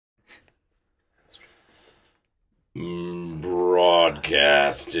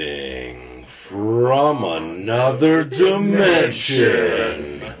Broadcasting from another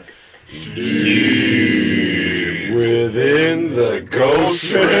dimension, deep within the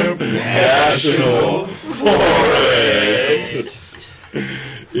Ghostshrimp National Forest,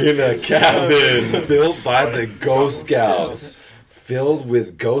 in a cabin built by the Ghost Scouts, filled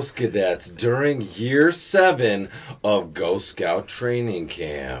with Ghost Cadets during Year 7 of Ghost Scout Training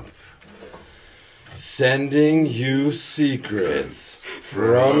Camp. Sending you secrets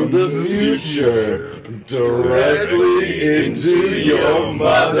from the future directly into your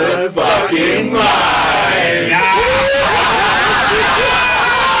motherfucking mind.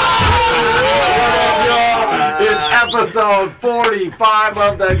 It's episode 45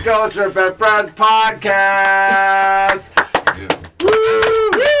 of the Ghostshrimp and Friends podcast.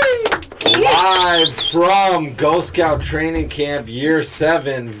 Live from Ghost Scout Training Camp Year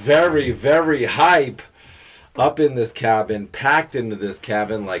 7. Very, very hype. Up in this cabin, packed into this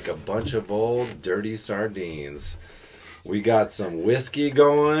cabin like a bunch of old dirty sardines. We got some whiskey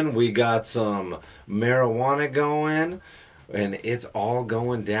going. We got some marijuana going. And it's all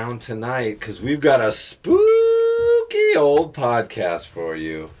going down tonight because we've got a spooky old podcast for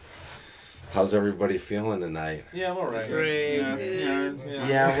you. How's everybody feeling tonight? Yeah, I'm alright. Great.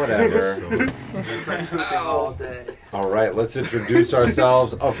 Yeah, whatever. All day. All right, let's introduce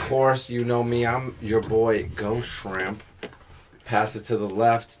ourselves. Of course, you know me. I'm your boy, Ghostshrimp. Pass it to the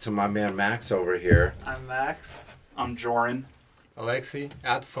left to my man Max over here. I'm Max. I'm Joran. Alexi,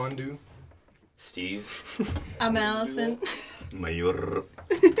 at Fondu. Steve. I'm Allison. Mayor.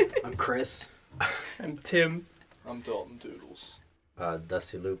 I'm Chris. I'm Tim. I'm Dalton Doodles.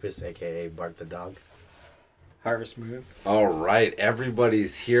 Dusty Lupus, a.k.a. Bart the Dog. Harvest Moon. All right,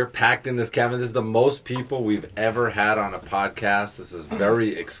 everybody's here, packed in this cabin. This is the most people we've ever had on a podcast. This is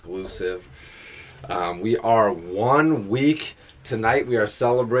very exclusive. We are 1 week. Tonight we are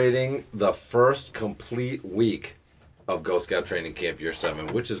celebrating the first complete week of Ghost Scout Training Camp Year 7,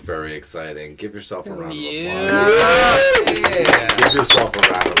 which is very exciting. Give yourself a round of applause. Give yourself a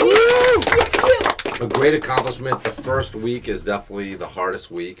round of applause. A great accomplishment. The first week is definitely the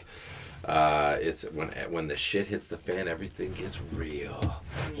hardest week. It's when the shit hits the fan, everything gets real.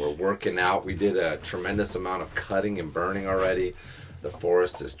 We're working out. We did a tremendous amount of cutting and burning already. The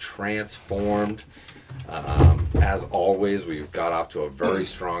forest is transformed. As always, we've got off to a very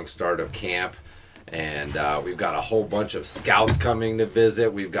strong start of camp. And we've got a whole bunch of scouts coming to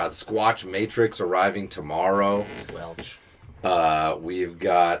visit. We've got Squatch Matrix arriving tomorrow. Welch. We've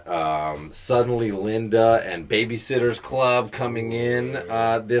got Suddenly Linda and Babysitters Club coming in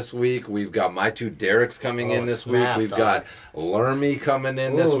this week. We've got my two Derek's coming in this week. We've got Lermy coming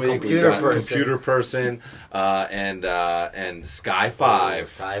in this week. We've got Computer Person and Sky 5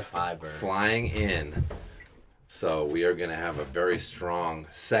 Sky Fiber flying in. So we are going to have a very strong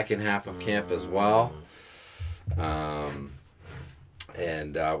second half of camp as well.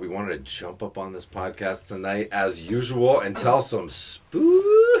 And we wanted to jump up on this podcast tonight, as usual, and tell some spooky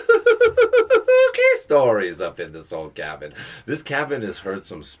stories up in this old cabin. This cabin has heard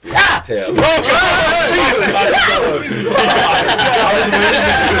some spooky tales. I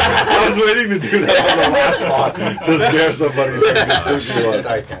was waiting to do that on the last one to scare somebody from the spooky one.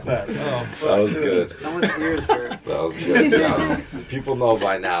 That was good. Someone's ears hurt. That was good. People know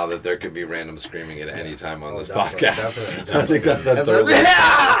by now that there could be random screaming at any time on this podcast. Definitely. I think that's been thoroughly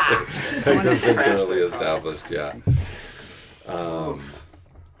established. I think that's been thoroughly established, yeah.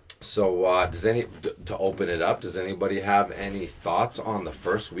 So, to open it up, does anybody have any thoughts on the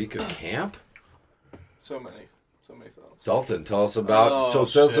first week of camp? So many thoughts. Dalton, tell us about. Tell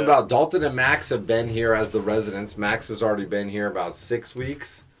us about. Dalton and Max have been here as the residents. Max has already been here about 6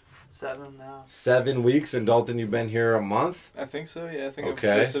 weeks. 7 now. 7 weeks, and Dalton, you've been here a month. I think so. Yeah, I think.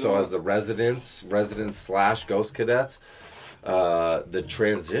 Okay, so as the residents / Ghost Cadets, the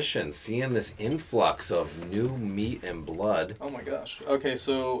transition, seeing this influx of new meat and blood. Oh my gosh. Okay,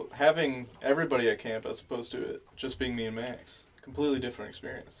 so having everybody at camp as opposed to it just being me and Max, completely different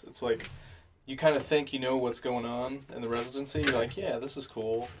experience. It's like you kind of think you know what's going on in the residency. You're like, yeah, this is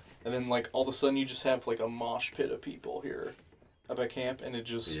cool, and then like all of a sudden you just have like a mosh pit of people here up at camp, and it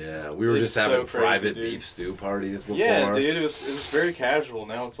just we were just having so private crazy, beef stew parties before. Yeah, dude, it was very casual.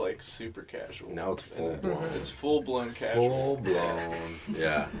 Now it's like super casual. Now it's full blown. It's full blown casual. Full blown,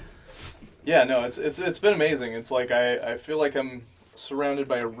 yeah. Yeah, no, it's been amazing. It's like I feel like I'm surrounded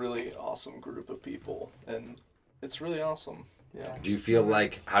by a really awesome group of people, and it's really awesome. Yeah. How do you feel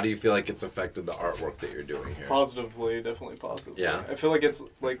like it's affected the artwork that you're doing here? Positively, definitely positively. Yeah. I feel like it's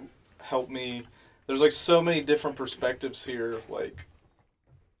like helped me. There's like so many different perspectives here, like,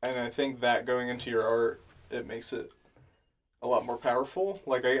 and I think that going into your art it makes it a lot more powerful.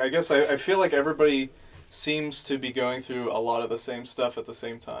 Like, I guess I feel like everybody seems to be going through a lot of the same stuff at the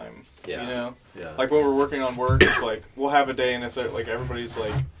same time. Yeah. You know? Yeah. Like, when we're working on work, it's like, we'll have a day and it's like everybody's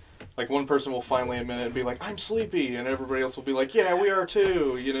like one person will finally admit it and be like, I'm sleepy, and everybody else will be like, yeah, we are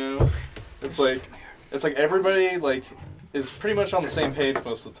too, you know? It's like everybody, like, is pretty much on the same page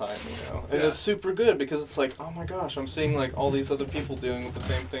most of the time, you know? And it's super good because it's like, oh my gosh, I'm seeing, like, all these other people dealing with the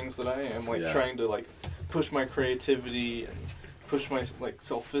same things that I am, like, trying to, like, push my creativity and push my, like,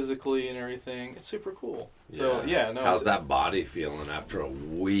 self physically and everything. It's super cool. So, yeah, no. How's that body feeling after a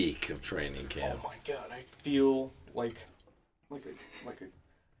week of training camp? Oh my god, I feel like a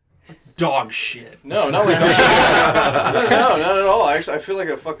dog shit. No, not like dog shit. No, not at all. Actually, I feel like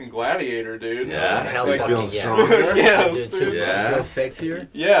a fucking gladiator, dude. Yeah, Hell, like fucking feeling yeah. stronger. Yeah, I do too. Yeah. Feel sexier?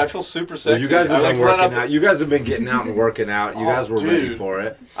 Yeah, I feel super sexy. Well, you guys have I, been like, run working up- out. You guys have been getting out and working out. You guys were ready dude. for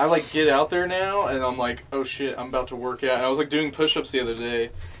it. I like get out there now, and I'm like, oh shit, I'm about to work out. And I was like doing push-ups the other day.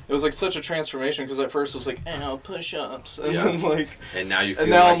 It was like such a transformation because at first it was like, ow, push-ups, and then like, And now you feel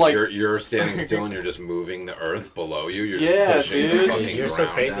now like, I'm like- you're standing still and you're just moving the earth below you. You're just Yeah, pushing the dude. fucking You're so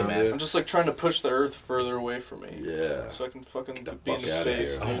ground crazy, down, man. dude. I'm just like trying to push the earth further away from me. Yeah. So I can fucking Get be the in fuck outta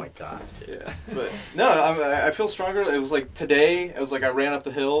space. here. Oh my god. Yeah, but no, I feel stronger. It was like today. It was like I ran up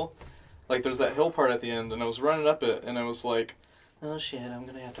the hill. Like there's that hill part at the end, and I was running up it, and I was like, "Oh shit, I'm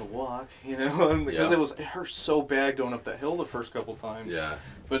gonna have to walk," you know, and because it hurt so bad going up that hill the first couple times. Yeah.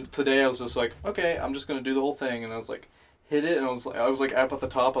 But today I was just like, okay, I'm just gonna do the whole thing, and I was like, hit it, and I was like up at the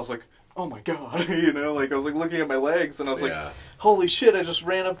top. I was like, oh my god, you know, like I was like looking at my legs, and I was like, holy shit, I just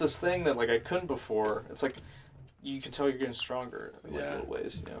ran up this thing that like I couldn't before. It's like you can tell you're getting stronger in like little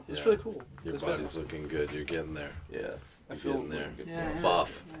ways, you know. It's really cool. Your It's body's looking good. You're getting there. Yeah, I You're feel getting there. good. Yeah.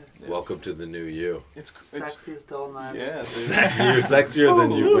 Buff. Yeah. Welcome to the new you. It's Sexiest doll night. yeah, dude. You're sexier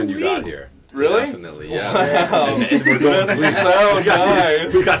than you when you got here. Really? Definitely, yeah. Wow. And we're going That's so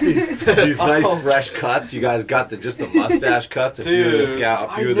nice. We got these nice fresh cuts. You guys got just the mustache cuts. A few of the scout,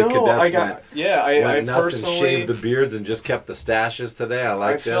 a few of the cadets went nuts and personally shaved the beards and just kept the stashes today. I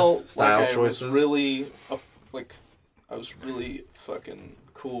like felt this style like choices. I was really I was really fucking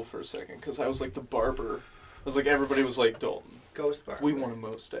cool for a second because I was like the barber. I was like everybody was like Dalton. Ghost bar. We want a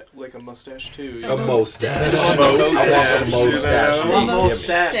mustache, like a mustache too. You A know? mustache. A I want a mustache, mustache. you know? A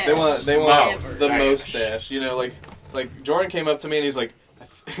mustache. They want Mustache. the mustache. You know, like Jordan came up to me and he's like,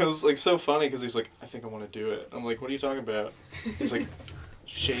 it was like so funny because he's like, I think I want to do it. I'm like, what are you talking about? He's like,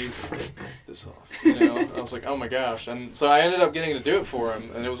 shave this off. You know, I was like, oh my gosh, and so I ended up getting to do it for him,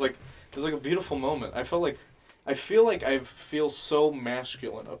 and it was like a beautiful moment. I feel like I feel so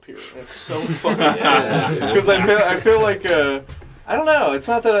masculine up here. And it's so fucking cool because I feel like I don't know. It's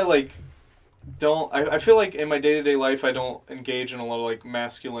not that I like don't. I feel like in my day-to-day life I don't engage in a lot of like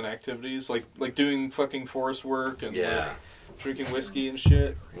masculine activities, like doing fucking forest work and like, drinking whiskey and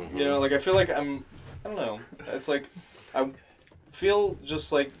shit. Mm-hmm. You know, like I feel like I don't know. It's like I feel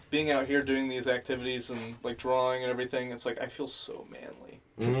just like being out here doing these activities and like drawing and everything. It's like I feel so manly.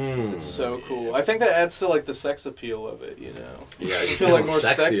 It's so cool. I think that adds to like the sex appeal of it, you know. Yeah, you feel like more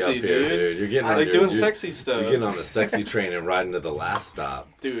sexy, up here, dude. You're getting I like doing sexy stuff. You're getting on the sexy train and riding to the last stop.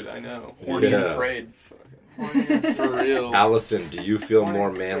 Dude, I know. Horny and Yeah. afraid. For real. Allison, do you feel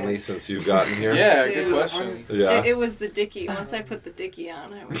more manly since you've gotten here? Yeah, Dude. good question. Yeah. It was the dickie. Once I put the dickie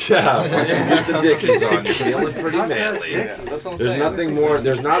on, I was Yeah, once you get the dickies on, you're feeling pretty manly. Yeah, that's what I'm There's saying. nothing more.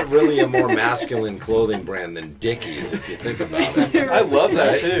 There's not really a more masculine clothing brand than Dickies, if you think about it. I love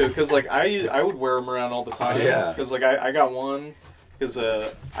that too, because like I would wear them around all the time. Yeah. Because like I got one, because I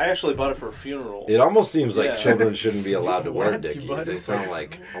actually bought it for a funeral. It almost seems like Yeah. children shouldn't be allowed to wear What? You Dickies. bought They it sound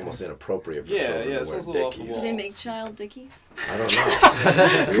like almost inappropriate for Yeah, children yeah, it to sounds a wear little off the Dickies. Do they wall. make child dickies? I don't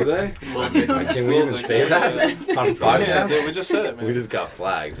know. Do they? Can we even say that on Yeah, podcast? dude, we just said it, man. We just got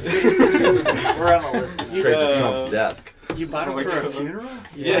flagged. We're on the list. Straight to Trump's desk. You bought Oh him my for a God. funeral?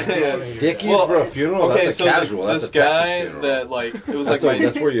 Yeah. Dickies Well, for a funeral? Okay, That's a so casual. this That's a Texas guy funeral. that like it was That's, like my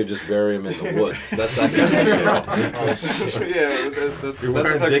that's where you just bury him in the woods. That's that kind of funeral. yeah. That's You're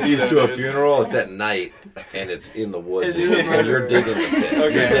wearing a Dickies tuxedo, to a dude. funeral. It's at night, and it's in the woods, And you're and you're digging the pit. You're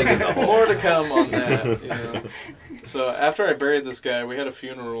digging the Okay, hole. more to come on that. You know. So after I buried this guy, we had a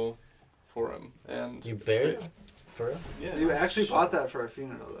funeral for him, and You buried him? For real? yeah. You actually bought that for a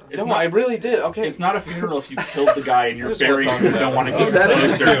funeral, though. It's No, not- I really did. Okay, It's not a funeral if you killed the guy and you're Just wanna buried talk and you about don't want to it. get Oh, that yourself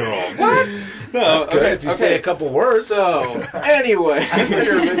is a dirty. funeral. What? no, That's good okay, if you say a couple words. So anyway,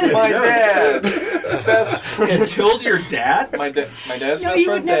 my dad, best You friend, killed your dad? my dad's No, best you would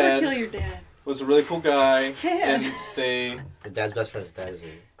friend, never Dad, kill your dad. was a really cool guy, Dad. and they. Your dad's best friend's dad is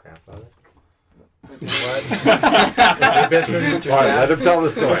your grandfather? What? Your best friend with your All right, dad? let him tell the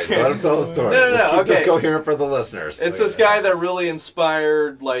story. Let him tell the story. No, Let's keep this okay. coherent for the listeners. It's this guy that really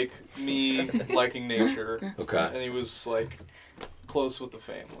inspired like me liking nature, Okay. and he was like close with the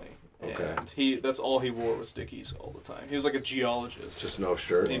family. Okay. And that's all he wore was Dickies all the time. He was like a geologist. Just no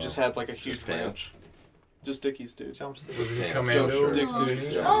shirt. and he just had like a huge Just pants. Just Dickies, dude. Jumpsuit. Was he Pants, commando? no shirt.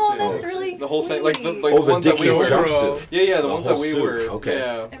 Dickies. Yeah. Oh, Yeah. that's really The whole thing, like the sweet. like Oh, the ones that we Dickies were. jumpsuit. Yeah, the The ones whole that we suit. were. Okay.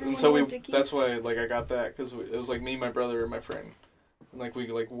 Yeah, Everyone and so wore we. Dickies? That's why like I got that because it was like me, my brother, and my friend, and like we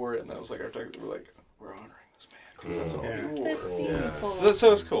like wore it, and that was like our we're like we're honoring this man because that's all Yeah. he wore. That's beautiful. So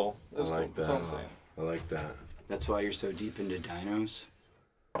it was cool. It was I like cool. That's all I'm that. saying. I like that. That's why you're so deep into dinos.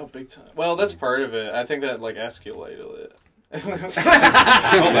 Oh, big time. Well, that's part of it. I think that like escalated it.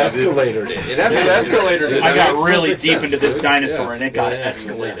 Escalator. It escalated. Dude, I that got makes really perfect deep sense, into this dude. dinosaur Yes. and it got Yeah,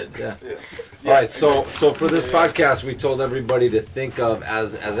 escalated. Yeah. Yes. All right, so for this podcast, we told everybody to think of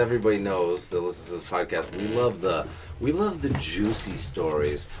as everybody knows that listens to this podcast, we love the juicy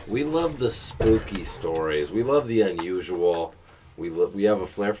stories, we love the spooky stories, we love the unusual, we have a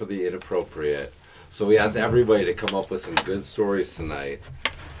flair for the inappropriate. So we asked everybody to come up with some good stories tonight.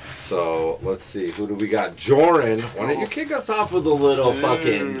 So let's see, who do we got? Joran, why don't you kick us off with a little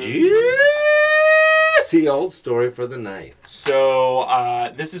fucking juicy old story for the night?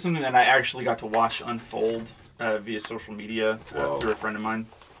 So this is something that I actually got to watch unfold via social media through a friend of mine.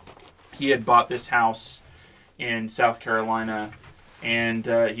 He had bought this house in South Carolina, and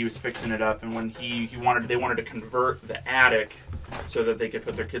he was fixing it up. And when they wanted to convert the attic so that they could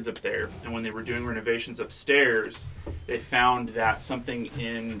put their kids up there. And when they were doing renovations upstairs, they found that something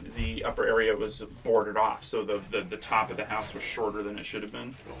in the upper area was boarded off. So the top of the house was shorter than it should have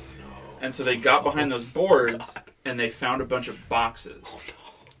been. And so they got behind those boards and they found a bunch of boxes.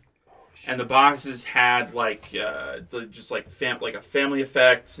 And the boxes had like just like a family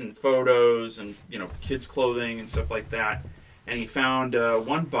effects and photos and kids' clothing and stuff like that. And he found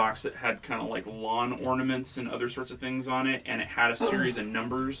one box that had kind of like lawn ornaments and other sorts of things on it, and it had a series of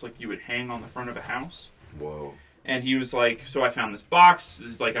numbers like you would hang on the front of a house. Whoa. And he was like, so I found this box,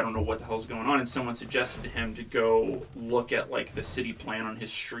 like I don't know what the hell's going on, and someone suggested to him to go look at like the city plan on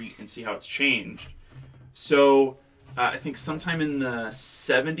his street and see how it's changed. So I think sometime in the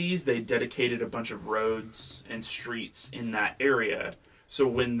 70s they dedicated a bunch of roads and streets in that area. So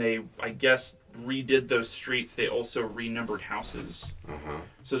when they, I guess, redid those streets, they also renumbered houses.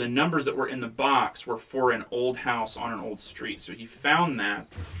 So the numbers that were in the box were for an old house on an old street. So he found that,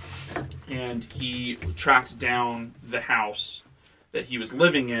 and he tracked down the house that he was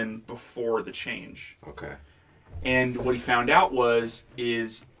living in before the change. Okay. And what he found out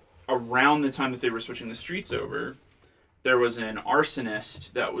is around the time that they were switching the streets over, there was an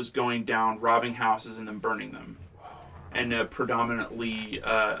arsonist that was going down, robbing houses and then burning them. And predominantly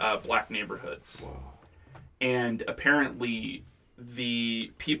black neighborhoods. Whoa. And apparently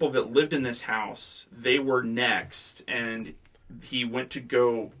the people that lived in this house, they were next, and he went to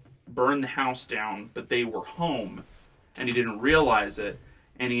go burn the house down, but they were home, and he didn't realize it,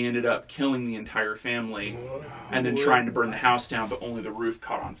 and he ended up killing the entire family, and then trying to burn the house down, but only the roof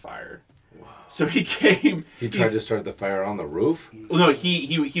caught on fire. So he came. He tried to start the fire on the roof? Well, no,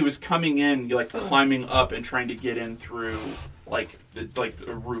 he was coming in, like climbing up and trying to get in through like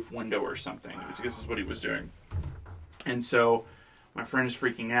a roof window or something. I guess is what he was doing. And so my friend is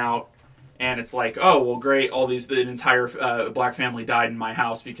freaking out, and it's like, oh well, great! The entire black family died in my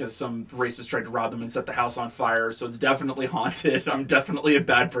house because some racist tried to rob them and set the house on fire. So it's definitely haunted. I'm definitely a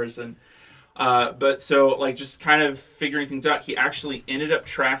bad person. But so, like, just kind of figuring things out, he actually ended up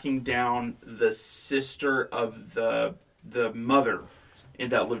tracking down the sister of the mother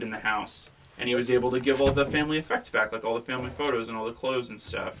that lived in the house. And he was able to give all the family effects back, like all the family photos and all the clothes and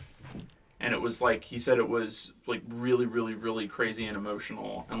stuff. And it was like, he said it was, like, really, really, really crazy and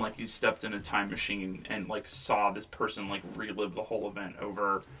emotional. And, like, he stepped in a time machine and, like, saw this person, like, relive the whole event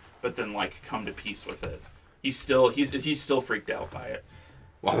over, but then, like, come to peace with it. He's still freaked out by it.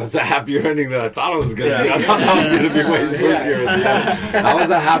 Wow, that's a happier ending than I thought it was going to be. I thought that was going to be way spookier at the end. That was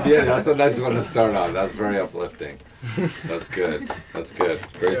a happy ending. That's a nice one to start on. That's very uplifting. That's good. That's good.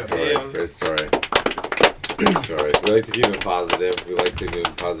 Great story. Great story. Great story. We like to keep it positive. We like to do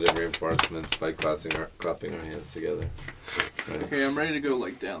positive reinforcements by clapping our hands together. Right. Okay, I'm ready to go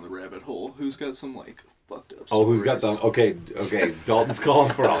like down the rabbit hole. Who's got some like fucked up stories? Oh, who's got the... Okay. Dalton's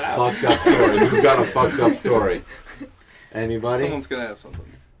calling for a fucked up story. Who's got a fucked up story? Anybody? Someone's gonna have something.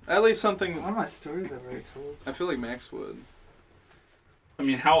 At least something. One of my stories I've already told. I feel like Max would. I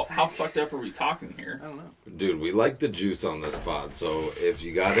mean, how fucked up are we talking here? I don't know. Dude, we like the juice on this pod, so if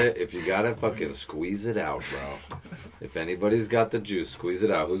you got it, fucking squeeze it out, bro. If anybody's got the juice, squeeze it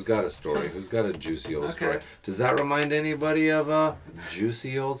out. Who's got a story? Who's got a juicy old story? Does that remind anybody of a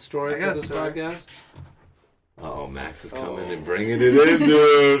juicy old story for this podcast? Uh-oh, Max is coming and bringing it in,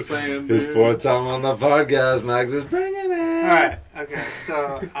 dude. His fourth time on the podcast. Max is bringing it. All right. Okay.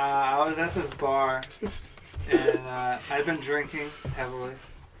 So I was at this bar, and I'd been drinking heavily,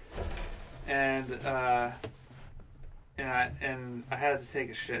 and I had to take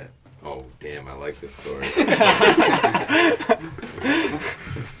a shit. Oh, damn, I like this story.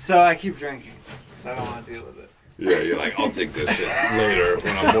 So I keep drinking because I don't want to deal with it. Yeah, you're like, I'll take this shit later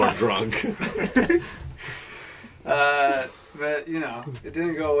when I'm more drunk. But it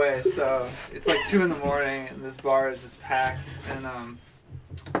didn't go away. So it's like 2 a.m, and this bar is just packed, and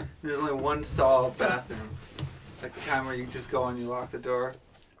there's only one stall bathroom, like the kind where you just go and you lock the door.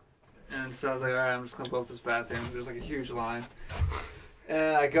 And so I was like, all right, I'm just gonna go up this bathroom. There's like a huge line,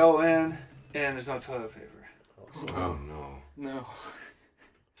 and I go in, and there's no toilet paper. Oh no. No.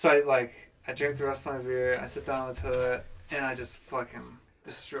 So I drink the rest of my beer. I sit down on the toilet, and I just fucking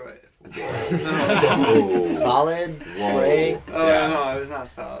destroy it. Whoa. Solid? Spray? Oh Yeah. no, it was not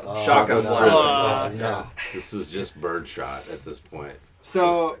solid. Shotgun no. blast. No. This is just birdshot at this point.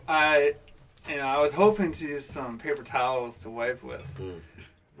 So I was hoping to use some paper towels to wipe with,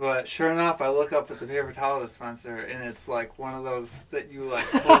 but sure enough, I look up at the paper towel dispenser, and it's like one of those that you like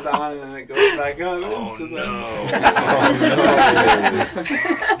pull down and then it goes back up. Oh so no!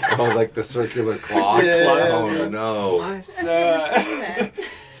 Oh, like the circular clock. Yeah. Oh no! I've never seen that.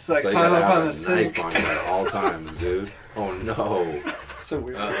 So I So you climb gotta up on have the a sink. knife on you at all times, dude. Oh no! So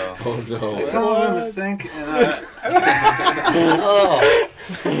weird. Uh-oh. Oh I no! come up in the sink and Oh.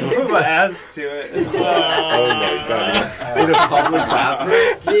 put my ass to it. Oh my god! In a public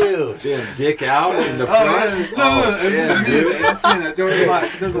bathroom, Dude. damn, dick out in the Oh, front. yeah. No, it was just me. It was just me. The door was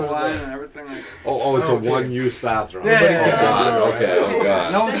locked. There's a line and everything. Like, Oh, it's a one-use bathroom. Yeah, yeah, Oh yeah. god. Okay. Oh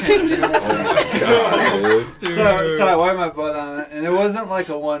god. no one Changes it. Oh my god, dude. So I wiped my butt on it, and it wasn't like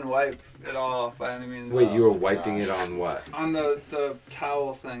a one wipe at all by any means. Wait, you were wiping it on what? on the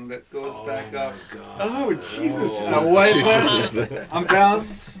towel thing that goes back up. Oh Jesus! And I wipe it. I'm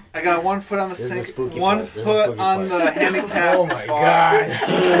balanced. I got 1 foot on the This is the sink, spooky one part. This is the foot spooky on part. the handicap. Oh my bar. god.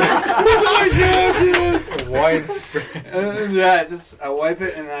 Oh Widespread. And yeah, I wipe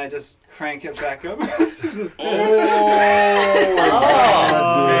it and I just crank it back up.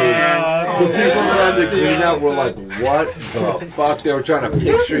 The people that had to clean up were like, "What the fuck?" They were trying to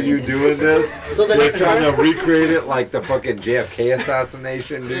picture you doing this. So the They're next trying to person, recreate it like the fucking JFK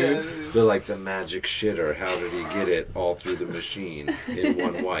assassination, dude. They're like the magic shitter. How did he get it all through the machine in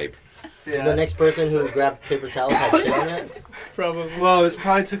one wipe? Yeah. the next person who grabbed paper towels had shit on it. Probably. Well, it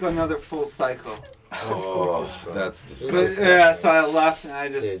probably took another full cycle. Oh, that's But, disgusting. yeah, so I left and I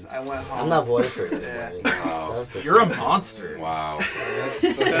Dude, went home. I'm not voting for it. Yeah. Wow. You're a monster. Wow.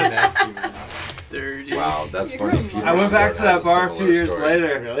 Dirty. Wow, that's funny. People I went back to has that bar a similar few years story.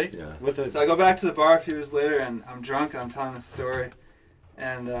 later. Really? Yeah. With a So I go back to the bar a few years later, and I'm drunk, and I'm telling a story,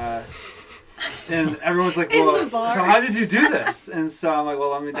 and everyone's like, In "Well, the bar. so how did you do this?" And so I'm like, "Well,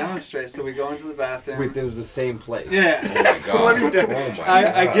 let me demonstrate." So we go into the bathroom. Wait, it was the same place. Yeah. Oh my god. What are you doing? Oh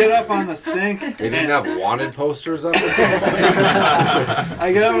my I God. get up on the sink. They didn't and have wanted posters up at this point.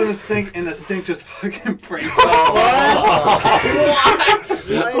 I get up on the sink, and the sink just fucking breaks off.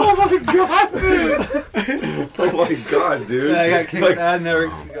 Oh my god! Oh my god, dude! And I got kicked Like, out. I never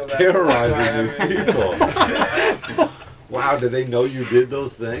could go back. terrorizing these people. Wow, did they know you did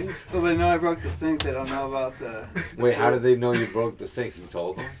those things? Well, they know I broke the sink. They don't know about the. Wait, how did they know you broke the sink? You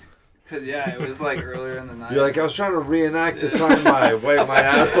told them? Cause yeah, it was like earlier in the night. You're like, I was trying to reenact the time I wiped my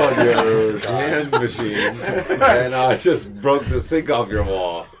ass on your hand machine, and I just broke the sink off your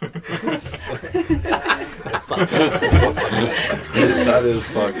wall. That's fucked up. That is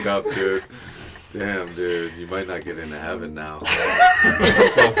fucked up, dude. Damn, dude, you might not get into heaven now,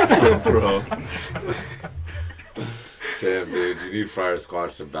 bro. Damn, dude, you need Fire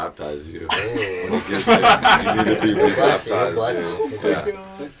Squatch to baptize you. When he gets there, you need to be Bless you, rebaptized, bless dude. you. Yeah.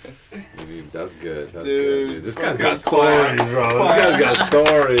 You need, that's good. That's Dude, good, dude. This guy's got fucking stories, bro. This guy's got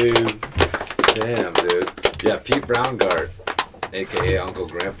stories. Damn, dude. Yeah, Pete Brownguard, a.k.a. Uncle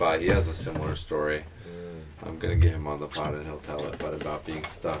Grandpa, he has a similar story. I'm going to get him on the pod and he'll tell it, but about being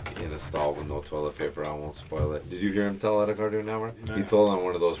stuck in a stall with no toilet paper, I won't spoil it. Did you hear him tell it at Cartoon Network? No. He told on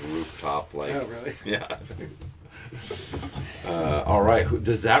one of those rooftop, like... Oh, really? Yeah. All right.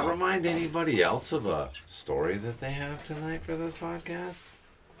 Does that remind anybody else of a story that they have tonight for this podcast?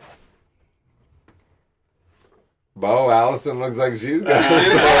 Bo, Allison looks like she's got. I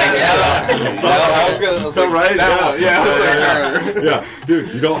was gonna say, right? that one. Yeah, I was like, Yeah, dude,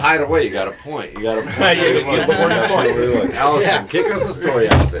 you don't hide away. You got a point. You got a point. Look, Allison, kick us a story,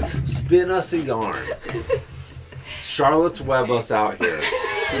 Allison. Spin us a yarn. Charlotte's Web us out here.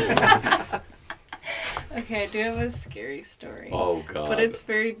 Okay, I do have a scary story. Oh, God. But it's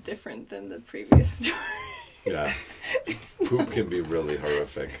very different than the previous story. Yeah. Poop can be really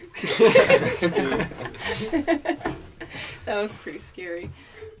horrific. That was pretty scary.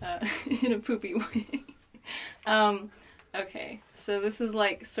 In a poopy way. Okay, so this is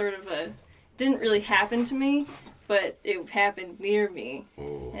like sort of didn't really happen to me, but it happened near me.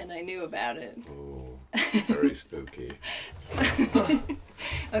 Ooh. And I knew about it. Ooh. Very spooky.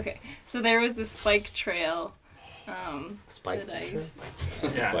 Okay, so there was this bike trail. Spike that I trail? used-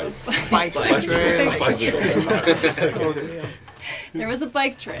 Yeah. Spike There was a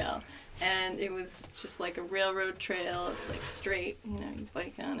bike trail, and it was just like a railroad trail. It's like straight, you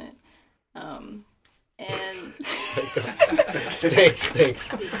bike on it. And Thanks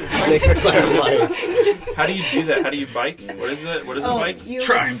for clarifying. How do you do that? How do you bike? What is it? What is a bike? you,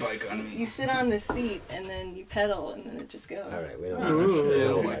 Try and bike on me. you sit on the seat, and then you pedal, and then it just goes. All right, we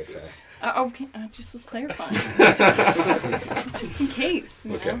don't like that. Okay, I just was clarifying. just in case,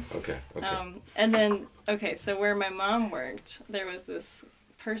 you know? Okay. And then, so where my mom worked, there was this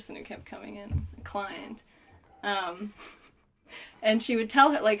person who kept coming in, a client. And she would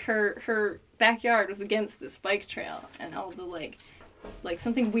tell her, like, her backyard was against this bike trail, and all the, like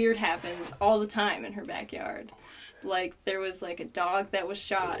something weird happened all the time in her backyard. Like, there was, like, a dog that was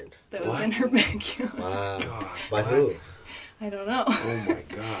shot that was in her backyard. Wow. God, By who? I don't know. Oh my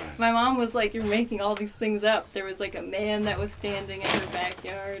God. My mom was like, "You're making all these things up." There was like a man that was standing in her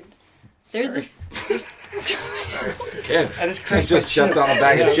backyard. There's Ken, I just Ken crushed just stepped on a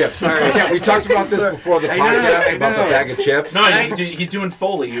bag of chips. Sorry. Ken, we talked about this before the podcast about the bag of chips. No, he's doing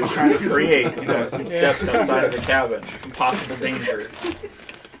Foley. He was trying to create, some steps outside of the cabin, some possible danger.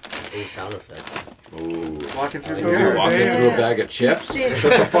 Ooh, sound effects. Ooh. Walking through You're walking through a bag of chips? Yeah.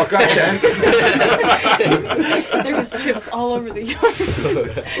 Shut the fuck up, Ken. there was chips all over the yard.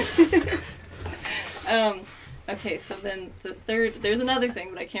 Okay, so then the third, there's another thing,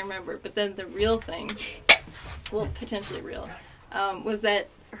 but I can't remember. But then the real thing, well, potentially real, was that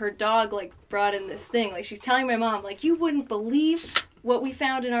her dog, like, brought in this thing. Like, she's telling my mom, like, "You wouldn't believe what we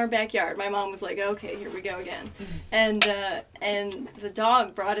found in our backyard." My mom was like, "Okay, here we go again." And the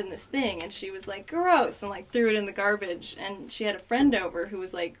dog brought in this thing, and she was like, "Gross," and, like, threw it in the garbage. And she had a friend over who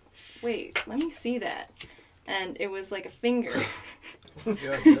was like, "Wait, let me see that." And it was like a finger.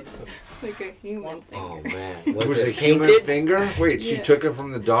 Like a human finger. Oh man, It was was a it human painted? finger? Wait, she Yeah. took it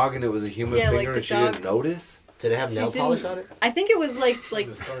from the dog and it was a human Yeah, like finger the and she dog- didn't notice? Did it have She nail didn't- polish on it? I think it was like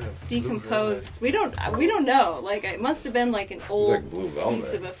decomposed. We don't know. Like, it must have been like an It was old like blue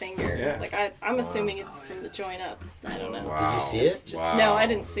piece of velvet. a finger. Yeah. Like, I'm assuming it's from the joint up. I don't know. Wow. Did you see It's it? just Wow. no, I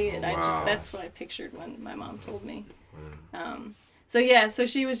didn't see it. Wow. That's what I pictured when my mom told me. So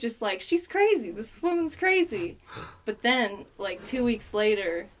she was just like, "She's crazy. This woman's crazy." But then, like 2 weeks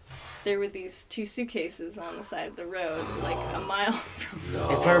later, there were these 2 suitcases on the side of the road, like a mile from. No.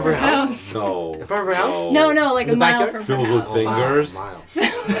 In front of her house? No. In front of her house? No, like In a the mile backyard? from Filled her with house. fingers? Mile.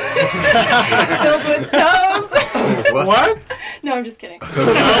 Filled with toes. What? No, I'm just kidding.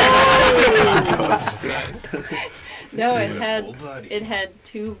 No, it had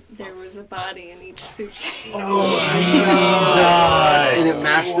 2. There was a body in each suitcase. And it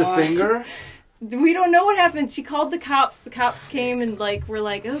matched the finger? We don't know what happened. She called the cops. The cops came and were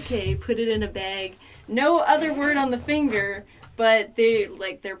like, "Okay, put it in a bag." No other word on the finger, but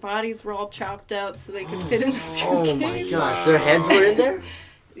their bodies were all chopped up so they could fit in the suitcase. Oh my gosh, their heads were in there?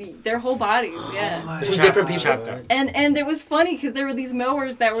 Their whole bodies, yeah. 2 different people. And it was funny because there were these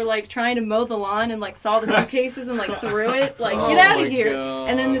mowers that were like trying to mow the lawn and like saw the suitcases and like threw it, like, "Get out my of here!" God.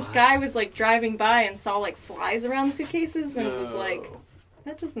 And then this guy was like driving by and saw like flies around the suitcases and was like,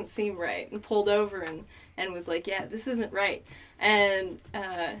 "That doesn't seem right," and pulled over and was like, "Yeah, this isn't right." And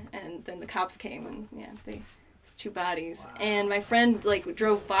then the cops came and it's 2 bodies. Wow. And my friend like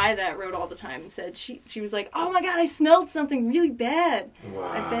drove by that road all the time and said she was like, "Oh my God, I smelled something really bad." Wow.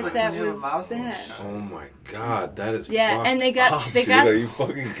 I bet like that maybe a was mouse in the bad. shop. Oh my God, that is Yeah, fucked and they got- up, they dude. got- Are you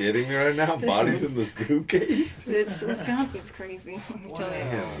fucking kidding me right now? Bodies in the suitcase? It's Wisconsin's crazy. Let me tell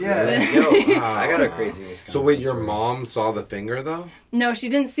you. Yeah. Yo, Wow. I got a crazy Wisconsin So wait, your story. mom saw the finger though? No, she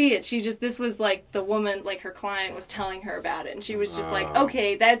didn't see it. This was like the woman, like her client was telling her about it. And she was just like,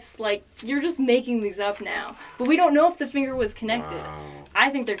 "Okay, that's like, you're just making these up now." But we don't know if the finger was connected. Wow. I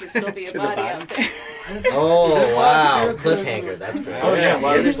think there could still be a body out there. Oh wow, cliffhanger. That's great. Oh yeah,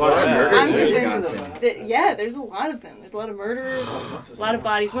 there's a lot of I'm murders in convinced Wisconsin. yeah, there's a lot of them. There's a lot of murderers, a lot of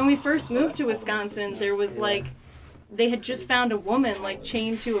bodies. When we first moved to Wisconsin, there was like, they had just found a woman like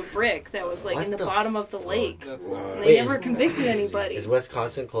chained to a brick that was like What in the the bottom of the lake. That's And not, they Wait, never is- convicted anybody. Is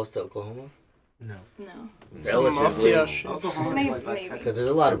Wisconsin close to Oklahoma? No. Relatively. Oklahoma's Maybe- like by maybe. Because there's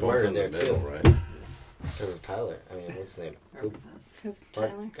a lot of Both murder in there the middle, too. right? Because of Tyler. I mean, what's his name? Texas. Because What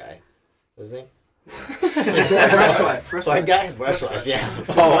Tyler. guy? What's his name? Brushlight. White guy? Brushlight, yeah.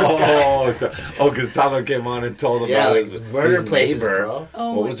 Because Tyler came on and told Yeah, about like his murder his places, neighbor. bro.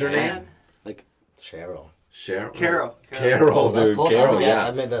 Oh What my was her God. name? Cheryl. Cheryl. Carol. Carol, That's dude. close. Carol, Yes, yeah.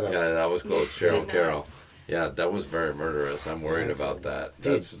 I made that up. Yeah, that was close. Cheryl, Didn't know. Carol. Yeah, that was very murderous. I'm worried That's about that.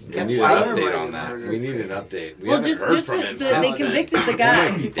 Dude, That's, we yeah, need an Tyler update might on have that. murdered We need an crazy. update. We Well, haven't just heard from him they since then. convicted the He guy.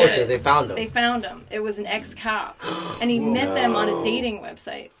 might be Oh, so dead. they found him. They found him. It was an ex-cop, and he met them on a dating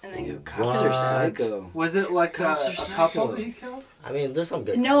website, and then Cops are psycho. Was it like a Cops are couple psycho. that he killed? I mean, there's some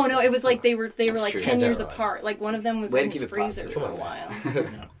good no, guys. it was like they were like true. 10 years Generalized. apart. Like one of them was Way in to his keep it freezer positive. for a Come on.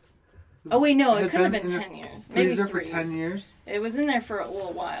 while. Oh wait, no, Had it could have been been in a 10 years, maybe Freezer 3 for 10 years. years? It was in there for a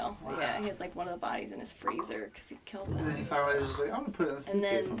little while. Yeah, he had like one of the bodies in his freezer because he killed And then he them. finally was just like, I'm gonna put it in a And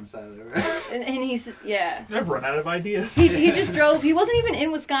suitcase then- on the side of the road. And he's yeah. I've run out of ideas. He just drove. He wasn't even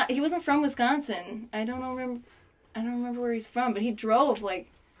in Wisconsin. He wasn't from Wisconsin. I don't remember where he's from, but he drove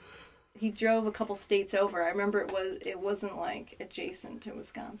a couple states over. I remember it wasn't like adjacent to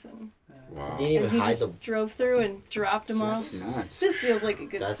Wisconsin. Wow. Didn't even And he hide just the. drove through and dropped him off. That's nuts. This feels like a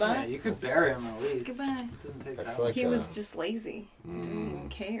good That's- Yeah, spot. you could bury him at least. Goodbye. It doesn't take That's that like He a- was just lazy. Didn't even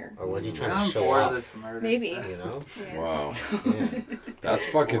care. Or was he trying I'm to show bored of off? this murder Maybe. stuff. You know? Yeah. Wow. Yeah. That's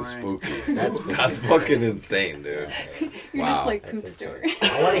fucking Boring. spooky. That's That's fucking insane, dude. You're Wow. just like That's poop insane. story.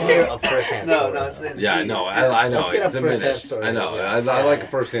 I want to hear a first-hand No, story. no, it's in. Yeah, I know. I know. Let's get a It's first-hand diminished. story. I know. Yeah. I like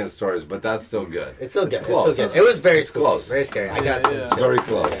first-hand stories, but that's still good. It's still good. It's close. still good. It was very spooky, close. very scary. I got Yeah, some yeah. chills. Very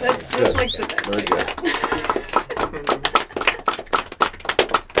close. That's Good. like the best. Very I good. got.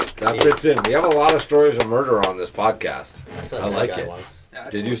 That fits in. We have a lot of stories of murder on this podcast. I saw a I dead like guy it. once. Yeah,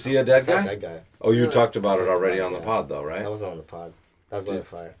 Did you see it? a dead I saw a guy? dead guy. Oh, you Yeah. talked about it already Yeah. on the pod, though, right? That wasn't on the pod. That was by the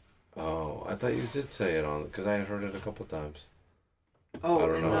fire. Oh, I thought you did say it on because I had heard it a couple times. Oh, I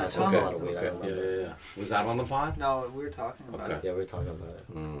don't in know. the I smoked Okay. a lot tunnels. of weed. I Okay. don't remember. Yeah. Was that on the pod? No, we were talking about Okay. it. Yeah, we were talking about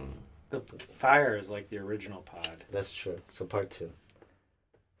it. Mm. The fire is like the original pod. That's true. So part 2.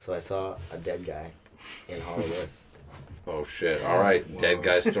 So I saw a dead guy in Hollywood. Oh shit! All right, dead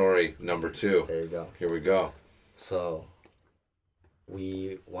guy story number 2. There you go. Here we go. So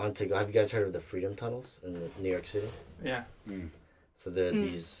we wanted to go. Have you guys heard of the Freedom Tunnels in New York City? Yeah. So there are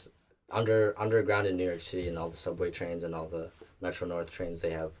these underground in New York City, and all the subway trains and all the Metro North trains.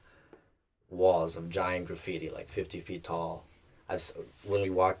 They have walls of giant graffiti, like 50 feet tall. When we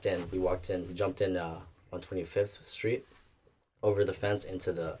jumped in 125th Street, over the fence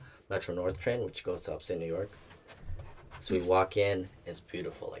into the Metro North train, which goes to upstate New York. So we walk in. It's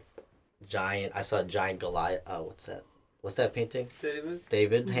beautiful, like giant. I saw a giant Goliath. What's that? What's that painting? David?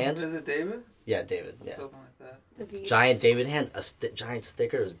 David hand? Is it David? Yeah, David. Yeah. Something like that. The V. Giant David hand, giant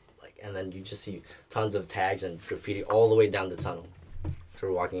stickers, like, and then you just see tons of tags and graffiti all the way down the tunnel. So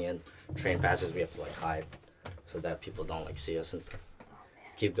we're walking in, train passes, we have to like hide so that people don't like see us and stuff.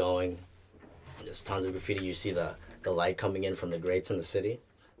 Keep going, and just tons of graffiti. You see the light coming in from the grates in the city.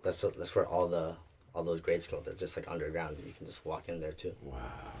 That's where all those grates go. They're just like underground. You can just walk in there too. Wow.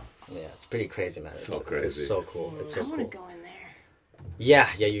 Yeah, it's pretty crazy, man. So It's crazy. so cool. It's so I want to cool. go in there. Yeah,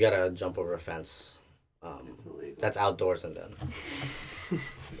 you gotta jump over a fence. It's illegal. That's outdoors and then.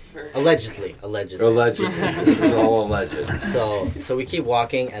 It's very Allegedly. Allegedly. This is all alleged. So we keep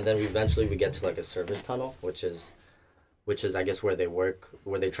walking, and then we get to like a service tunnel, which is I guess where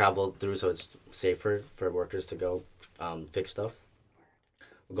they travel through, so it's safer for workers to go fix stuff.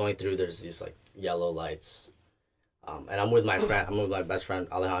 We're going through. There's these like yellow lights, and I'm with my best friend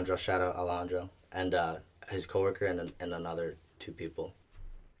Alejandro. Shout out Alejandro, and his coworker, and another 2 people.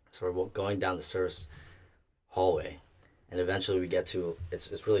 So we're going down the service hallway. And eventually we get to,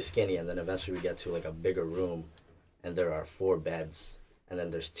 it's really skinny, and then eventually we get to like a bigger room, and there are 4 beds, and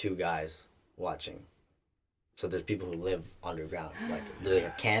then there's 2 guys watching. So there's people who live underground, like there's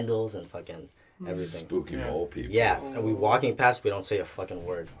like candles and fucking everything. Spooky mole people. Yeah, and we walking past, we don't say a fucking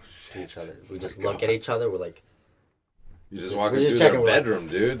word to each other. We just look at each other. We're like, You're just We're walking just through checking, their we're like- bedroom,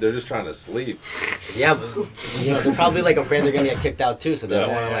 dude. They're just trying to sleep. yeah, but they're probably like afraid they're gonna get kicked out too, so they don't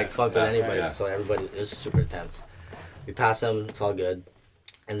Yeah, want to yeah, like fuck yeah, with anybody. yeah. So everybody is super tense. We pass them, it's all good,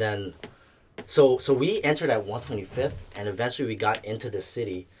 and then so we entered at 125th, and eventually we got into the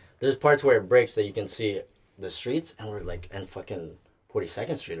city. There's parts where it breaks that you can see the streets, and we're like, and fucking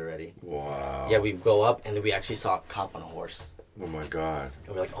 42nd Street already. Wow. Yeah, we go up, and then we actually saw a cop on a horse. Oh my god.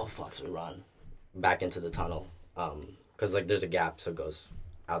 And we're like, oh fuck, so we run back into the tunnel. Because like there's a gap, so it goes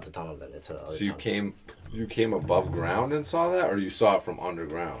out the tunnel, then into the other So tunnel. you came above ground and saw that, or you saw it from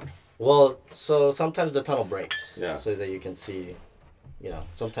underground? Well, so sometimes the tunnel breaks. Yeah. So that you can see,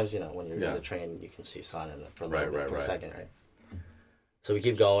 sometimes, when you're Yeah. in the train, you can see sun in it for a Right, little bit, right, for right. a second, right? So we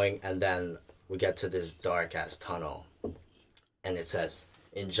keep going, and then we get to this dark-ass tunnel, and it says,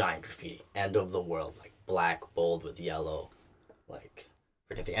 in giant graffiti, end of the world, like black, bold with yellow, like,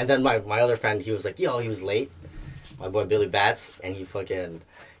 freaking thing. And then my other friend, he was like, he was late, my boy Billy Batts, and he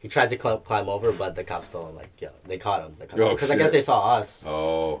tried to climb over, but the cops told him, like, they caught him. Oh, Because I guess they saw us.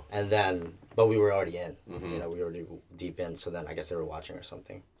 Oh. And then, but we were already in. Mhm. We were already deep in, so then I guess they were watching or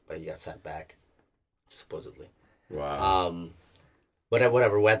something. But he got sent back, supposedly. Wow. But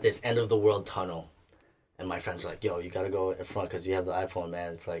whatever, we're at this end of the world tunnel. And my friends are like, you gotta go in front because you have the iPhone,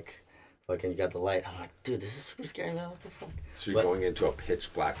 man. It's like, fucking, you got the light. I'm like, dude, this is super scary, man. What the fuck? So you're going into a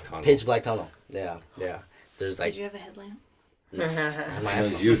pitch black tunnel. Pitch black tunnel. Yeah. There's like... Did you have a headlamp? I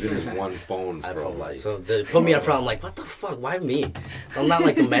was using his one phone for a iPhone. light. So they put me up front. I'm like, what the fuck? Why me? I'm not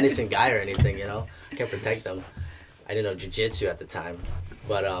like a menacing guy or anything, I can't protect them. I didn't know jiu-jitsu at the time.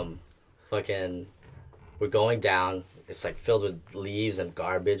 But, fucking, we're going down. It's like filled with leaves and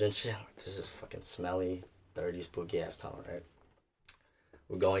garbage and shit. This is fucking smelly, dirty, spooky ass tunnel, right?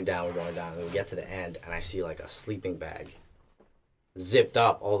 We're going down, and we get to the end, and I see like a sleeping bag zipped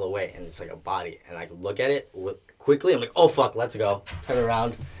up all the way, and it's like a body. And I look at it quickly. I'm like, oh fuck, let's go. Turn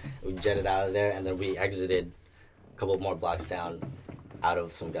around. We jetted out of there, and then we exited a couple more blocks down out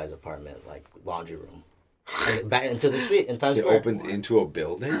of some guy's apartment, like laundry room, and back into the street in Times They Square. opened into a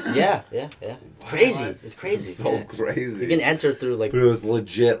building? Yeah. It's crazy. It's crazy. So Yeah. crazy. You can enter through like. But it was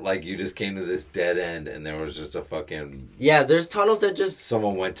legit, like you just came to this dead end and there was just a fucking... Yeah, there's tunnels that just.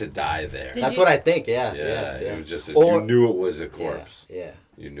 Someone went to die there. Did That's you- what I think. Yeah. It was just... Or- you knew it was a corpse. Yeah.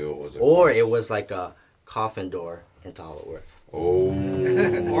 You knew it was a Or corpse. it was like a coffin door into Hollow Earth. Oh.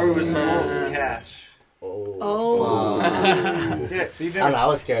 Or it was full of cash. Oh. Yeah, so you I don't know. I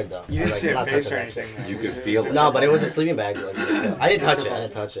was scared though. You I didn't was see a not face touching or that shit. anything. You though. could feel it. No, but it was a sleeping bag. Like, I didn't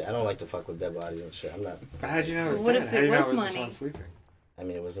touch it. I don't like to fuck with dead bodies and shit. I'm not. But how'd you know it was What dead? if How it do you know was it was money? someone sleeping? I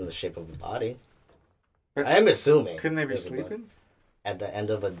mean, it was in the shape of a body. But I am assuming. couldn't they be there's a body. sleeping? At the end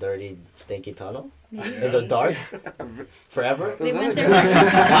of a dirty, stinky tunnel Maybe. in the dark, forever. They went other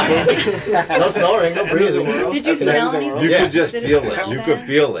there. No snoring, no breathing. Did you smell anything? You Yeah. could just Did it feel it. smell You bad? could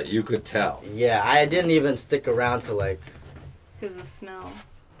feel it. You could tell. Yeah, I didn't even stick around to like. Because the smell.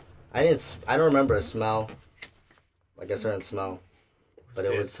 I don't remember a smell, like a certain smell, but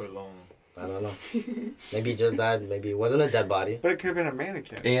it was. for long. I don't know. Maybe he just died. Maybe it wasn't a dead body. But it could have been a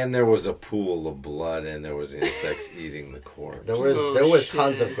mannequin. And there was a pool of blood and there was insects eating the corpse. There was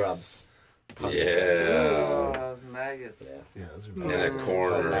tons of grubs. Tons of grubs. Yeah. Oh, that was maggots. Yeah. Yeah, those are And bad. a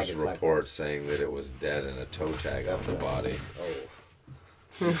coroner's Maggots like report this. saying that it was dead and a toe tag on the body. Oh.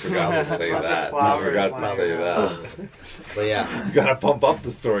 Forgot to say Lots of that. I flowers forgot to lying say around. that. But yeah. You gotta pump up the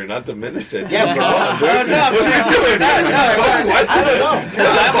story, not diminish it. Yeah, bro. I don't know. You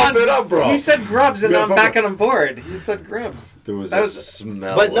gotta pump it up, bro. He said grubs, and Yeah, I'm but- back on board. He said grubs. There was That a was-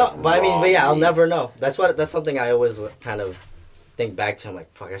 smell. But no, of but I mean, raw but yeah, I'll meat. never know. That's something I always kind of think back to. I'm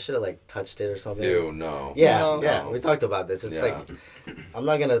like, fuck, I should have like touched it or something. Ew, no. Yeah, No. yeah, we talked about this. It's Yeah. like, I'm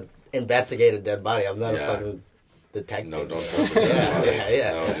not gonna investigate a dead body. I'm not Yeah. a fucking detective. No, don't Yeah. touch it.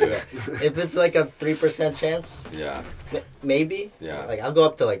 Yeah. No, dude. If it's like a 3% chance, Yeah, maybe. yeah. Like I'll go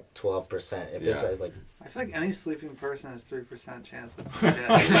up to like 12%. If it's Yeah. like, I feel like any sleeping person has 3% chance of death.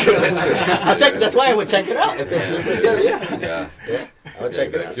 that's true. That's true. I'll check. That's why I would check it out. If it's 3%, yeah, Yeah. yeah, I would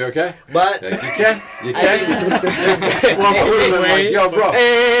check it out. You okay? But Yeah, you can? You I can? mean, I would have been like, yo, bro.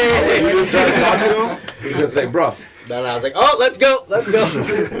 Hey, you try to talk to him? He's gonna say, bro. then I was like, oh, let's go.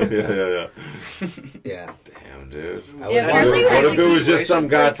 Yeah. Yeah. Damn, dude. I was Yeah, but wondering- everyone- What if it was just some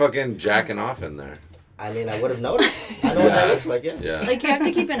guy fucking jacking off in there? I mean, I would have noticed. I know what that Yeah. looks like. Yeah. Yeah. Like, you have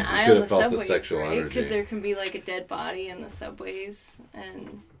to keep an eye could on have the felt the subways, sexual right? energy. Because there can be, like, a dead body in the subways.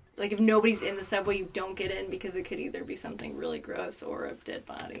 And, like, if nobody's in the subway, you don't get in because it could either be something really gross or a dead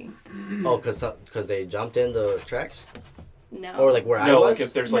body. Oh, because they jumped in the tracks, No. or like where I No, was. like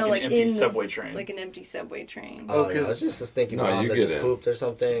if there's No, like like an empty in the- subway train. Like an empty subway train. Oh, because- I was just thinking No, mom you that get just in. pooped or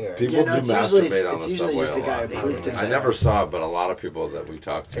something. Or People Yeah, no, do it's usually- masturbate on it's the usually subway just a a guy lot. who pooped I himself. never saw it, but a lot of people that we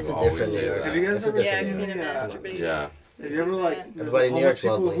talked It's to a always different say New York. that. Have you guys It's a ever Yeah, I've different seen New it York. masturbate. Yeah. Have you ever, like, there's Everybody in New homeless York's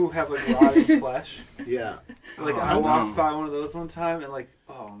people lovely. who have, like, rotting flesh? Yeah. Like, I walked by one of those one time, and, like,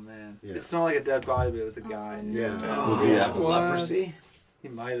 oh, man. Yeah. It smelled like a dead body, but it was a guy. Yeah. Oh, Was he have what? leprosy? He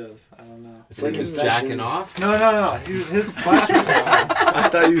might have. I don't know. So he was jacking off? No. His flash was on. I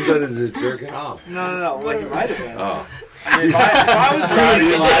thought you said he was jerking off. No. Well, he might have been. Oh. I mean, if I was He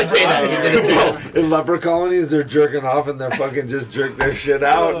didn't say that. He didn't say that. In leper colonies, they're jerking off and they're fucking just jerk their shit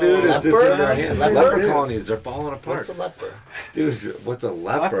out, dude. It's just in their hands. Leper colonies, they're falling apart. What's a leper? Dude, what's a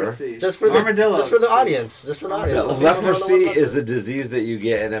leper? leprosy. Just for the Armadillos. Just for the audience. Just for the audience. Some people don't know Leprosy what is a disease that you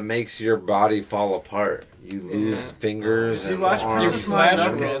get and it makes your body fall apart. You lose fingers You and watch arms. Princess Smash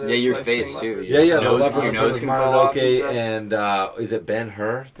Mononoke, Bros. there's, your like, face, thing too. like- Yeah, the Nose- lepers your in nose Princess can fall off Mononoke, and is it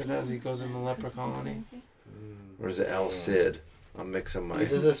Ben-Hur that does? He goes in the leper colony, or is it El Cid? I'm mixing my.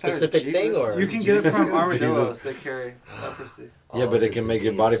 Is this a specific thing, or You can get it from armadillos. They carry leprosy. Yeah, but it's it can a make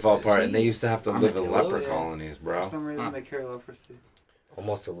your body fall apart, and they used to have to live in Armadillo? leper colonies, bro. For some reason, they carry leprosy.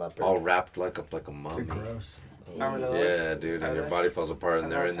 almost a leper? All wrapped like a mummy. Gross. Armadillo. Yeah, dude, and your body falls apart, and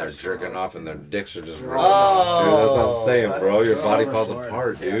I've they're in there touched jerking those. off, and their dicks are just Oh. rolling off. Dude, that's what I'm saying, bro. Your body Oh, falls Florida.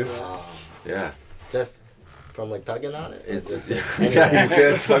 apart, dude. Oh, Yeah. just from like tugging on it. It's Just- yeah, you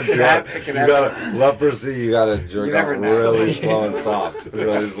can't tug drunk. It You can gotta leprosy. You gotta jerk You off never know. really slow and soft.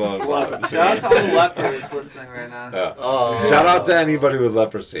 Really slow and soft. Shout out to all the lepers listening right now. Yeah. Oh. Shout out to anybody with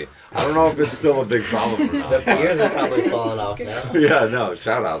leprosy. I don't know if it's still a big problem or The not. ears are probably falling off now. Yeah, no.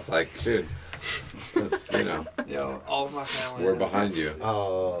 Shout outs, like, dude. That's Yo, all of my family. we're behind you.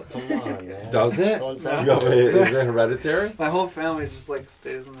 Oh, come on, man. Does it? So insensitive. Yo, is it hereditary? My whole family just like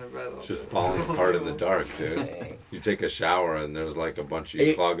stays in their bed all Just day. falling apart in the dark, dude. Dang. You take a shower and there's like a bunch of Are you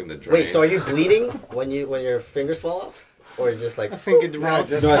you- clogging the drain. Wait, so are you bleeding when your fingers fall off, or just like? I think it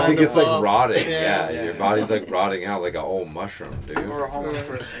rots. No, I think kind it's of like off. rotting. Yeah. Yeah, your body's like rotting out like an old mushroom, dude. Or a homeless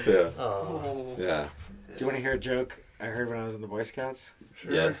person. Yeah. Oh. Yeah. Do you want to hear a joke I heard when I was in the Boy Scouts?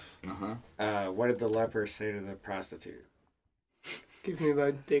 Yes. Uh-huh. What did the leper say to the prostitute? Give me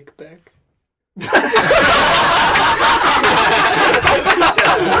my dick back.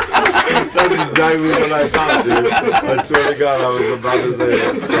 That's exactly what I thought, dude. I swear to God, I was about to say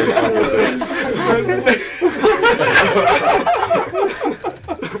that same fucking thing.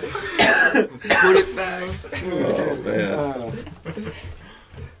 Put it back. Oh, man.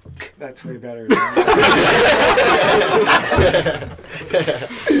 That's way better.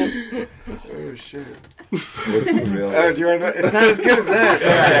 Oh shit. What's the real? Oh, do you want to know? It's not as good as that. All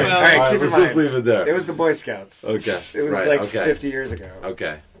right, All right, keep in let's just mind. leave it there. It was the Boy Scouts. Okay. It was right, like okay. 50 years ago.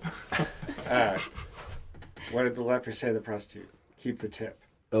 Okay. What did the leper say to the prostitute? Keep the tip.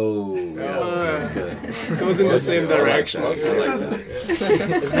 Oh, yeah, that's good. Goes in the same direction. I like that.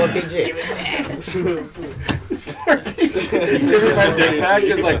 It's more PG. Give me my dick back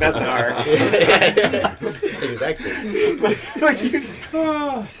is like, that's an R. Exactly.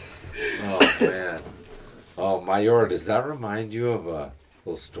 Oh, man. Oh, Mayor, does that remind you of a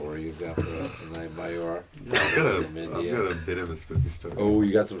little story you got for us tonight, Mayor? I've got From a India? bit of a spooky story. Oh,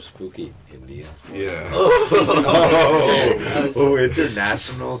 you got some spooky Indian stories. Yeah. Oh,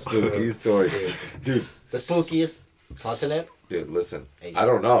 international spooky stories. Dude. The spookiest continent. Dude, listen. I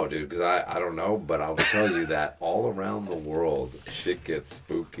don't know, dude, because I don't know, but I'll tell you that all around the world, shit gets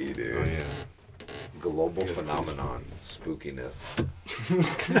spooky, dude. Oh, yeah. Global phenomenon, spookiness.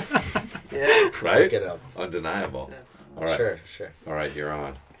 Yeah. Right? Look it up. Undeniable. All right. Sure. All right, you're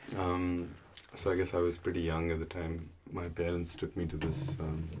on. So I guess I was pretty young at the time. My parents took me to this,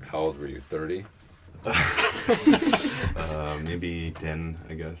 How old were you? 30? maybe 10,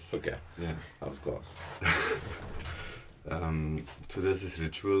 I guess. Okay. Yeah. I was close. So there's this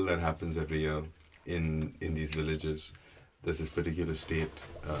ritual that happens every year in these villages. There's this particular state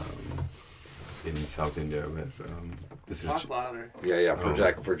in South India where this Talk louder. Yeah,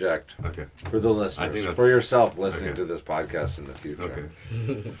 project. Okay. For the listeners. I think that's- for yourself listening okay. to this podcast in the future.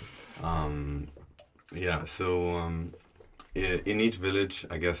 Okay. Yeah. So in each village,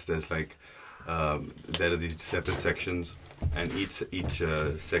 I guess there's like there are these separate sections, and each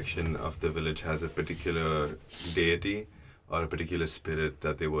section of the village has a particular deity or a particular spirit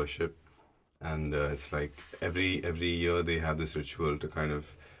that they worship, and it's like every year they have this ritual to kind of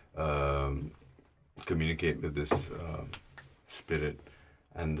communicate with this spirit,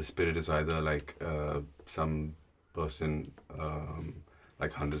 and the spirit is either like some person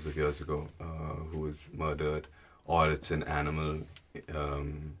like hundreds of years ago who was murdered, or it's an animal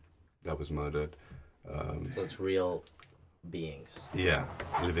that was murdered. So it's real beings. Yeah,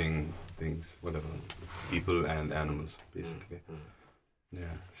 living things, whatever, people and animals, basically.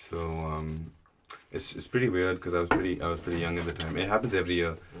 Yeah, so it's pretty weird because I was pretty young at the time. It happens every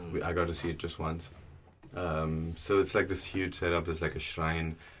year. I got to see it just once. So it's like this huge setup. There's like a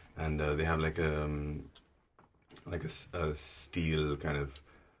shrine, and they have like a steel kind of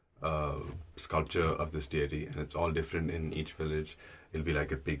sculpture of this deity, and it's all different in each village. it'll be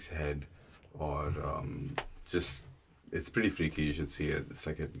like a pig's head, or just it's pretty freaky. You should see it. It's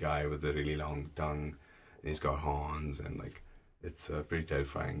like a guy with a really long tongue, and he's got horns, and like it's pretty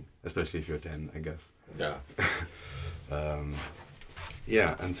terrifying, especially if you're 10, I guess. Yeah.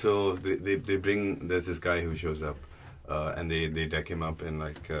 Yeah, and so they bring. There's this guy who shows up, and they deck him up in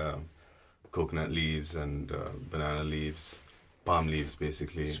like coconut leaves and banana leaves, palm leaves,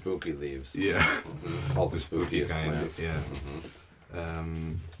 basically. Spooky leaves. Yeah. All the spooky kind plants. of, yeah.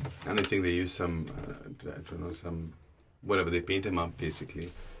 And I think they use some, I don't know, some, whatever, they paint him up,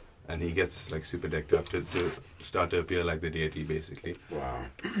 basically. And he gets, like, super decked up to start to appear like the deity, basically. Wow.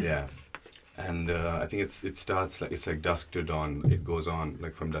 Yeah. And I think it starts, like, it's like dusk to dawn. It goes on,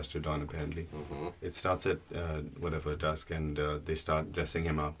 like, from dusk to dawn, apparently. It starts at, whatever, dusk, and they start dressing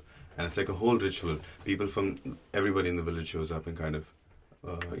him up. And it's like a whole ritual. People from, everybody in the village shows up and kind of,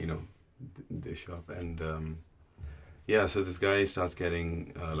 you know, they show up. And, yeah, so this guy starts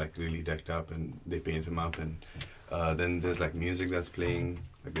getting, like, really decked up, and they paint him up. And then there's, like, music that's playing.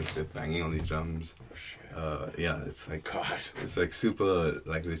 Like, they're banging on these drums. Yeah, it's like, God. It's like super,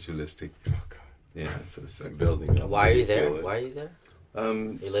 like, ritualistic. Oh, God. Yeah, so it's like building up. Why are you there? Why are you there?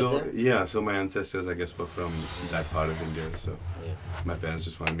 You live there? Yeah, so my ancestors, I guess, were from that part of India, so Yeah. my parents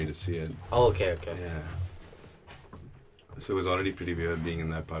just wanted me to see it. Oh, okay. Yeah. So it was already pretty weird being in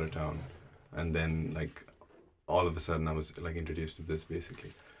that part of town, and then like all of a sudden I was like introduced to this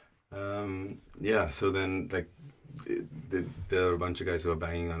basically. Yeah, so then like there are a bunch of guys who are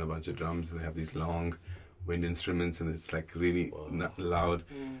banging on a bunch of drums, and they have these long wind instruments, and it's like really loud.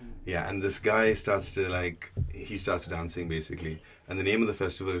 Yeah, and this guy starts dancing basically, and the name of the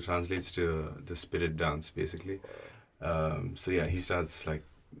festival translates to the spirit dance basically. So yeah, he starts like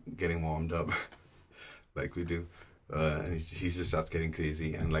getting warmed up like we do, and he just starts getting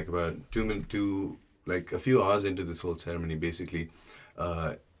crazy, and like about like a few hours into this whole ceremony basically,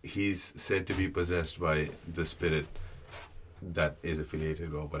 he's said to be possessed by the spirit that is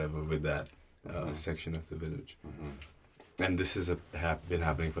affiliated or whatever with that section of the village. And this has been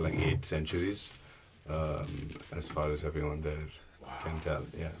happening for like 8 centuries, as far as everyone there can tell.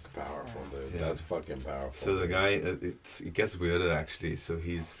 Yeah, That's powerful, dude. Yeah. That's fucking powerful. so the guy, it gets weirder actually. So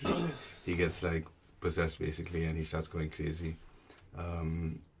he gets like possessed basically, and he starts going crazy.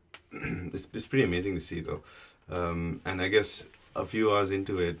 It's pretty amazing to see though. And I guess a few hours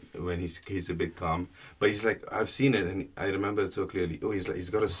into it, when he's a bit calm, but he's like, I've seen it and I remember it so clearly. Oh, he's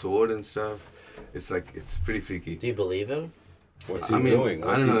got a sword and stuff. It's pretty freaky. Do you believe him? What's he doing?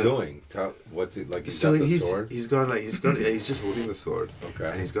 What's he doing? What's he like? He's got the sword. He's just holding the sword.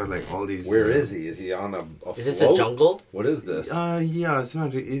 Okay. And he's got like all these. Where is he? Is he on a Is this float? a jungle? What is this? Yeah, it's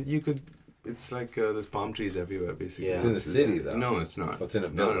not. It's like there's palm trees everywhere, basically. Yeah. It's in the city, though. No, it's not. Oh, it's in a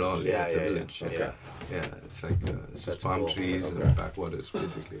Not at village. all. Yeah, it's a Yeah. village. Okay. Yeah, it's like it's just That's palm cool. trees Okay. and backwaters,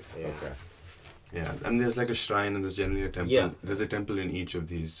 basically. Yeah. Okay. Yeah, and there's like a shrine, and there's generally a temple. Yeah. There's a temple in each of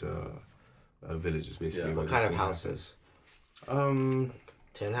these villages, basically. Yeah. where What this kind of thing houses? happens.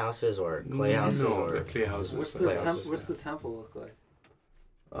 Tin houses or clay houses? No, or they're clay houses. What's Clay the houses, what's yeah. the temple look like?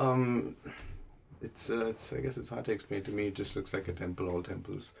 It's I guess it's hard to explain to me. It just looks like a temple. All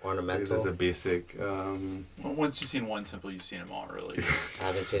temples. Ornamental? There's a basic. Well, once you've seen one temple, you've seen them all, really. I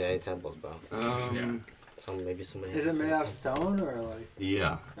haven't seen any temples, bro. Yeah. Maybe somebody Is has it seen made out of temple. stone or like?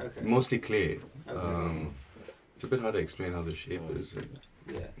 Yeah, Okay. mostly clay. Okay. It's a bit hard to explain how the shape is.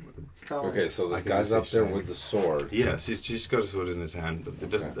 Yeah. Stone. Okay, so I this can guy's just up there say with the sword. Yeah, she's got a sword in his hand, but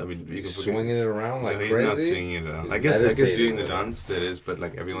it doesn't. Okay. I mean, you He's can put swinging it around like no, crazy. he's not swinging it around. He's I guess meditating during the with it. dance there is, but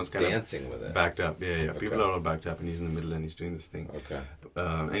like everyone's He's kind dancing with of it. backed up. Yeah. Okay. People are all backed up, and he's in the middle, and he's doing this thing. Okay.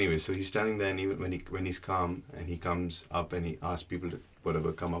 Anyway, so he's standing there, and even when he's calm, and he comes up, and he asks people to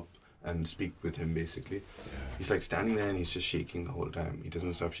whatever come up and speak with him. Basically, he's like standing there, and he's just shaking the whole time. He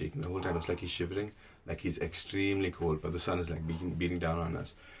doesn't stop shaking the whole time. It's like he's shivering, like he's extremely cold, but the sun is like beating down on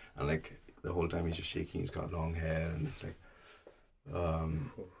us, and like the whole time he's just shaking. He's got long hair, and it's like.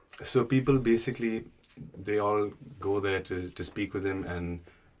 So people basically, they all go there to speak with him and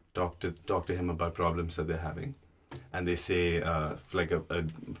talk to him about problems that they're having, and they say like a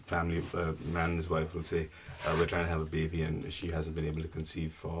family, a man and his wife will say, we're trying to have a baby and she hasn't been able to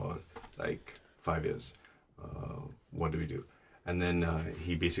conceive for like 5 years. What do we do? And then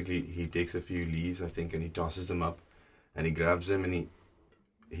he takes a few leaves, I think, and he tosses them up, and he grabs them, and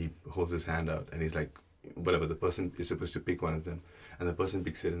he holds his hand out, and he's like, whatever, the person is supposed to pick one of them, and the person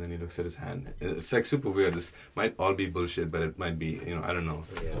picks it, and then he looks at his hand. And it's like super weird. This might all be bullshit, but it might be, I don't know,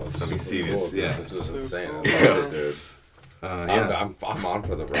 Yeah. something Super serious. cool, dude. Yeah. This is insane. I cool. love it, dude. Yeah. I'm on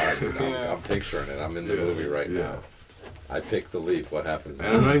for the ride, dude. Yeah. I'm picturing it. I'm in the movie right Yeah. now. I pick the leaf. What happens?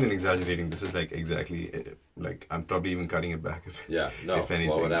 And I'm not even exaggerating. This is like exactly like I'm probably even cutting it back. If anything,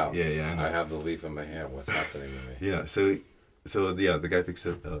 blow it out. Yeah. I have the leaf in my hand. What's happening to me? Yeah. So the guy picks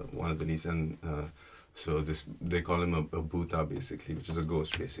up one of the leaves, and so they call him a bhuta basically, which is a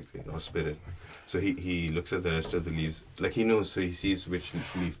ghost basically or spirit. So he looks at the rest of the leaves, like he knows. So he sees which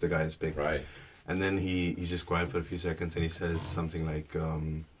leaf the guy has picked. Right. And then he's just quiet for a few seconds, and he says something like,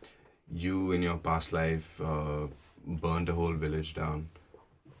 "You in your past life burned a whole village down,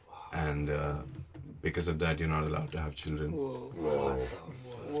 and because of that, you're not allowed to have children. Whoa.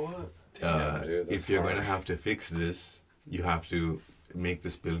 What? Damn, dude, If you're going to have to fix this, you have to make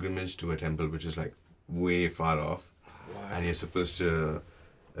this pilgrimage to a temple which is like way far off, and you're supposed to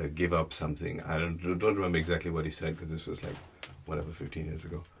give up something. I don't remember exactly what he said because this was like whatever 15 years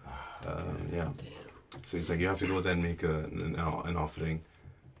ago. Yeah. So he's like, you have to go there and make an offering,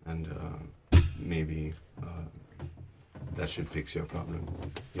 and maybe that should fix your problem.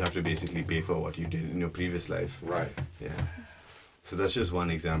 You have to basically pay for what you did in your previous life. Right. Yeah. So that's just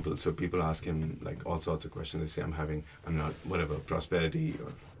one example. So people ask him like all sorts of questions. They say, I'm not, whatever, prosperity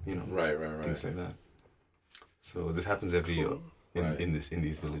or, right. things like that. So this happens every year in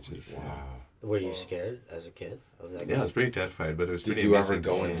these villages. Wow. Yeah. Were you scared as a kid of that? Yeah, I was pretty terrified, but it was pretty Did you ever amazing to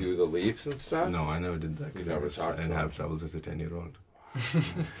go see. and do the leaves and stuff? No, I never did that because I didn't have troubles as a 10-year-old.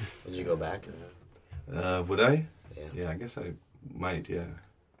 Would you go back? Would I? Yeah. Yeah, I guess I might, yeah.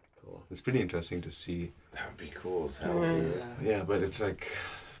 Cool. It's pretty interesting to see. That would be cool as hell, dude. Yeah, but it's like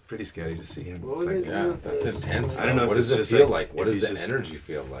pretty scary to see him. What would Like, they Yeah, that's intense. I don't know What if does it's it just feel like- like? What if does he's the just- energy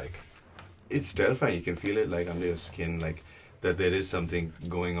feel like? it's terrifying. You can feel it like under your skin, like that there is something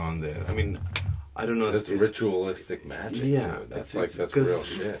going on there. I mean, I don't know. That's it's ritualistic magic. Yeah, dude. That's it's- that's 'cause real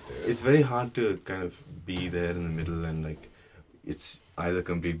shit, dude. It's very hard to kind of be there in the middle and like it's either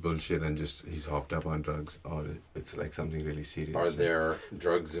complete bullshit and just he's hopped up on drugs or it's like something really serious. Are there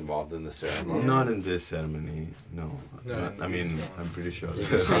drugs involved in the ceremony? Not in this ceremony, no. No, I mean, I'm pretty sure. Did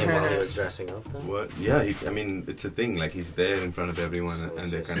you see him while he was dressing up though? What? Yeah, I mean, it's a thing. Like he's there in front of everyone, So and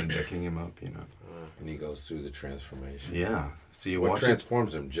it's they're just- kind of decking him up, And he goes through the transformation. Yeah. So you What watch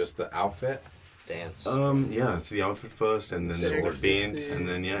transforms him? Just the outfit? Dance. Yeah, it's the outfit first, and then the Sexy. paints, and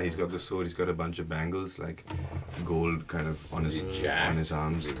then he's got the sword. He's got a bunch of bangles, like gold, kind of on Is his he jacked? on his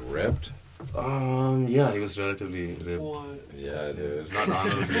arms. Is he ripped? Yeah, he was relatively ripped. What? Yeah, dude. Not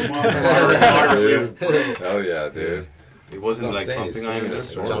Arnold. Dude. Hell yeah, dude. It wasn't That's what I'm like saying, he's pumping swinging iron. a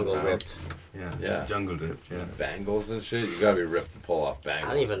sword. Jungle around. ripped. Yeah. Jungle ripped. Yeah. Bangles and shit. You gotta be ripped to pull off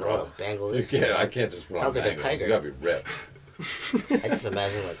bangles. I don't even know bro. what a bangle You is. can't. I can't just put Sounds on like a bangles. tiger. You gotta be ripped. I just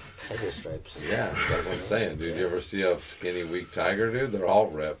imagine like tiger stripes. Yeah, that's what I'm saying, dude. You ever see a skinny, weak tiger, dude? They're all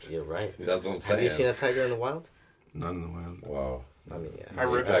ripped. You're right. That's what I'm saying. Have you seen a tiger in the wild? Not in the wild. Wow. I mean, yeah. I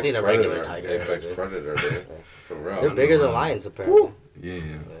ripped- I've seen a Predator. regular tiger. Apex dude. predator, dude. For real. They're bigger than lions, apparently. Yeah.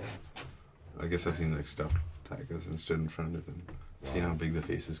 I guess I've seen like stuffed tigers and stood in front of them. Seen how big the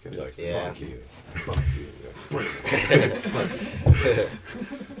faces get. You're like, Yeah. fuck you. Fuck you.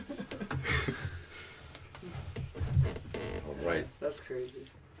 All right. That's crazy.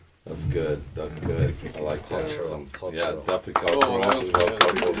 That's good. That's good. I like that. Cultural. Yeah, definitely Oh, cultural. that was Love good.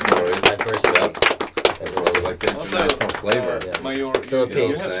 cultural stories. Diversity. That's what I like that Also, international flavor. yes. You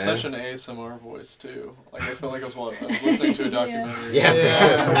Philippines. have such an ASMR voice too. Like I felt like I was listening to a documentary. Yeah.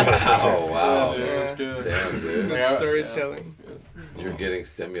 Wow. Yeah, dude, that's good. Damn, dude. Like, I- Storytelling. You're getting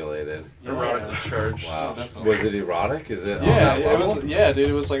stimulated. Erotically charged. Wow. definitely. Was it erotic? Is it on Yeah, that it level? was. Yeah, dude,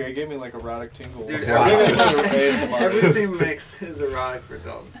 it was like it gave me like erotic tingles. Dude, I think that's what ASMR is. Everything makes is erotic for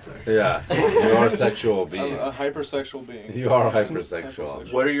adults. Too. Yeah. You are a sexual I'm being. a hypersexual being. You are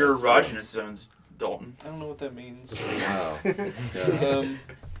hypersexual. What are your That's erogenous zones, Dalton? I don't know what that means. Wow. Yeah.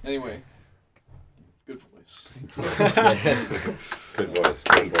 Anyway, good voice. Good voice.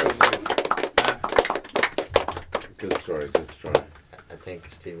 Good voice. Good story. Good story. I think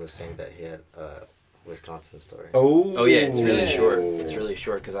Steve was saying that he had a Wisconsin story. Oh yeah, it's really Yeah. short. It's really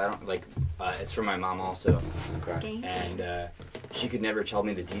short because I don't like. It's from my mom also, Okay. and she could never tell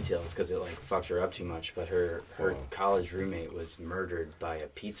me the details because it like fucked her up too much. But her college roommate was murdered by a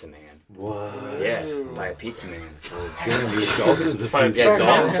pizza man. What? Yeah, by a pizza man. Damn, dude, Dalton's a By a pizza Yeah,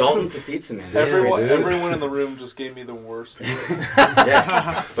 man. Dalton's a pizza man. Everyone in the room just gave me the worst.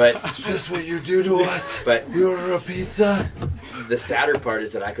 Yeah, but Is this what you do to us? but You order a pizza? the sadder part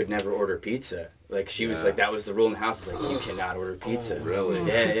is that I could never order pizza. Like she was Yeah. like that was the rule in the house. It's like you cannot order pizza. Really?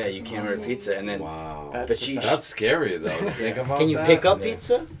 Yeah, you can't order pizza. And then Wow. but she That's scary, though. To think about Can you that. pick up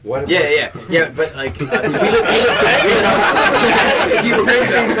pizza? What if yeah, but like so we lived You bring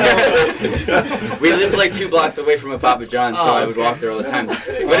pizza. We lived like 2 blocks away from a Papa John's, so I would walk there all the time. But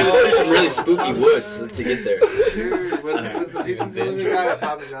it was through some really spooky woods to get there. Dude, was the pizza delivery guy at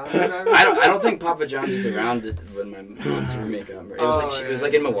Papa John's? I don't think Papa John's was around when my mom's roommate got married. It was like it was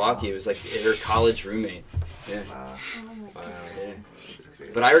like in Milwaukee. It was like her college roommate. Yeah. Wow. Yeah.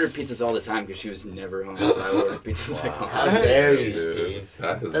 But I ordered pizzas all the time because she was never home, so I ordered pizzas like all the How time. dare you, Dude, Steve?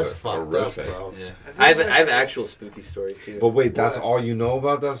 that is That's fucked up, bro. Yeah. I have an actual spooky story too. But wait, that's all you know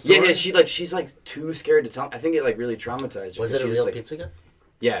about that story? Yeah, she's like too scared to tell. I think it like really traumatized her. Was it a She real like, pizza guy?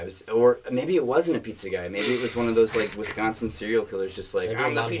 Yeah, it was, or maybe it wasn't a pizza guy. Maybe it was one of those like Wisconsin serial killers, just like Maybe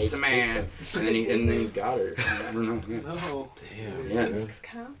I'm the mom pizza hates man, pizza. and then he got her. I don't know. Yeah. No. Damn. Yeah.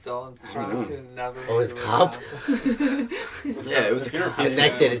 Don't I don't promise know. you never. Oh, it's make it cop? Wisconsin. Yeah, it was If you're a a pizza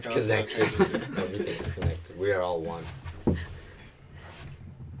Connected, man, it's connected. Everything is connected. We are all one.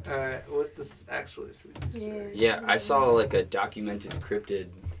 Alright, what's this actually sweet? Yeah, I saw like a documented cryptid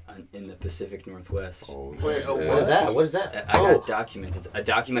in the Pacific Northwest. Oh, Wait, shit. What is that? What is that? I got a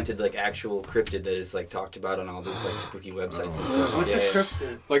documented like actual cryptid that is like talked about on all these like spooky websites and stuff. What's Yeah, a yeah.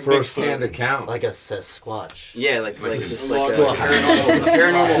 cryptid? Like First-hand Bigfoot. account. Like a Sasquatch. Yeah, like just like Squatch.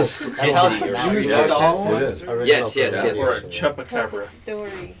 paranormal That's how it's entity or pronounced. something. saw one? It is. Original Yes, yes, pronunciation. yes. Or a Tell the chupacabra.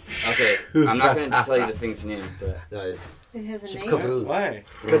 story. Okay, I'm not going to tell you the thing's name, but No, it's It has a name. Kaboo. Why?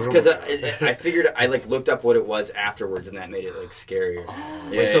 because I figured I like looked up what it was afterwards, and that made it like scarier. Yeah,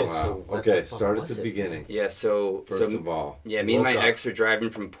 Wait, so- Wow. what Okay, the fuck start at was the it? beginning. yeah. So First of all. yeah, me and my woke up. ex are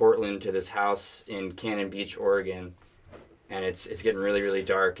driving from Portland to this house in Cannon Beach, Oregon, and it's getting really really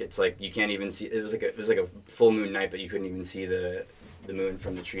dark. It's like you can't even see. It was like a full moon night, but you couldn't even see the moon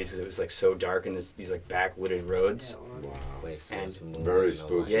from the trees because it was like so dark in these like backwooded roads. Wow. Wait, so And it's more very than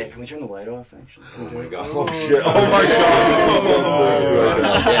spooky. Yeah, can we turn the light off actually? Oh my god. Oh shit. Oh my god.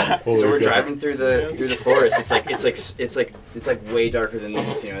 Yeah. Holy So we're God. driving through the forest. It's like way darker than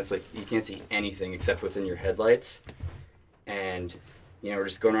this. You know, it's like you can't see anything except what's in your headlights. And you know, we're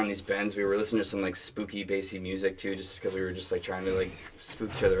just going around these bends. We were listening to some like spooky bassy music too, just because we were just like trying to like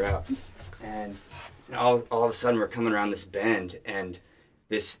spook each other out. And all of a sudden we're coming around this bend, and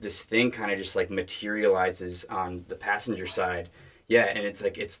this thing kind of just like materializes on the passenger side. Yeah, and it's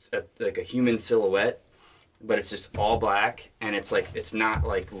like a human silhouette, but it's just all black, and it's not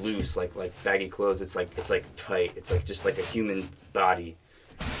like loose like baggy clothes. It's like tight. It's like just like a human body,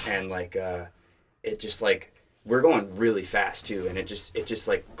 and like it just like we're going really fast too, and it just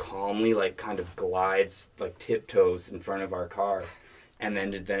like calmly like kind of glides like tiptoes in front of our car, and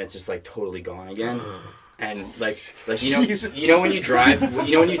then it's just like totally gone again. And like you know when you drive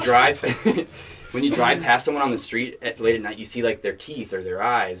when you drive past someone on the street late at night, you see like their teeth or their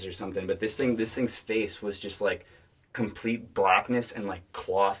eyes or something. But this thing's face was just like complete blackness and like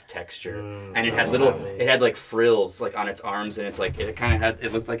cloth texture, and it had like frills like on its arms, and it's like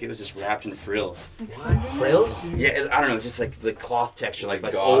it looked like it was just wrapped in frills. Frills? Yeah, I don't know, just like the cloth texture, like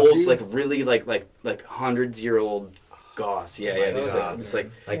gauzy? old, like really like 100-year-old gauze. Yeah, just like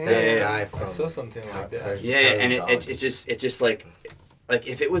Like Yeah, that yeah, guy I from saw something like that. yeah, and it just like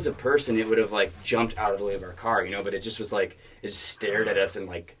if it was a person, it would have like jumped out of the way of our car, you know. But it just was like it just stared at us and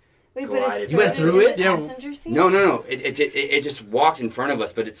like Wait, glided. but it You went through started it? in the Yeah. passenger seat? No. It just walked in front of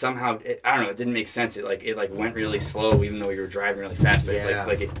us, but it somehow I don't know. It didn't make sense. It went really slow, even though we were driving really fast. But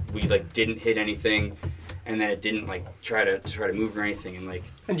Yeah. we didn't hit anything, and then it didn't like try to move or anything, and like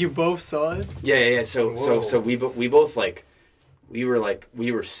And you both saw it? yeah. So we both like. We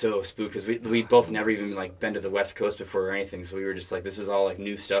were so spooked because we both never even like been to the West Coast before or anything, so we were just like this was all like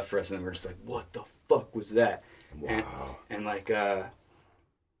new stuff for us, and then we're just like, what the fuck was that? Wow. And like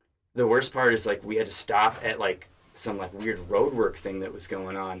the worst part is like we had to stop at like some like weird roadwork thing that was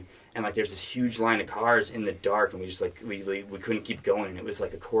going on, and like there's this huge line of cars in the dark, and we just like we couldn't keep going, and it was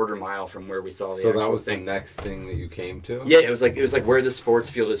like a quarter mile from where we saw the So actual that was thing. the next thing that you came to? Yeah, it was like where the sports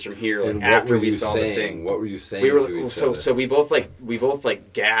field is from here. Like And what after were we you saw saying? the thing, What were you saying we to were each other? so we both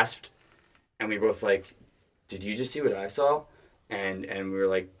like gasped, and we both like, did you just see what I saw? And we were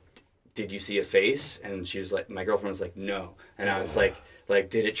like, did you see a face? And she was like, my girlfriend was like, no. And I was like,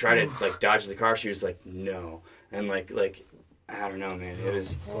 did it try to like dodge the car? She was like, no. And like I don't know, man. It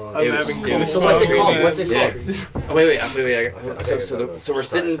was. I'm It was. having It was So so what's it crazy. called? What's it Yeah. called? Oh, wait. So we're Sorry.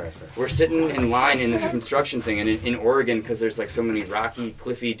 sitting. We're sitting in line in this construction thing, and in Oregon, because there's like so many rocky,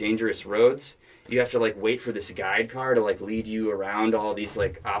 cliffy, dangerous roads, you have to like wait for this guide car to like lead you around all these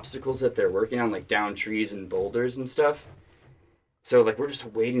like obstacles that they're working on, like down trees and boulders and stuff. So like we're just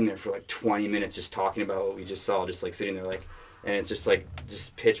waiting there for like 20 minutes, just talking about what we just saw, just like sitting there like, and it's just like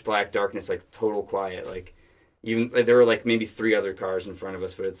just pitch black darkness, like total quiet, like even like, there were like maybe 3 other cars in front of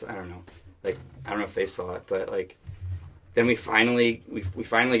us, but it's I don't know if they saw it, but like then we finally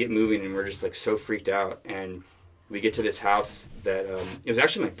get moving, and we're just like so freaked out, and we get to this house that it was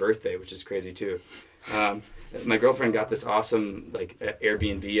actually my birthday, which is crazy too. My girlfriend got this awesome like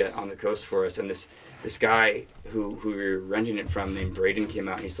Airbnb on the coast for us, and this guy who we were renting it from named Braden came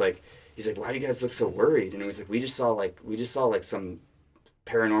out, and he's like, why do you guys look so worried? And it was like we just saw like some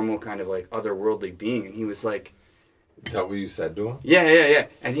paranormal kind of like otherworldly being, and he was like, is that what you said to him? Yeah.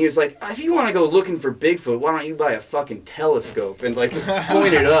 And he was like, if you want to go looking for Bigfoot, why don't you buy a fucking telescope and like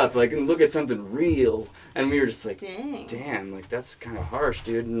point it up, like, and look at something real? And we were just like, damn, like that's kind of harsh,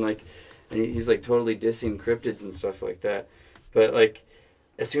 dude. And like, he's like totally dissing cryptids and stuff like that. But like,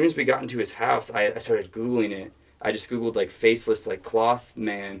 as soon as we got into his house, I started Googling it. I just Googled like faceless like cloth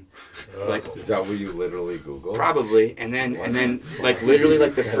man. Like, is that what you literally Googled? Probably. And then like literally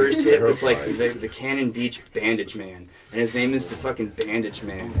like the first hit was like the Cannon Beach Bandage Man. And his name is the fucking Bandage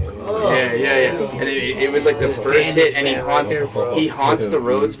Man. Yeah. And it was like the first hit, and he haunts the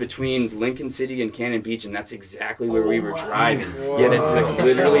roads between Lincoln City and Cannon Beach, and that's exactly where we were driving. Yeah, that's like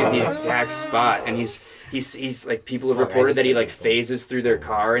literally the exact spot. And he's like, people have reported that he like phases through their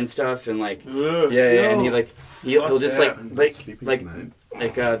car and stuff, and like and he like he'll just like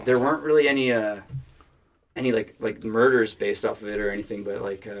there weren't really any like murders based off of it or anything, but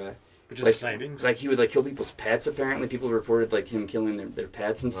like just like, sightings. Like he would like kill people's pets. Apparently, people reported like him killing their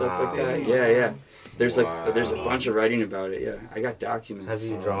pets and stuff like that. Yeah. There's there's a bunch of writing about it. Yeah, I got documents. Have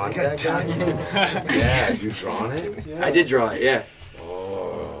you drawn that guy? Yeah, have you drawn it? Yeah. I did draw it. Yeah.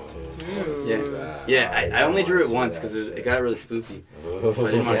 Oh. Yeah. I only drew it once because it got really spooky. Oh, so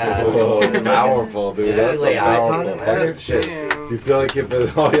I didn't want to powerful, dude. Yeah, that's like eyes on it. Fucking shit. Do you feel like if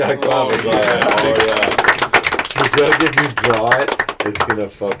it? Oh yeah, comic. Do you feel like if you draw it, it's gonna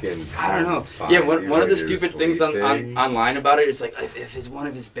fucking? I don't know. Yeah, one of the stupid things online about it is like, if one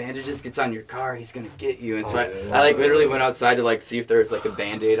of his bandages gets on your car, he's gonna get you. And so I like literally went outside to like see if there was like a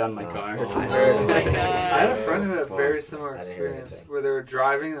Band-Aid on my car. I had a friend who had a very similar experience where they were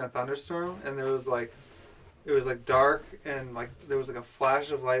driving in a thunderstorm, and there was like, it was like dark, and like there was like a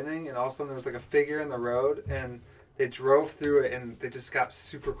flash of lightning, and all of a sudden there was like a figure in the road, and they drove through it, and they just got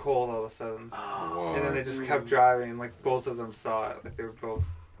super cold all of a sudden. And then they just kept driving, and like both of them saw it. Like they were both,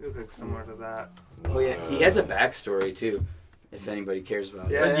 it was like similar to that. Oh yeah, he has a backstory too, if anybody cares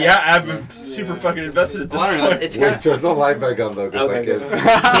about it. Yeah, I've been super fucking invested in this. I don't know, it's Wait, turn the light back on though, because I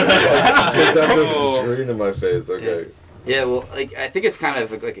just have this screen in my face. Okay. Yeah, well, like I think it's kind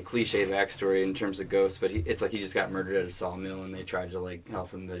of like a cliche backstory in terms of ghosts, but it's like he just got murdered at a sawmill, and they tried to like help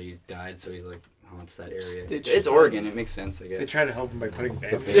him, but he died, so he like haunts that area. It's Oregon. It makes sense, I guess. They tried to help him by putting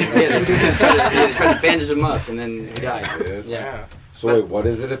bandages. They tried to bandage him up, and then he died. Yeah. So wait, what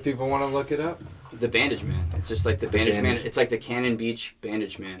is it if people want to look it up? The Bandage Man. It's just like the Bandage Man. It's like the Cannon Beach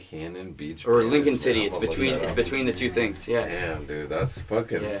Bandage Man. Cannon Beach. Or Lincoln City. It's between the two things. Yeah. Damn, dude, that's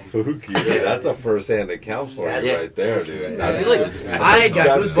fucking spooky. Yeah. That's a first-hand account for it right there, dude. I feel like I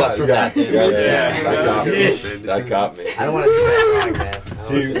got goosebumps from that, dude. Yeah. That got me. I don't want to see that wrong, man.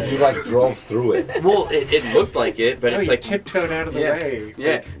 So you like drove through it. Well, it looked like it, but it's like tiptoed out of the way.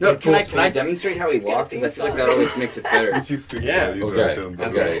 Yeah. No, can I demonstrate how he walked? Because I feel like that always makes it better. Yeah.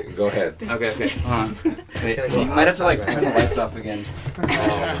 Okay. Go ahead. Okay. Hold on. Wait, you might have to like turn the lights off again.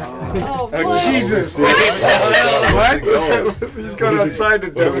 Oh Jesus! What? He's going outside to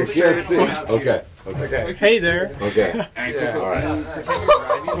demonstrate. Okay. Hey there. Okay. Yeah. All right.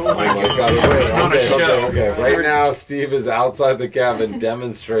 Oh my God. Okay. Right now, Steve is outside the cabin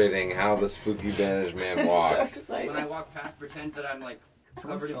demonstrating how the spooky bandage man walks. When I walk past, pretend that I'm like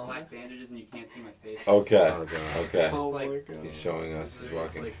covered in black bandages and you can't see my face. Okay. Oh my God. He's showing us. He's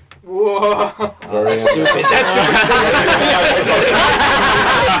walking. Like, whoa. Very stupid. That's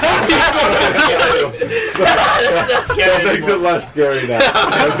That makes it less scary now.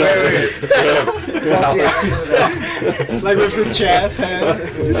 Like with the jazz hands.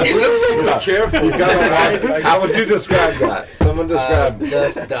 It looks super careful. You gotta walk. How would you describe that? Someone describe.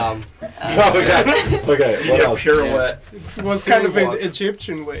 Just dumb. Okay. What else? Pirouette. It was kind of an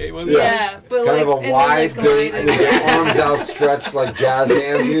Egyptian way, wasn't it? Yeah, but kind like, of a wide gait with your arms outstretched like jazz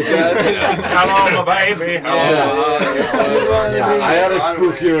hands, you said? Hello, my baby. Yeah, I had it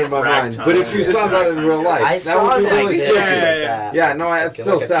spookier in my mind. But if you saw that in real life, that would be really spooky. Yeah, no, it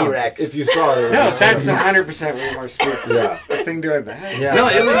still sounds. If you saw it. No, that's 100% way more spooky. Yeah. The thing doing that. Yeah. no,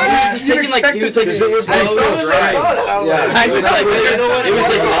 it was just taking like, he was like slow strides. Yeah. It was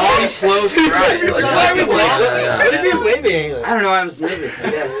like long, slow slow strides. It's Just like- like, What if he's waving? I don't know. I was nervous.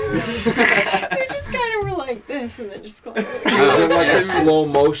 I guess. You just kind of were like this and then just Was it like a slow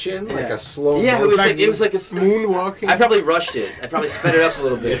motion? Like Yeah. a slow Yeah, it motion? was like a Moonwalking. I probably rushed it. I probably sped it up a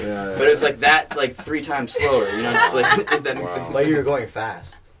little bit, Yeah. but it was like that, like 3 times slower. You know, just like if that makes Wow. sense. But you were going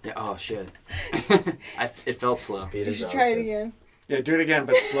fast. Yeah. Oh shit. It felt slow. Speed You is should try it relative. again. Yeah, do it again,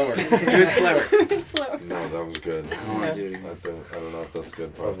 but slower. Do it slower. Slow. No, that was good. I don't want to do it I again. don't know if that's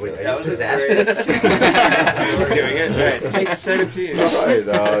good. Oh, wait, podcast. That are was you a possessed? We're doing it. All right, take 17. All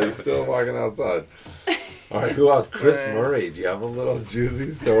right, he's still walking outside. All right, who else? Chris Murray. Do you have a little juicy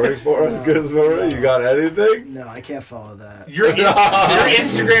story for us, Chris Murray? You got anything? No, I can't follow that. Your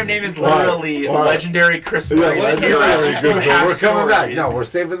Instagram name is literally Right. Legendary Chris Murray. Legendary Chris Murray. Half We're coming back. stories. No, we're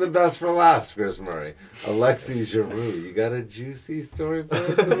saving the best for last, Chris Murray. Alexi Giroux. You got a juicy story for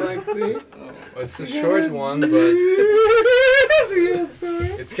us, Alexi? It's a short one, but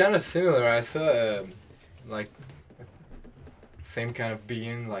it's kind of similar. I saw like same kind of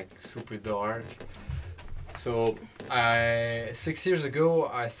being, like super dark. So 6 years ago,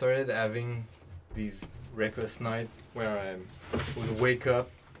 I started having these reckless nights where I would wake up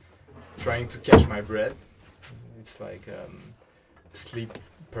trying to catch my breath. It's like sleep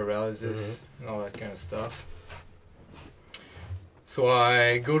paralysis and all that kind of stuff. So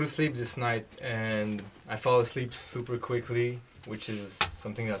I go to sleep this night and I fall asleep super quickly, which is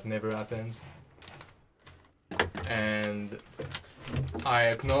something that never happens. And I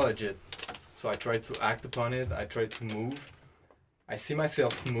acknowledge it. So I try to act upon it, I try to move. I see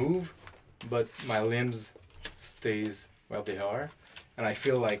myself move, but my limbs stays where they are. And I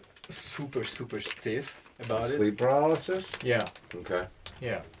feel like super stiff about it. Sleep paralysis? Yeah. Okay.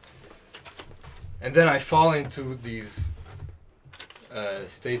 Yeah. And then I fall into these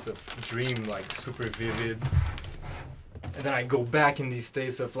states of dream, like super vivid. And then I go back in these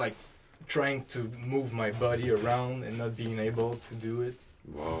states of like trying to move my body around and not being able to do it.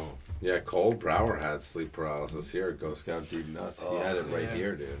 Whoa. Yeah, Cole Brower had sleep paralysis here at Ghostcout Deep Nuts. He had it right yeah.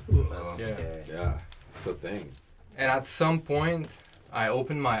 here, dude. That's Yeah. scary. Yeah, it's a thing. And at some point, I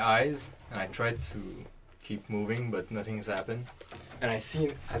open my eyes and I try to keep moving, but nothing's happened. And I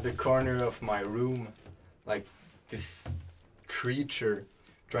see at the corner of my room, like this creature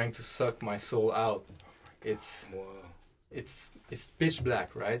trying to suck my soul out. It's pitch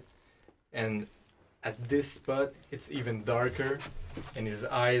black, right? And at this spot, it's even darker, and his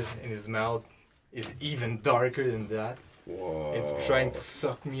eyes and his mouth is even darker than that. Whoa. It's trying to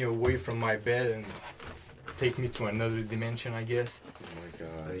suck me away from my bed and take me to another dimension, I guess. Oh my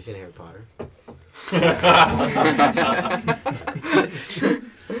Have god. you seen Harry Potter?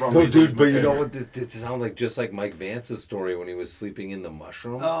 No, dude, but you know what? It sounds like just like Mike Vance's story when he was sleeping in the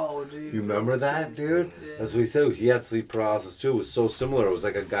mushrooms. Oh, dude. You remember that, dude? Yeah. That's what he said. He had sleep paralysis too. It was so similar. It was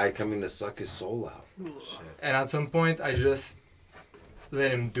like a guy coming to suck his soul out. And at some point, I just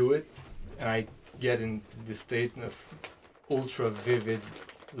let him do it, and I get in this state of ultra vivid,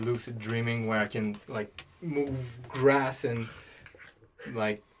 lucid dreaming where I can like move grass and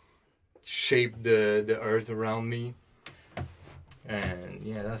like shape the earth around me. And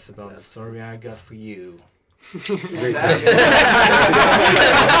yeah, that's about the story I got for you.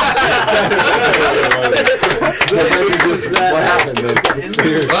 What happened?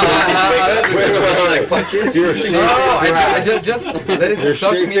 You're shaping No, I grass. just let it You're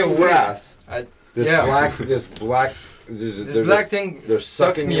suck me shaping away. grass. This Yeah. black. This black thing they're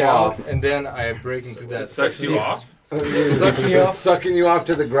sucks sucking me you off, off. and then I break into that. Sucks you off? Sucks me It's off. sucking you off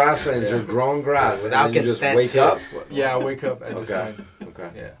to the grasslands. You're growing grass, Without and then you just consent, wake too. up. Yeah, I wake up at this Okay. point. Okay.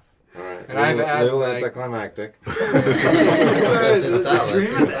 Yeah. All right. And I've had, little like- anticlimactic. That's his style, that's Dream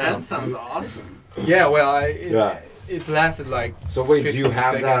his at the style. end sounds awesome. Yeah, well, Yeah. it lasted like. So wait, do 15 you have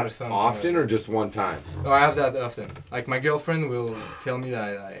seconds or that something often, like or just one time? No, I have that often. Like my girlfriend will tell me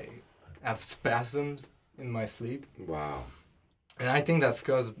that I have spasms in my sleep, Wow. and I think that's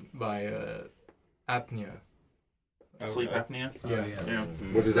caused by apnea. Sleep apnea? Yeah. Yeah.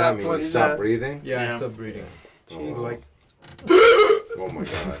 What does that mean? What You is stop that? breathing? Yeah, Yeah. I stopped breathing. Oh, Like oh my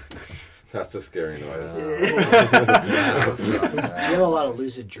god. That's a scary noise. Do you have a lot of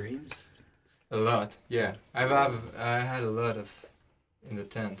lucid dreams? a lot. Yeah, I had a lot of in the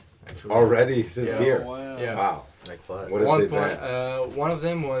tent actually. Already since Yeah. here. Wow. Yeah. Wow. Like what? What have One they point, been? one of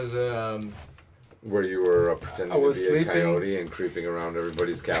them was Where you were pretending I was to be sleeping. a coyote and creeping around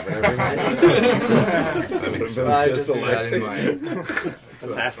everybody's cabin every night? I just did that in my.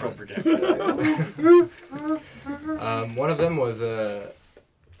 That's astral projection. One of them was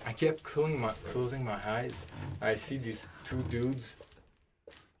I kept closing my eyes. I see these two dudes,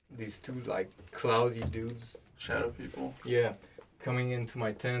 these two like cloudy dudes. Shadow people. Yeah, coming into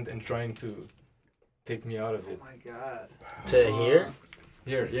my tent and trying to take me out of it. Oh my god. To here?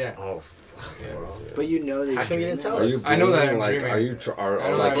 Here, yeah. Oh, fuck, Yeah. bro. But you know that How come you didn't tell Are you us? I know that being, I'm like, dreaming. are you I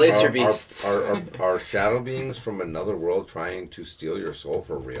know like, that- Blazer are- beasts. are shadow beings from another world trying to steal your soul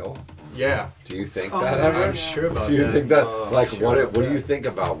for real? Yeah. Do you think Oh, that yeah. ever? I'm sure about Do you that. think that Oh, like sure what about do you that. think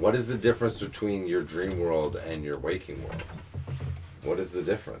about what is the difference between your dream world and your waking world? What is the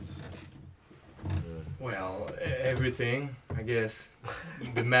difference? Well, everything, I guess.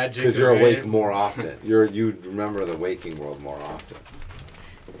 The magic. Because you're of awake it. more often. You remember the waking world more often.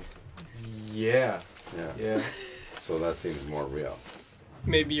 Yeah. Yeah. Yeah. So that seems more real.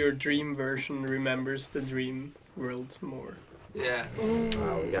 Maybe your dream version remembers the dream world more. Yeah.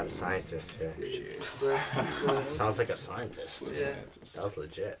 Wow, we got a scientist here. Sounds like a scientist. Yeah. That was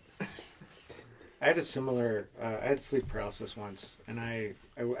legit. I had a similar. I had sleep paralysis once, and I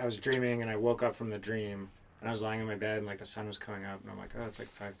was dreaming, and I woke up from the dream, and I was lying in my bed, and like the sun was coming up, and I'm like, oh, it's like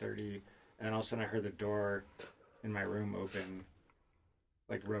 5:30, and then all of a sudden I heard the door in my room open,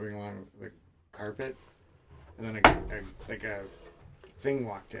 like rubbing along the carpet, and then a thing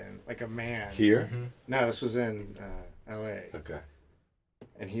walked in, like a man. Here? No, this was in L.A. Okay.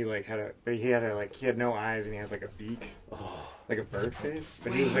 And he like he had no eyes, and he had like a beak, like a bird face,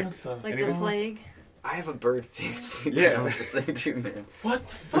 but he was like. Like and he the was- plague. I have a bird face. Yeah. I was just saying too, man. What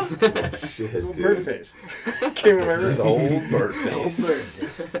the fuck? Shit, His old dude. bird face. Came in my room. Just old bird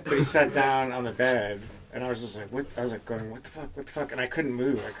face. But he sat down on the bed, and I was just like, "What?" I was like, going, "What the fuck? What the fuck?" And I couldn't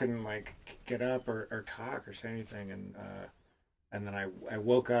move. I couldn't like get up or talk or say anything. And then I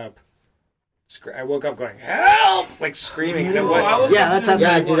woke up. I woke up going, "Help!" Like screaming. And it was, Yeah, that's happened.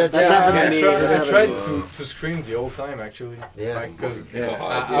 Yeah, dude, that's happened to me. I tried to scream the whole time, actually. Yeah. Because Yeah.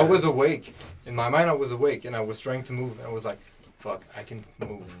 I was awake. In my mind, I was awake, and I was trying to move. And I was like, fuck, I can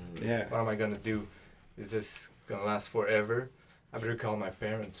move. Yeah. What am I going to do? Is this going to last forever? I better call my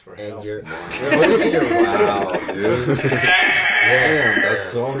parents for And help. you're... Wow, dude. Damn, that's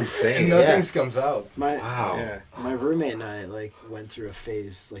so insane. And nothing comes out. Wow. Yeah. My roommate and I like went through a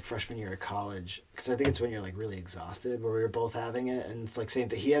phase like freshman year of college because I think it's when you're like really exhausted where we were both having it, and it's like same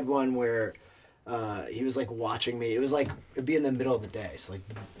thing. He had one where he was like watching me. It was like it'd be in the middle of the day, so like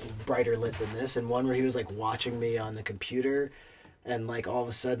brighter lit than this, and one where he was like watching me on the computer, and like all of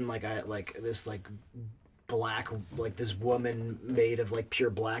a sudden like I like this like black, like this woman made of like pure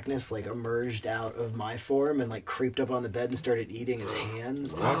blackness like emerged out of my form and like creeped up on the bed and started eating his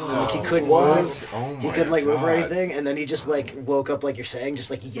hands. Like he couldn't move. Oh He my couldn't like move or God. anything, and then he just like woke up like you're saying, just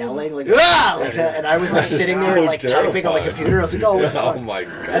like yelling like ah like that, and I was like sitting there So like typing on the terrifying. computer. I was like, oh, what the Oh fuck? my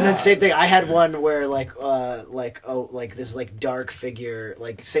God. And then same thing. I had one where like this like dark figure,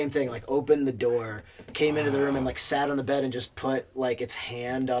 like same thing, like opened the door, came into the room and like sat on the bed and just put like its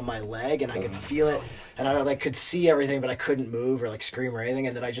hand on my leg, and I could feel it, and I like could see everything, but I couldn't move or like scream or anything,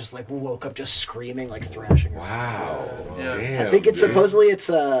 and then I just like woke up just screaming, like thrashing. Wow. Yeah. Damn. I think it's dude. supposedly it's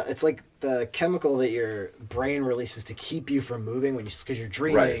like the chemical that your brain releases to keep you from moving when because you're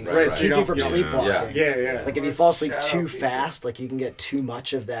dreaming, Right, to right. keep you from You don't- sleepwalking. Yeah. Like if you fall asleep too fast, like you can get too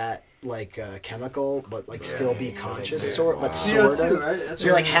much of that like chemical, but like still be conscious, but sort CO2, of. right? That's So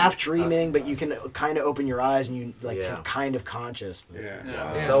you're what like it half is. dreaming, but you can kind of open your eyes and you like Yeah. you're kind of conscious. Yeah.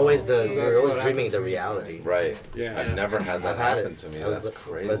 Wow. It's always So you're that's always what dreaming happened to the me. reality. Right. Yeah. I've never had that I've had happen it. to me. But- That's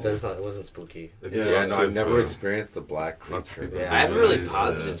But crazy. it wasn't spooky. Yeah, no, I've never experienced the black creature. Yeah, I have a really Visualize,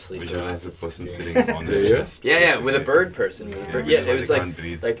 positive sleep Visualize the paralysis person experience. sitting on Do their you? chest. Yeah, with a bird person. Yeah, it was They like can't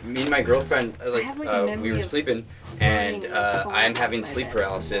breathe. me and my girlfriend. I have, like, a memory We were of sleeping, and I'm having sleep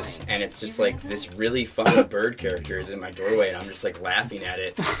paralysis, and it's just like this really funny bird character is in my doorway, and I'm just like laughing at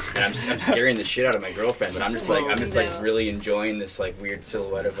it, and I'm scaring the shit out of my girlfriend, but I'm just like really enjoying this like weird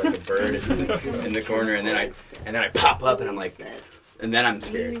silhouette of like a bird in the corner, and then I pop up, and I'm like. And then I'm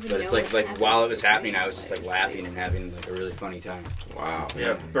scared, but it's like while it was happening, I was just like laughing and having like a really funny time. Wow.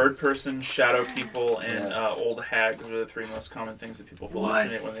 Yeah, bird person, shadow people, and old hags are the three most common things that people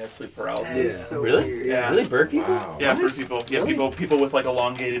hallucinate when they have sleep That paralysis. is so Really? weird. Yeah. Really, bird people? Wow. Yeah, bird people. Yeah, Really? people with like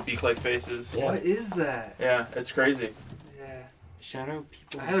elongated beak-like faces. Yeah. What is that? Yeah, it's crazy. Yeah. Shadow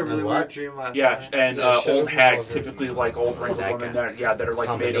people. I had a really what? weird dream last Yeah, night. and Yeah, shadow old hags, people are- typically like old wrinkled That women guy. that are like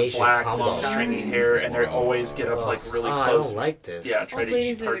made of Combination, black, combo. long, stringy hair, and they always get up like really I close. don't like this. Yeah, try Old to eat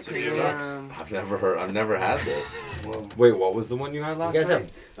ladies are parts the of you. creepiest. I've never had this. Wait, what was the one you had last You guys night?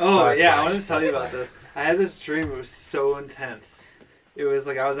 have Oh dark yeah, I eyes. wanted to tell you about this. I had this dream. It was so intense. It was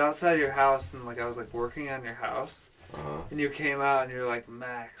like I was outside your house and like I was like working on your house, and you came out and you're like,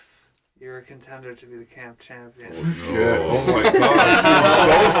 Max, you're a contender to be the camp champion. Shit. Oh my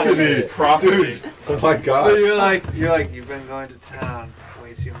God. Close to me. Prophecy. Oh my But God. you're like you've been going to town way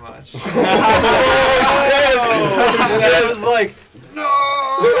me too much. And I was like, no!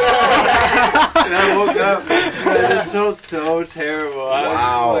 And I woke up, and I just felt so terrible. I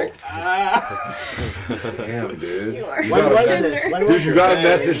Wow. was just like, Damn, dude. You are. When was this? When was Dude, you this? got a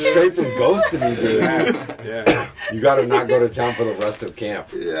message straight from Ghost to me, dude. Yeah. You gotta not go to town for the rest of camp.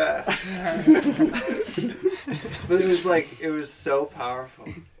 yeah. But it was so powerful.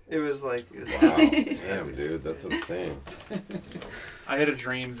 It was like, Wow. Damn, dude, that's insane. I had a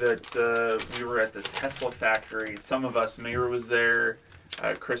dream that we were at the Tesla factory. Some of us, Mayor was there,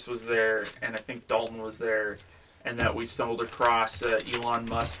 Chris was there, and I think Dalton was there. And that we stumbled across Elon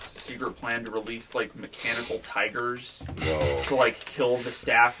Musk's secret plan to release like mechanical tigers Whoa. to like kill the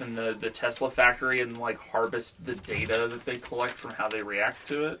staff in the Tesla factory and like harvest the data that they collect from how they react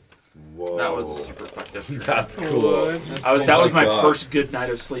to it. Whoa. That was a super fucked up dream. That's cool. That was my God. first good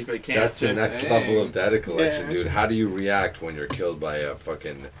night of sleep at camp. That's the too. next level of data collection, Yeah. dude. How do you react when you're killed by a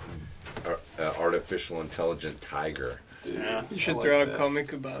fucking artificial intelligent tiger? Dude, Yeah. You should I like draw a that.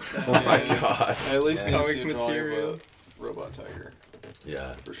 comic about that. Oh my god. I at least Yeah. need to Comic see a drawing of material. a robot tiger,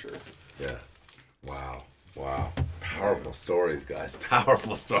 Yeah, for sure. yeah. Wow. Wow. Powerful stories, guys.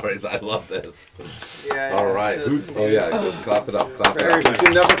 Powerful stories. I love this. yeah. All right. Just- Oh yeah. Let's clap it up. Clap it Very up. You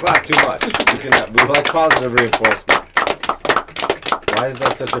can never clap too much. We like positive reinforcement. Why is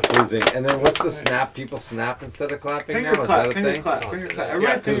that such a pleasing? And then what's the snap? People snap instead of clapping Finger now? Is clap, that a finger thing? clap, finger clap. Yeah,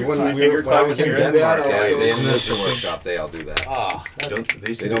 Everybody Because finger when clap. I was in Denmark, Yeah. the animation workshop, they all do that. Oh, They used to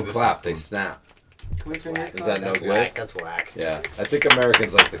They do don't this clap. in They school. snap. Can we finger Is clap? that no that's good? whack. That's whack. Yeah, I think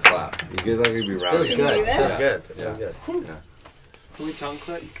Americans like to clap. You guys like to be Feels rowdy. good. do that? Feels good. Yeah. Feels good. Can we tongue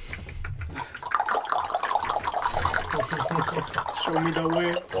click? Show me the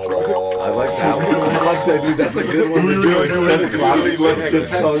way. I like that one. I like that, dude. That's a good one to do. Instead of clapping, let's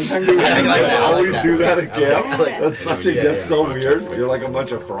just tongue. Dude, I like that. I like always that. do that at camp. I like That's such a, that's so weird. You're like a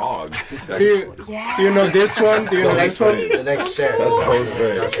bunch of frogs. Do you know this one? Do you know this one? The next share. That's so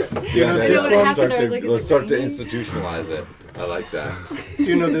great. Yeah, know let's this one? start I was like, to, is let's it start to raining? institutionalize it. I like that. Do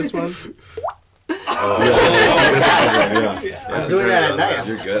you know this one? I'm doing that at night.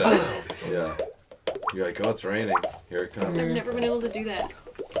 You're good at it. Yeah. You're like, oh, it's raining. Here it comes. I've never been able to do that.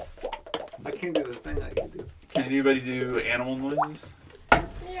 I can't do the thing I can do. Can anybody do animal noises? I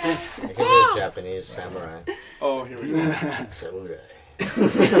can do a Japanese samurai. Oh, here we go. Samurai.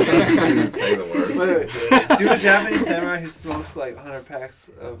 Just say the word. Wait. Do a Japanese samurai who smokes like 100 packs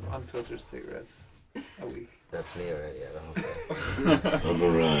of unfiltered cigarettes a week. That's me already. I don't know.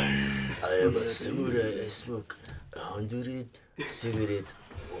 Samurai. I am a samurai. I smoke 100 cigarettes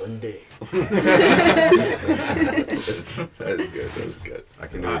one day. That is good. That is good. I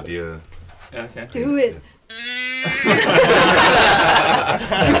can do a deer. Yeah, okay. Do it.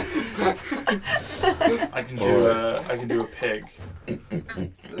 I can do a pig.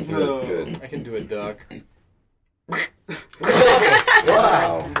 That's good. I can do a duck.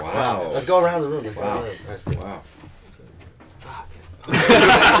 Wow. Wow. Let's go around the room. Let's go Wow. around the room. Let's do- Wow.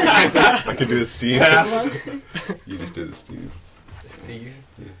 I can do a Steve. Pass. You just did a Steve. Steve.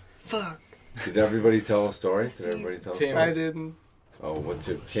 Fuck. Did everybody tell a story? Did everybody tell a Tim. story? I didn't. Oh, what's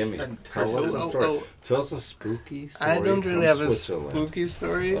your Timmy? And Tell us Chris. a story. Oh, Tell us a spooky story. I don't really from have a Switzerland. spooky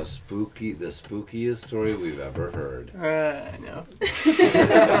story. The spookiest story we've ever heard. No.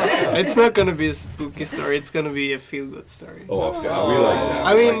 It's not gonna be a spooky story. It's gonna be a feel-good story. Oh, okay. We like that.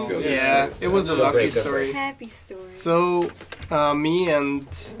 I We mean, like feel-good yeah, stories, it was a too. lucky break, good story. Happy story. So, me and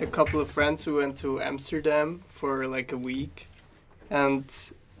a couple of friends, we went to Amsterdam for like a week, and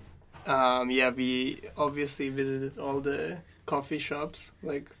we obviously visited all the coffee shops,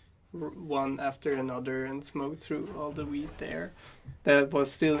 like one after another, and smoked through all the weed there. That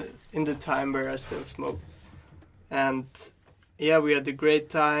was still in the time where I still smoked, and yeah, we had a great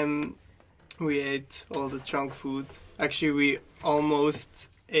time. We ate all the junk food. Actually, we almost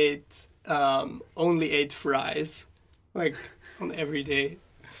ate only ate fries, like on every day,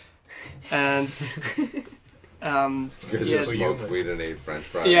 and You guys yeah, just smoked weed and ate French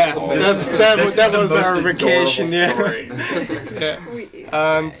fries. yeah, all that's day. that This was is that the was most our vacation. adorable Yeah, story. yeah. We eat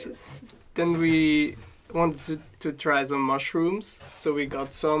And fries. then we wanted to try some mushrooms, so we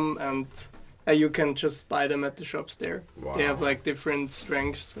got some, and you can just buy them at the shops there. Wow. They have like different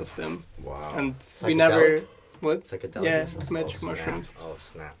strengths of them, Wow. and It's we psychedelic? never what. Psychedelic Yeah, mushrooms? magic Oh, snap. mushrooms. Oh,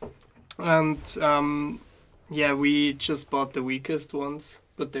 snap. And yeah, we just bought the weakest ones,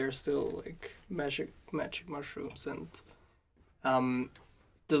 but they're still like magic mushrooms. And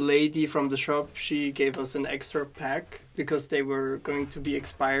the lady from the shop, she gave us an extra pack because they were going to be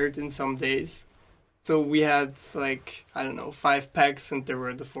expired in some days. So we had like, I don't know, 5 packs, and there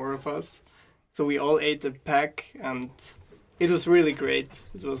were the 4 of us. So we all ate a pack, and it was really great.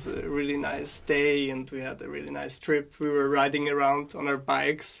 It was a really nice day, and we had a really nice trip. We were riding around on our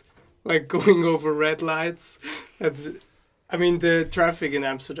bikes, like going over red lights. And, I mean, the traffic in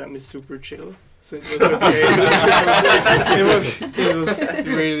Amsterdam is super chill, so it was okay. it was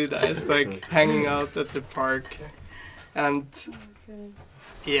really nice, like hanging out at the park. And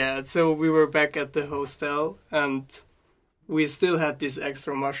yeah, so we were back at the hostel, and we still had these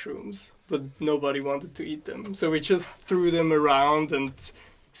extra mushrooms, but nobody wanted to eat them. So we just threw them around, and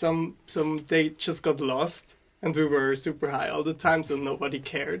some they just got lost, and we were super high all the time, so nobody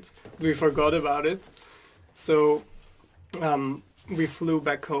cared. We forgot about it. So we flew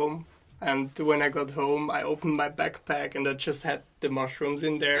back home, and when I got home, I opened my backpack, and I just had the mushrooms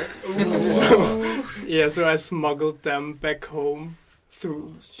in there. So I smuggled them back home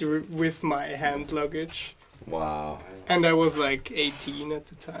through with my hand luggage. Wow. And I was like 18 at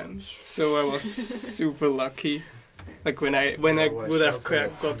the time, so I was super lucky. Like when I would have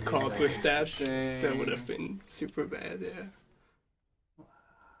got caught with that, that would have been super bad. Yeah.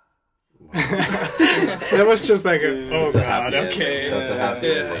 That was just like oh god, okay. That's a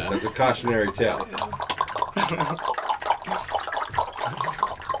happy ending. That's a cautionary tale.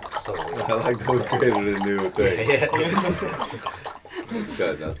 So I like that we created a new thing. yeah. That's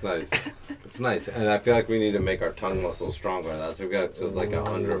good. That's nice. It's nice, and I feel like we need to make our tongue muscles stronger. That's we got just like an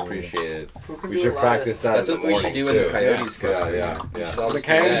underappreciated. We should practice that. That's in what the we morning should do too. when the coyotes go. Yeah. The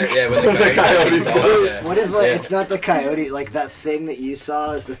coyotes? Yeah, when the coyotes go. Yeah. What if it's not the coyote? Like that thing that you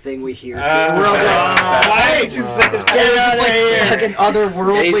saw is the thing we hear. We're all going, I just said, Yeah, it was just like an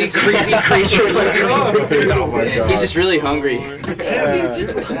otherworldly, Yeah, he's just- creepy creature. Like, Oh my God. He's just really hungry. He's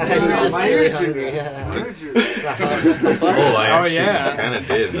just really hungry. Oh yeah, Kind of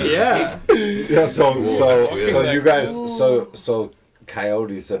did. Man. yeah. Yeah. So you guys, so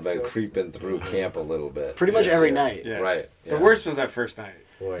coyotes have been creeping through camp a little bit. pretty much Yes, every yeah. night. Yeah. Right. The yeah. worst was that first night.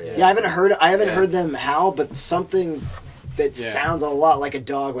 Yeah, I haven't heard them howl, but something that sounds a lot like a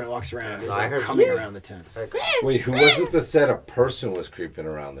dog when it walks around is I like heard coming around the tent. Wait, who was it that said a person was creeping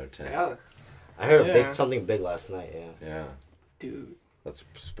around their tent? Alex. I heard something big last night. Yeah, Yeah. Dude. That's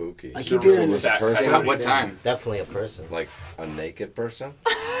spooky. I keep hearing Was this. it a person? At what time? definitely a person. Like a naked person?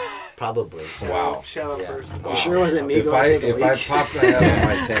 Probably. Wow. Shadow Yeah. person. Wow. You sure it wasn't me If going I to take a if I leak? popped my head on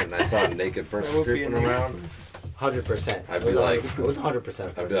my tent and I saw a naked That person would be creeping a naked around, 100%. I'd be like- it was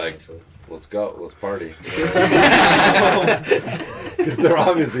 100%. I'd be like- actually. let's go, let's party. Because they're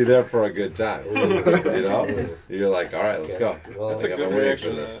obviously there for a good time. You know? You're like, all right, let's go. Well, That's a Like, good I'm waiting reaction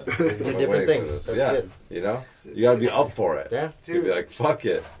for to this. that. do I'm different waiting for things. this. That's Yeah. good. You know? You gotta be up for it. Yeah. You'd be like, fuck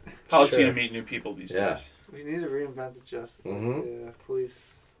it. Policy Sure. to meet new people these Yeah. days. We need to reinvent the justice, Mhm. the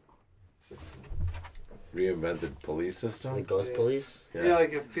police system. Reinvented police system? The ghost Yeah. police. Yeah,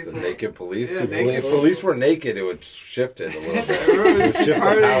 like if The people. naked police. Yeah, If naked police were naked, it would shift it a little bit. It Everyone would was shift the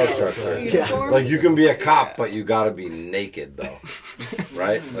part of power it. structure. Uniform? Like you can be a cop, but you gotta be naked though,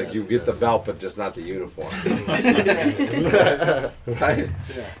 right? Like you get the belt, but just not the uniform, right? That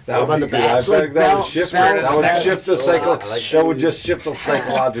What about would the be good. I bats? feel Like like that would belt- shift. bats- That would bats. shift the I psycho. like That would just shift the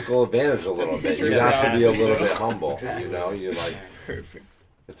psychological advantage a little bit. You have to be a Bats. little bit humble. You know, you like Perfect.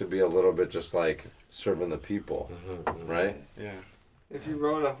 have to be a little bit just like serving the people, right? Yeah. If you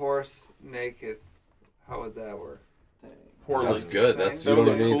rode a horse naked, how would that work? That's good. That's you That don't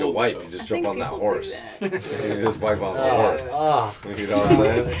would be even need to cool, wipe. though. You I just think jump on that people do horse. that. You just wipe on the Oh, horse. oh. You know what I'm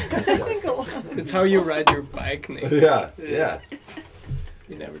saying? I think a lot. It's how you ride your bike, Nick. Yeah.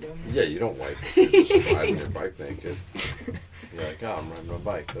 You never done Yeah, you don't wipe. You're just riding your bike naked. You're like, oh, I'm riding my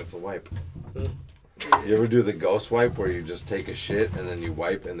bike. That's a wipe. You ever do the ghost wipe where you just take a shit and then you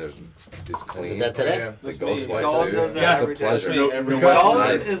wipe and it's clean? Did that today? Yeah. The That's ghost me. wipe, Dalton dude. does that That's a every day. pleasure. That's me every That's Dalton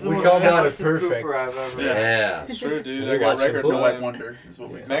nice. is the We most call that a talented perfect. pooper I've ever Yeah. Yeah. It's true, dude. You I got watch him record poop? The wet time. wonder is what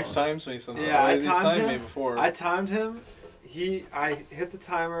we call Max it. times me sometimes. Yeah, I He's timed timed him. me before. I timed him. I hit the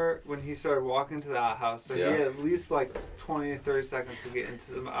timer when he started walking to the outhouse, so Yeah. he had at least like 20 or 30 seconds to get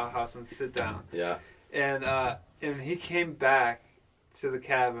into the outhouse and sit down. Yeah. And he came back to the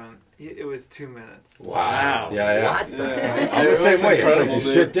cabin. It was 2 minutes. Wow. Yeah. What the Yeah. heck? I'm the It same was way. It's like incredible, you dude.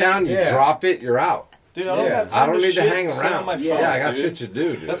 sit down, you Yeah. drop it, you're out. Dude, I don't Yeah. have time I don't to need to shit hang sit on around. my Yeah, phone, I got dude. shit to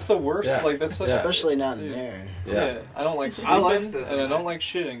do, dude. That's the worst. Yeah. Like that's such Yeah. Especially not in Dude. there. Yeah. I don't like I sleeping, like sitting and I there. don't like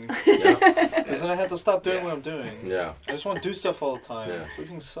shitting. Yeah. Because then I have to stop doing what I'm doing. Yeah. I just want to do stuff all the time. Yeah.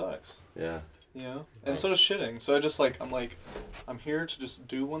 Sleeping sucks. Yeah. You know? And so does shitting. So I'm here to just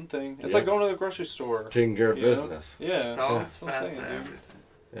do one thing. It's Yeah. like going to the grocery store. Taking care of You know? business. Yeah. Dalton's That's what I'm fast saying, at dude. everything.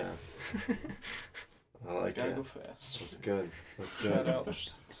 Yeah. I like Gotta it. go fast. That's good. That's Shout good. out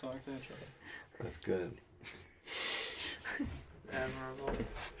Sonic the Hedgehog. That's good. Admirable.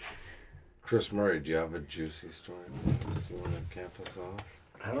 Chris Murray, do you have a juicy story you want to cap us off?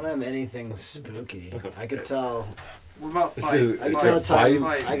 I don't have anything spooky. I could tell. What about fights? I could tell the time.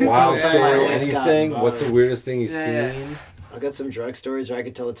 Fights, I could wild tell the time I story, almost got anything? mugged. What's the weirdest thing you've Yeah. seen? I got some drug stories, or I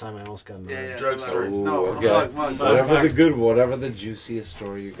could tell the time I almost got mugged. Yeah. Drug stories. No, okay. mug. Whatever the juiciest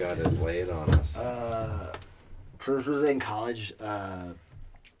story you got is, lay it on us. So this was in college. At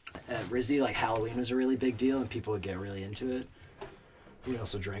RISD, like Halloween was a really big deal, and people would get really into it. We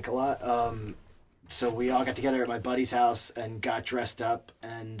also drank a lot. So we all got together at my buddy's house and got dressed up,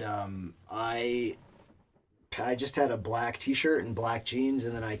 and I just had a black t-shirt and black jeans,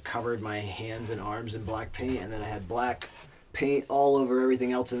 and then I covered my hands and arms in black paint, and then I had black paint all over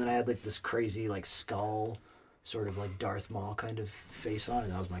everything else, and then I had like this crazy like skull, sort of like Darth Maul kind of face on,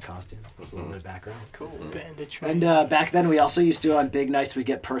 and that was my costume. Just a little bit of background. Cool. Bandage. And back then we also used to, on big nights, we'd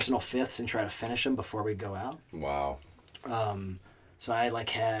get personal fifths and try to finish them before we'd go out. Wow. So I like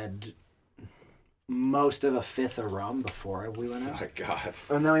had most of a fifth of rum before we went out. My God.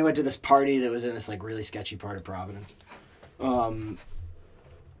 And then we went to this party that was in this like really sketchy part of Providence. And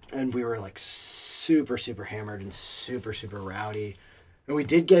we were like super, super hammered and super, super rowdy. And we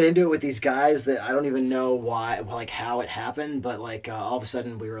did get into it with these guys that I don't even know why, like how it happened, but like all of a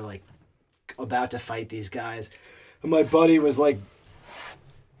sudden we were like about to fight these guys. And my buddy was like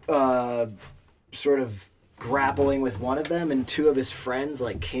sort of grappling with one of them, and two of his friends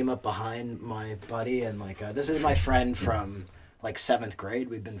like came up behind my buddy, and like this is my friend from like 7th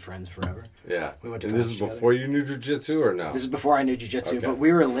grade. We've been friends forever. Yeah. We went to and this college is together. before you knew jiu-jitsu or no? This is before I knew jiu-jitsu, Okay. but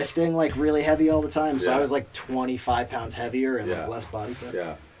we were lifting like really heavy all the time, so Yeah. I was like 25 pounds heavier and Yeah. like less body fat.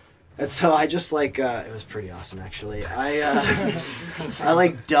 Yeah. And so I just like it was pretty awesome actually. I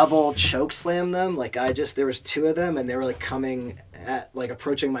like double choke slammed them. Like there was two of them, and they were like coming at like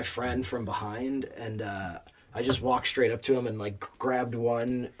approaching my friend from behind, and I just walked straight up to him and like grabbed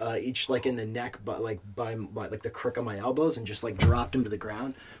one each like in the neck, but like by like the crook of my elbows, and just like dropped him to the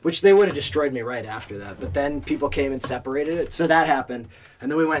ground, which they would have destroyed me right after that. But then people came and separated it, so that happened,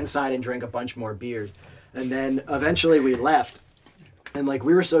 and then we went inside and drank a bunch more beers, and then eventually we left. And like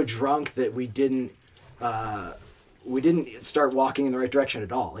we were so drunk that we didn't start walking in the right direction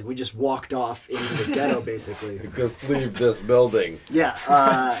at all. Like we just walked off into the ghetto basically. Just leave this building.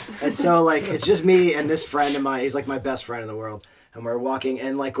 Yeah. And so like it's just me and this friend of mine. He's like my best friend in the world. And we're walking,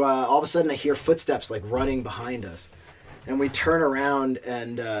 and like all of a sudden I hear footsteps like running behind us. And we turn around,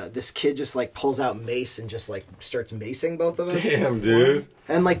 and this kid just like pulls out mace and just like starts macing both of us. Damn, dude.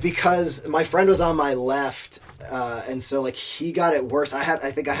 And like because my friend was on my left, and so like he got it worse.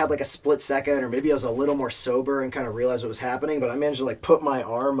 I think I had like a split second, or maybe I was a little more sober and kind of realized what was happening. But I managed to like put my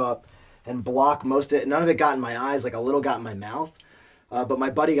arm up and block most of it. None of it got in my eyes. Like a little got in my mouth. But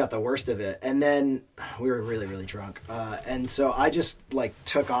my buddy got the worst of it. And then we were really, really drunk. And so I just like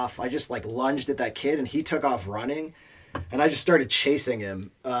took off. I just like lunged at that kid, and he took off running. And I just started chasing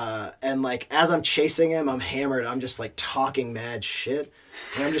him. And like as I'm chasing him, I'm hammered. I'm just like talking mad shit.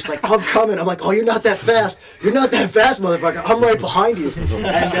 And I'm just like, I'm coming. I'm like, oh, you're not that fast. You're not that fast, motherfucker. I'm right behind you.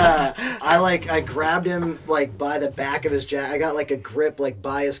 And I grabbed him like by the back of his jacket. I got like a grip like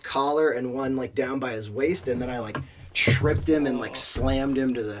by his collar and one like down by his waist. And then I like tripped him and like slammed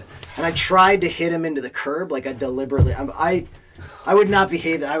him to the. And I tried to hit him into the curb. Like I deliberately. I would not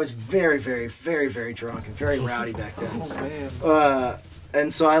behave that. I was very, very, very, very drunk and very rowdy back then. Oh man.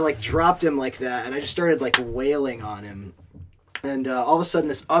 And so I like dropped him like that, and I just started like wailing on him. And all of a sudden,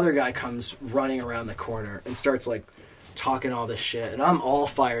 this other guy comes running around the corner and starts like talking all this shit, and I'm all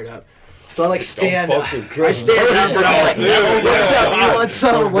fired up. So I like stand up and I'm like, what's up? You want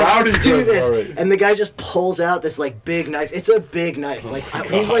some? I'm like, let's do this. And the guy just pulls out this like big knife. It's a big knife. Like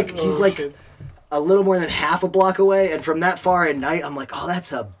he's like a little more than half a block away, and from that far at night, I'm like, oh,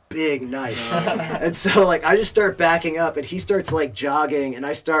 that's a big knife. And so like I just start backing up, and he starts like jogging, and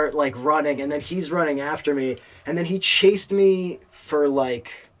I start like running, and then he's running after me, and then he chased me for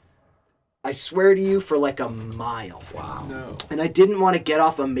like, I swear to you, for like a mile. Wow. No. And I didn't want to get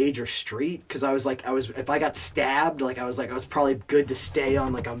off a major street, because I was if I got stabbed, I was probably good to stay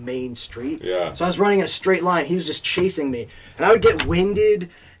on like a main street. Yeah. So I was running in a straight line. He was just chasing me, and I would get winded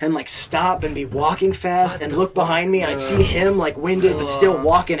and like stop and be walking fast and look behind me, and I'd see him like winded but still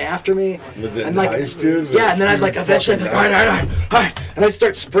walking after me. With the and like knife, dude. yeah, and then I'd like eventually be like, all right, and I'd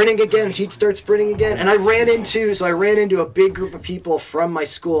start sprinting again. He'd start sprinting again, and I ran into a big group of people from my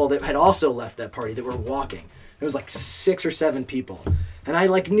school that had also left that party that were walking. It was like 6 or 7 people, and I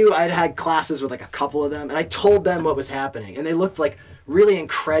like knew I'd had classes with like a couple of them, and I told them what was happening, and they looked like really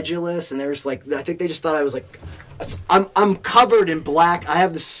incredulous, and they were just like, I think they just thought I was like I'm covered in black. I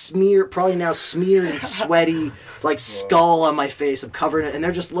have the probably now smeared and sweaty, like skull on my face. I'm covered in it, and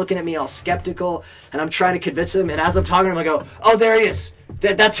they're just looking at me all skeptical, and I'm trying to convince them. And as I'm talking to them, I go, "Oh, there he is.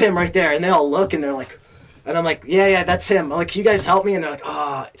 That's him right there." And they all look, and they're like, and I'm like, "Yeah, that's him." I'm like, "Can you guys help me?" And they're like,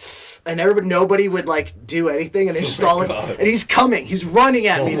 "Ah." And nobody would like do anything, and they're just all like, and he's coming, he's running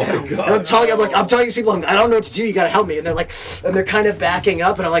at me now. And I'm talking to these people, I don't know what to do, you gotta help me. And they're like, and they're kind of backing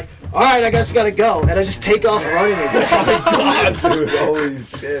up, and I'm like, all right, I just gotta go. And I just take off running again. God, dude, holy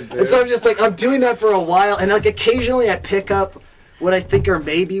shit, dude. And so I'm just like, I'm doing that for a while, and like occasionally I pick up what I think are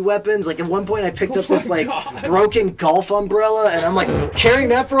maybe weapons. Like at one point I picked up this like broken golf umbrella, and I'm like carrying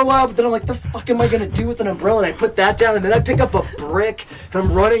that for a while, but then I'm like, the fuck am I gonna do with an umbrella? And I put that down, and then I pick up a brick, and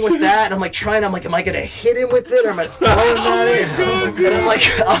I'm running with that, and I'm like, am I gonna hit him with it, or am I throwing that in? And I'm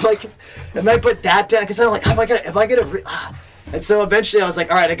like, and then I put that down, because then I'm like, and so eventually I was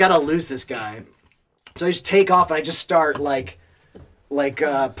like, all right, I gotta lose this guy. So I just take off, and I just start like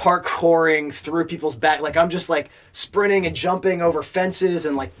parkouring through people's back. Like I'm just like sprinting and jumping over fences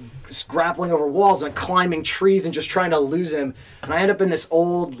and like grappling over walls and climbing trees and just trying to lose him. And I end up in this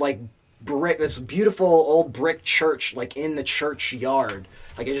old this beautiful old brick church, like in the churchyard.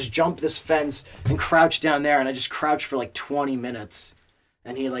 Like I just jump this fence and crouch down there, and I just crouch for like 20 minutes,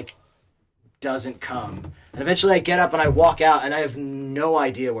 and he like doesn't come. And eventually I get up and I walk out, and I have no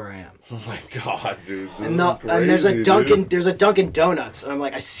idea where I am. Oh my God, dude. And there's a Dunkin' Donuts, and I'm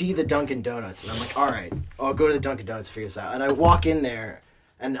like, I see the Dunkin' Donuts, and I'm like, all right, I'll go to the Dunkin' Donuts to figure this out. And I walk in there,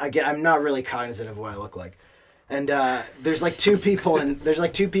 and I'm not really cognizant of what I look like. And there's like two people, and they're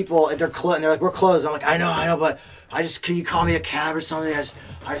like, we're closed. I'm like, I know, but can you call me a cab or something?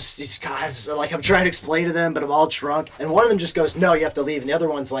 I just like, I'm trying to explain to them, but I'm all drunk. And one of them just goes, no, you have to leave. And the other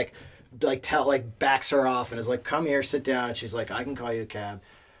one's backs her off and is like, come here, sit down. And she's like, I can call you a cab.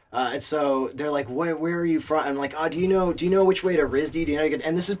 And so they're like, where are you from? I'm like, do you know which way to RISD? Do you know?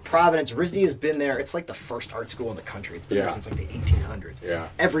 And this is Providence. RISD has been there. It's like the first art school in the country. It's been there since like the 1800s. Yeah.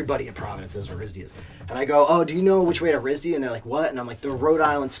 Everybody in Providence knows where RISD is. And I go, do you know which way to RISD? And they're like, what? And I'm like, the Rhode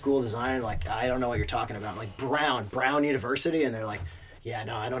Island School of Design. Like, I don't know what you're talking about. I'm like, Brown University. And they're like, yeah,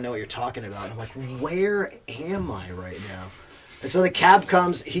 no, I don't know what you're talking about. And I'm like, where am I right now? And so the cab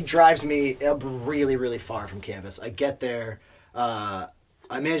comes. He drives me really, really far from campus. I get there. I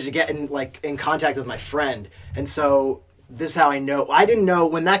managed to get in contact with my friend. And so this is how I know. I didn't know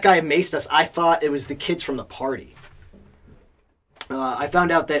when that guy maced us. I thought it was the kids from the party. I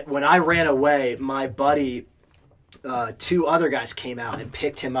found out that when I ran away, my buddy, two other guys came out and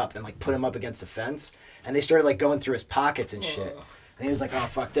picked him up and like put him up against the fence. And they started like going through his pockets and shit. And he was like, oh,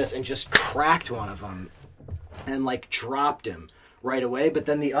 fuck this. And just cracked one of them and like dropped him right away. But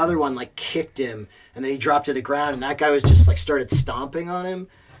then the other one like kicked him, and then he dropped to the ground, and that guy was just like started stomping on him.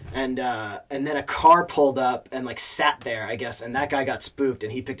 And then a car pulled up and like sat there, I guess, and that guy got spooked,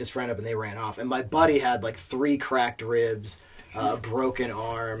 and he picked his friend up and they ran off. And my buddy had like 3 cracked ribs, a broken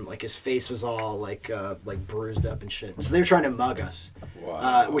arm, like his face was all like bruised up and shit. So they were trying to mug us.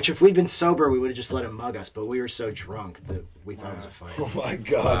 Wow. Which if we'd been sober, we would have just let him mug us, but we were so drunk that we thought it was a fight. Oh my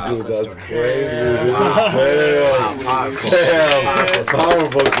God, dude, that's crazy. Damn. Power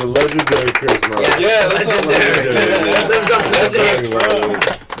books, the legendary Chris Murray. Yeah, legendary. That's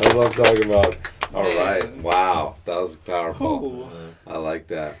what I'm talking about. All right, wow, that was powerful. I like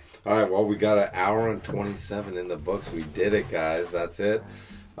that. All right, well, we got an hour and 27 in the books. We did it, guys. That's it.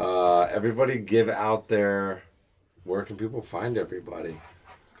 Everybody give out their... Where can people find everybody?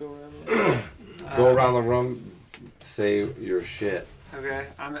 Go around the room, say your shit. Okay,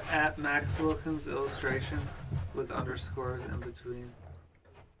 I'm at Max Wilkins Illustration with underscores in between.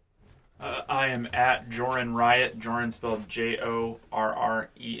 I am at Joran Riot, Joran spelled Jorren,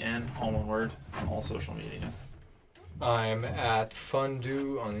 all one word, on all social media. I'm at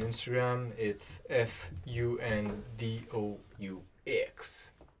Fundu on Instagram. It's FUNDOUX.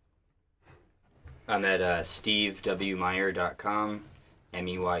 I'm at stevewmeyer.com,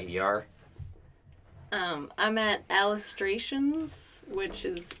 MEYER. I'm at Allistrations, which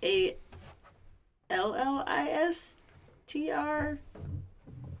is ALLISTR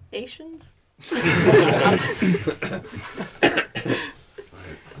Asians.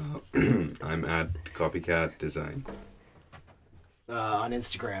 I'm at Copycat Design. On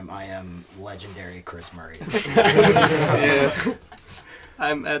Instagram, I am legendary Chris Murray. Yeah.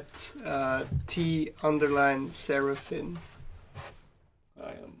 I'm at T_Seraphin.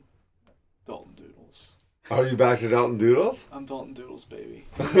 I am Dalton Doodles. Are you back to Dalton Doodles? I'm Dalton Doodles, baby.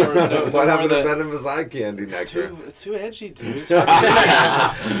 What happened to venomous eye candy nectar? It's too edgy, dude. It's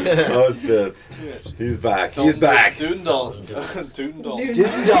Oh shit! It's too edgy. He's back. Dalton, He's back. Dude and Dalton. Dude and Dalton. Dude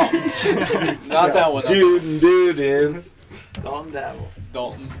and Dalton. Not that one. Dude and Dudins. Dalton Dabbles.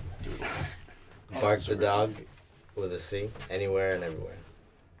 Dalton Doodles. Bark the dog with a C, anywhere and everywhere.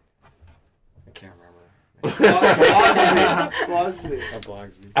 I can't remember. Blogsby. Oh,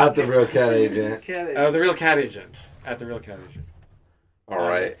 Blogsby. At the Real Cat Agent. Oh, the Real Cat Agent. At the Real Cat Agent. All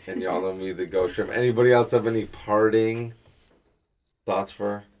right, and y'all know me, the Ghostshrimp. Anybody else have any parting thoughts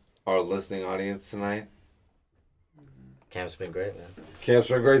for our listening audience tonight? Camp's been great, man. Camp's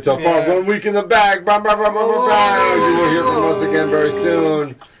been great so far. 1 week in the bag. Bam, bam, bam, bam, bam, bam. You will hear from us again very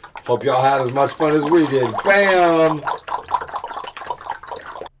soon. Hope y'all had as much fun as we did. Bam!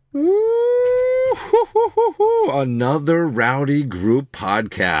 Another Rowdy Group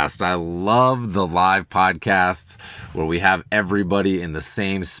podcast. I love the live podcasts where we have everybody in the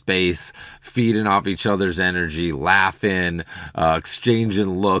same space, feeding off each other's energy, laughing, exchanging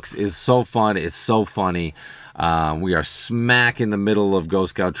looks. It's so fun. It's so funny. We are smack in the middle of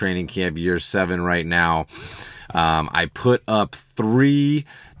Ghostscout Training Camp Year 7 right now. I put up 3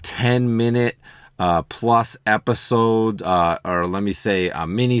 10-minute plus episode, or let me say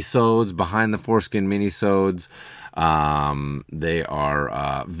mini-sodes, behind the foreskin mini-sodes. They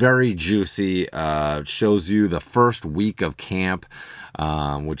are very juicy. Shows you the first week of camp,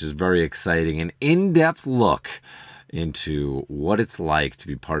 which is very exciting. An in-depth look into what it's like to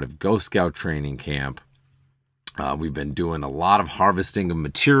be part of Ghostscout Training Camp. We've been doing a lot of harvesting of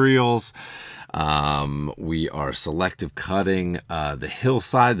materials. We are selective cutting the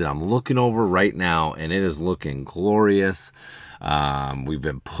hillside that I'm looking over right now, and it is looking glorious. We've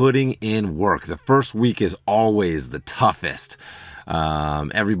been putting in work. The first week is always the toughest.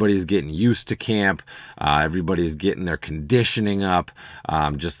 Everybody's getting used to camp. Everybody's getting their conditioning up.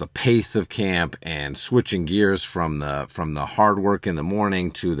 Just the pace of camp and switching gears from the hard work in the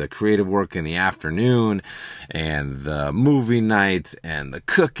morning to the creative work in the afternoon, and the movie nights and the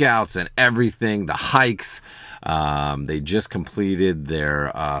cookouts and everything, the hikes. They just completed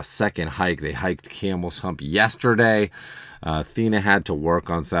their second hike. They hiked Camel's Hump yesterday. Athena had to work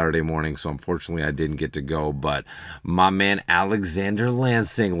on Saturday morning, so unfortunately I didn't get to go, but my man Alexander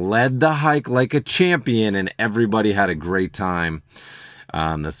Lansing led the hike like a champion, and everybody had a great time.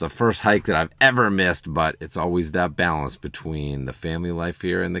 That's the first hike that I've ever missed, but it's always that balance between the family life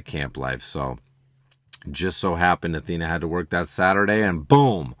here and the camp life. So just so happened Athena had to work that Saturday, and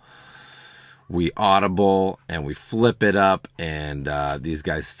boom, we audible and we flip it up, and these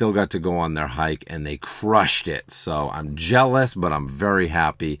guys still got to go on their hike and they crushed it. So I'm jealous, but I'm very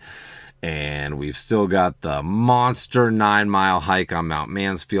happy. And we've still got the monster 9-mile hike on Mount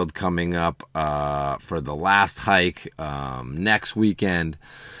Mansfield coming up for the last hike next weekend.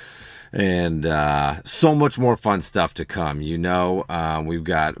 And so much more fun stuff to come. You know, we've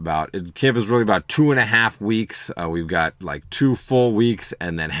got camp is really about 2.5 weeks. We've got like 2 full weeks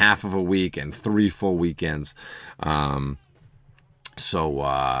and then half of a week and 3 full weekends.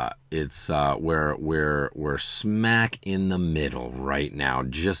 So it's we're smack in the middle right now,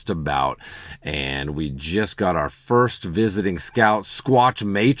 just about, and we just got our first visiting scout. Squatch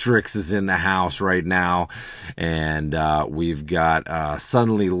Matrix is in the house right now, and we've got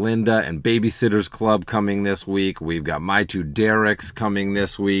Suddenly Linda and Babysitters Club coming this week. We've got My Two Derricks coming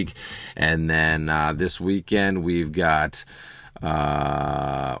this week, and then this weekend we've got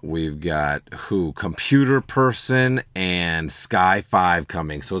Computer Person and Sky 5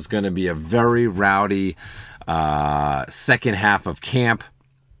 coming. So it's going to be a very rowdy second half of camp.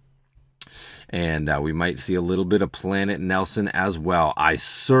 And we might see a little bit of Planet Nelson as well. I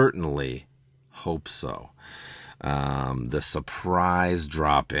certainly hope so. The surprise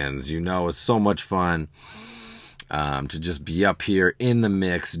drop-ins. You know, it's so much fun to just be up here in the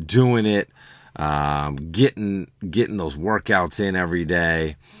mix, doing it. Getting those workouts in every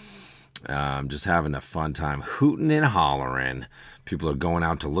day, just having a fun time, hooting and hollering. People are going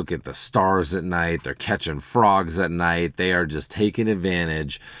out to look at the stars at night. They're catching frogs at night. They are just taking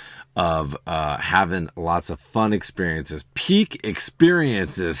advantage of having lots of fun experiences, peak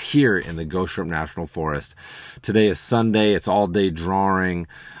experiences here in the Ghostshrimp National Forest. Today is Sunday. It's all day drawing.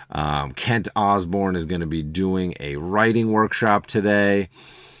 Kent Osborne is going to be doing a writing workshop today.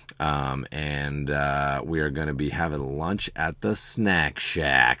 And we are going to be having lunch at the Snack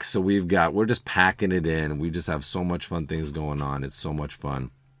Shack. So we're just packing it in. We just have so much fun things going on. It's so much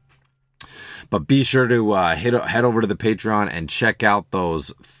fun. But be sure to head over to the Patreon and check out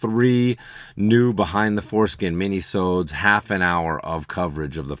those 3 new Behind the Foreskin minisodes, half an hour of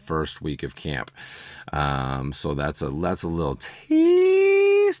coverage of the first week of camp. So that's a little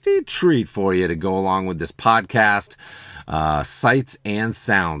tasty treat for you to go along with this podcast. Sights and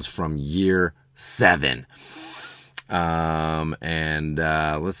sounds from year 7.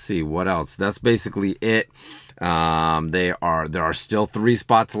 Let's see what else. That's basically it. There are still 3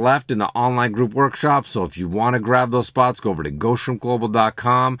 spots left in the online group workshop. So if you want to grab those spots, go over to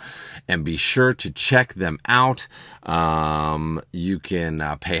ghostshrimpglobal.com and be sure to check them out. You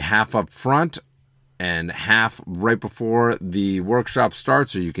can pay half up front and half right before the workshop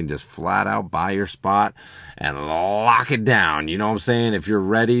starts, or you can just flat out buy your spot and lock it down. You know what I'm saying? If you're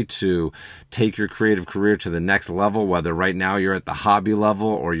ready to take your creative career to the next level, whether right now you're at the hobby level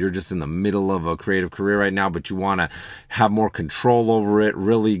or you're just in the middle of a creative career right now, but you want to have more control over it,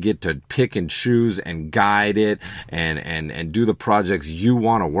 really get to pick and choose and guide it and do the projects you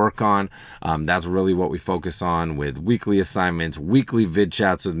want to work on. That's really what we focus on with weekly assignments, weekly vid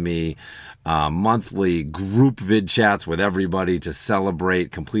chats with me, monthly group vid chats with everybody to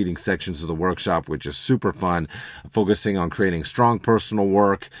celebrate completing sections of the workshop, which is super fun, focusing on creating strong personal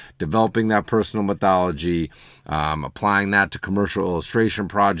work, developing that personal mythology, applying that to commercial illustration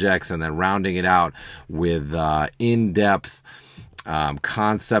projects, and then rounding it out with in-depth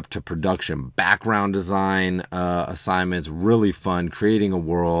concept to production background design assignments. Really fun, creating a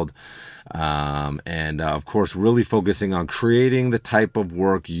world. Of course, really focusing on creating the type of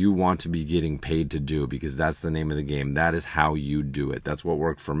work you want to be getting paid to do, because that's the name of the game. That is how you do it. That's what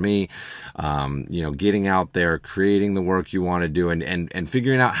worked for me. Getting out there, creating the work you want to do, and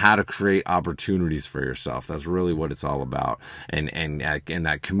figuring out how to create opportunities for yourself. That's really what it's all about. And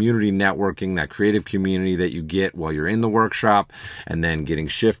that community networking, that creative community that you get while you're in the workshop, and then getting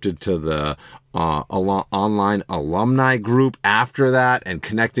shifted to the online alumni group after that, and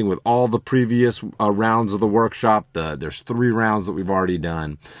connecting with all the previous rounds of the workshop. There's 3 rounds that we've already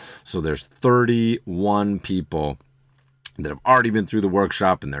done, so there's 31 people that have already been through the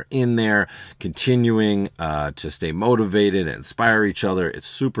workshop, and they're in there continuing to stay motivated and inspire each other. It's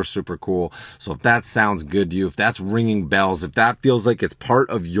super, super cool. So if that sounds good to you, if that's ringing bells, if that feels like it's part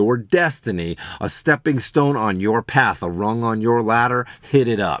of your destiny, a stepping stone on your path, a rung on your ladder, hit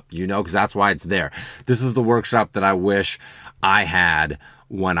it up, because that's why it's there. This is the workshop that I wish I had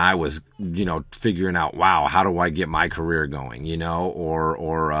when I was, figuring out, wow, how do I get my career going,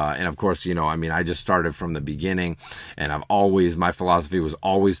 and of course, I just started from the beginning, and my philosophy was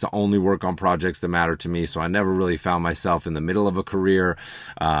always to only work on projects that matter to me. So I never really found myself in the middle of a career,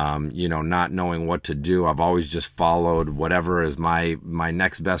 not knowing what to do. I've always just followed whatever is my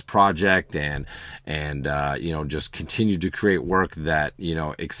next best project, and just continued to create work that,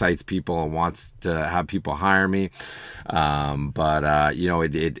 excites people and wants to have people hire me.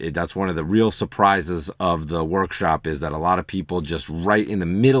 That's one of the real surprises of the workshop, is that a lot of people just right in the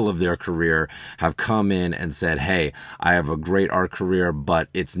middle of their career have come in and said, hey, I have a great art career, but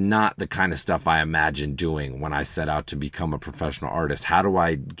it's not the kind of stuff I imagined doing when I set out to become a professional artist. How do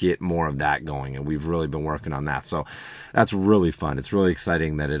I get more of that going? And we've really been working on that. So that's really fun. It's really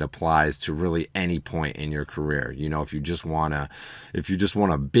exciting that it applies to really any point in your career. If you just want a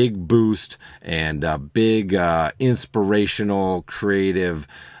big boost and a big inspirational, creative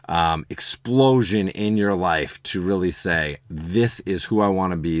explosion in your life to really say, this is who I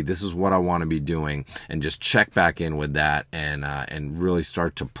want to be, this is what I want to be doing, and just check back in with that and really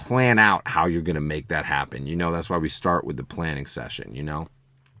start to plan out how you're going to make that happen. That's why we start with the planning session,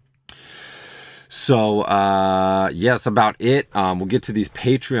 So, that's about it. We'll get to these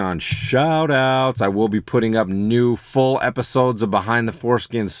Patreon shout outs. I will be putting up new full episodes of Behind the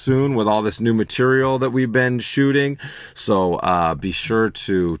Foreskin soon with all this new material that we've been shooting. So, be sure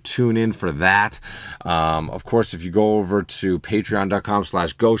to tune in for that. Of course, if you go over to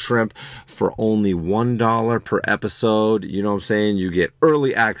patreon.com/Ghostshrimp for only $1 per episode, you get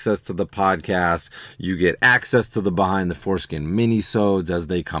early access to the podcast. You get access to the Behind the Foreskin minisodes as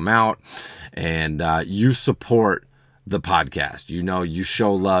they come out. And you support the podcast. You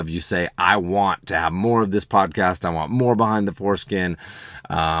show love. You say, I want to have more of this podcast. I want more Behind the Foreskin.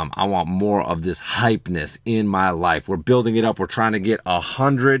 I want more of this hypeness in my life. We're building it up. We're trying to get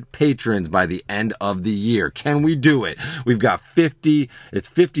 100 patrons by the end of the year. Can we do it? We've got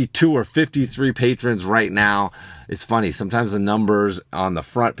 52 or 53 patrons right now. It's funny. Sometimes the numbers on the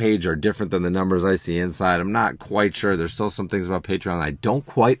front page are different than the numbers I see inside. I'm not quite sure. There's still some things about Patreon I don't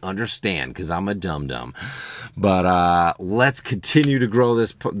quite understand because I'm a dum-dum. But let's continue to grow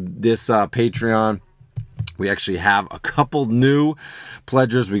this Patreon. We actually have a couple new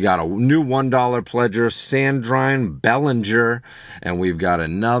pledgers. We got a new $1 pledger, Sandrine Bellinger, and we've got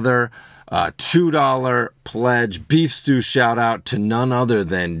another $2 pledge beef stew shout out to none other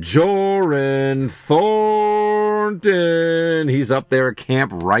than Joran Thornton. He's up there at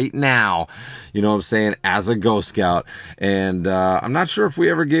camp right now, you know what I'm saying, as a Ghost Scout. And I'm not sure if we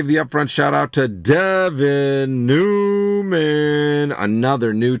ever gave the upfront shout out to Devin Newman,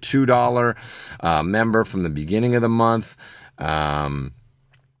 another new $2 member from the beginning of the month.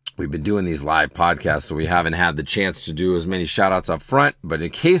 We've been doing these live podcasts, so we haven't had the chance to do as many shout-outs up front. But in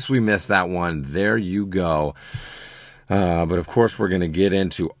case we missed that one, there you go. But of course, we're going to get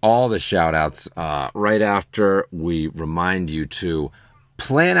into all the shout-outs right after we remind you to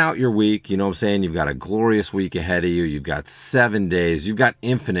plan out your week. You know what I'm saying? You've got a glorious week ahead of you. You've got 7 days. You've got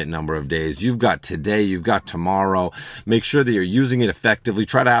infinite number of days. You've got today. You've got tomorrow. Make sure that you're using it effectively.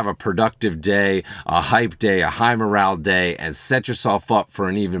 Try to have a productive day, a hype day, a high morale day, and set yourself up for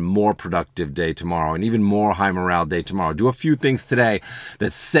an even more productive day tomorrow, an even more high morale day tomorrow. Do a few things today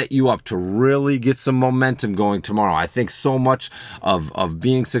that set you up to really get some momentum going tomorrow. I think so much of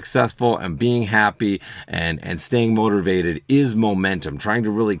being successful and being happy and staying motivated is momentum. Trying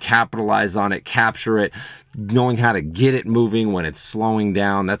to really capitalize on it, capture it, knowing how to get it moving when it's slowing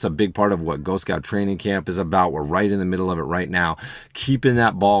down. That's a big part of what Ghostscout Training Camp is about. We're right in the middle of it right now, keeping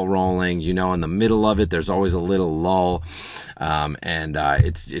that ball rolling. You know, in the middle of it, there's always a little lull, and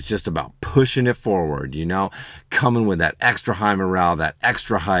it's just about pushing it forward. You know, coming with that extra high morale, that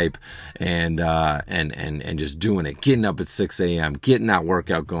extra hype, and just doing it. Getting up at 6 a.m., getting that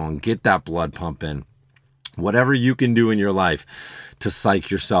workout going, get that blood pumping. Whatever you can do in your life to psych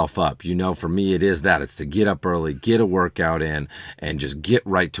yourself up. You know, for me, it is that. It's to get up early, get a workout in, and just get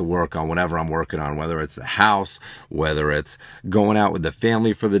right to work on whatever I'm working on, whether it's the house, whether it's going out with the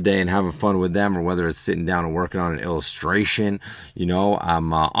family for the day and having fun with them, or whether it's sitting down and working on an illustration. You know,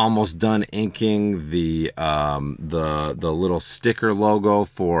 I'm almost done inking the little sticker logo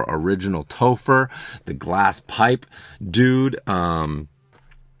for Original Topher, the glass pipe dude.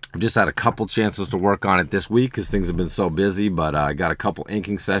 I've just had a couple chances to work on it this week because things have been so busy, but I got a couple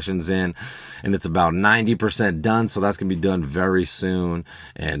inking sessions in, and it's about 90% done, so that's going to be done very soon.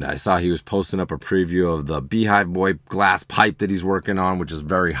 And I saw he was posting up a preview of the Beehive Boy glass pipe that he's working on, which is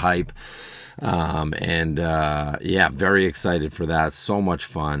very hype. Yeah, very excited for that. So much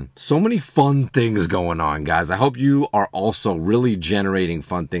fun. So many fun things going on, guys. I hope you are also really generating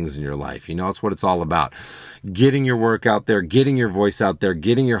fun things in your life. You know, it's what it's all about. Getting your work out there, getting your voice out there,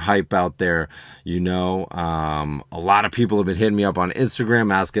 getting your hype out there. You know, a lot of people have been hitting me up on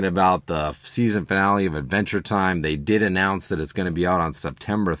Instagram asking about the season finale of Adventure Time. They did announce that it's going to be out on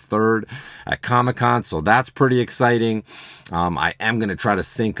September 3rd at Comic-Con, so that's pretty exciting. I am going to try to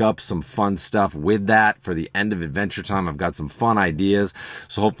sync up some fun stuff with that for the end of Adventure Time. I've got some fun ideas,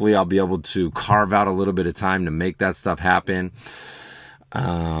 so hopefully I'll be able to carve out a little bit of time to make that stuff happen.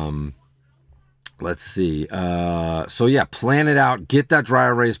 Let's see. So yeah, plan it out. Get that dry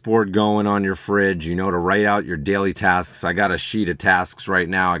erase board going on your fridge, you know, to write out your daily tasks. I got a sheet of tasks right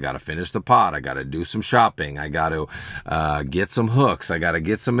now. I got to finish the pot. I got to do some shopping. I got to get some hooks. I got to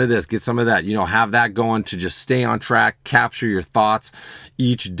get some of this, get some of that. You know, have that going to just stay on track, capture your thoughts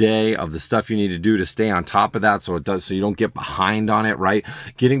each day of the stuff you need to do to stay on top of that so you don't get behind on it, right?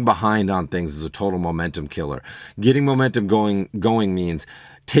 Getting behind on things is a total momentum killer. Getting momentum going means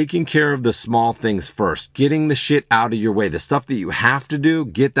taking care of the small things first, getting the shit out of your way. The stuff that you have to do,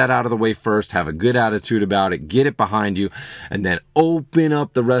 get that out of the way first, have a good attitude about it, get it behind you, and then open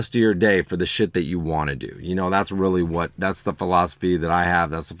up the rest of your day for the shit that you want to do. You know, that's the philosophy that I have.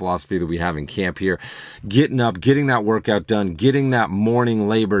 That's the philosophy that we have in camp here. Getting up, getting that workout done, getting that morning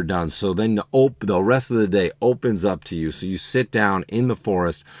labor done. So then the rest of the day opens up to you. So you sit down in the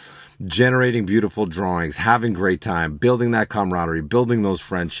forest, generating beautiful drawings, having great time, building that camaraderie, building those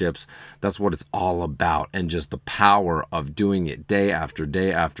friendships. That's what it's all about. And just the power of doing it day after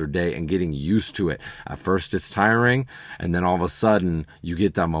day after day and getting used to it. At first it's tiring, and then all of a sudden you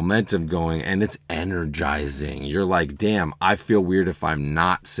get that momentum going and it's energizing. You're like, damn, I feel weird if I'm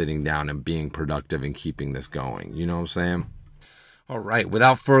not sitting down and being productive and keeping this going. You know what I'm saying? All right,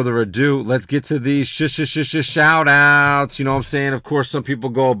 without further ado, let's get to these shout outs. You know what I'm saying? Of course, some people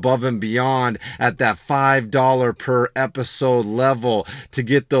go above and beyond at that $5 per episode level to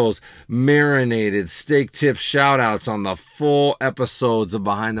get those marinated steak tip shout outs on the full episodes of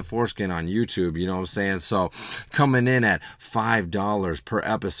Behind the Foreskin on YouTube. You know what I'm saying? So coming in at $5 per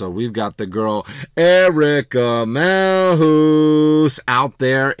episode, we've got the girl Erica Melhus out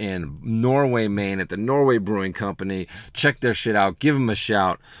there in Norway, Maine at the Norway Brewing Company. Check their shit out. Give them a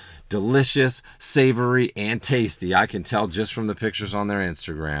shout. Delicious, savory, and tasty. I can tell just from the pictures on their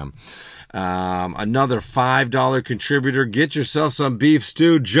Instagram. Another $5 contributor. Get yourself some beef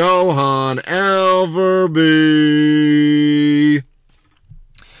stew. Johan Alverby.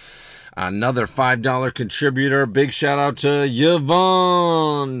 Another $5 contributor. Big shout out to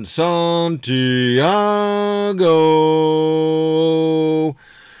Yvonne Santiago.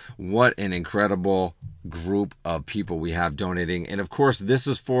 What an incredible group of people we have donating. And of course, this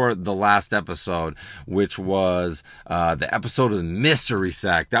is for the last episode, which was the episode of the Mystery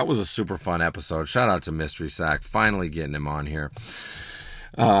Sack. That was a super fun episode. Shout out to Mystery Sack. Finally getting him on here.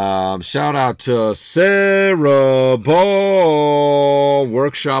 Shout out to Sarah Ball,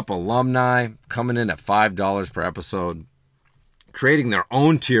 workshop alumni, coming in at $5 per episode. Creating their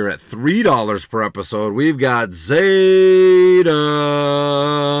own tier at $3 per episode. We've got Zeta.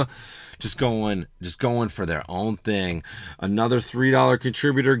 Just going for their own thing. Another $3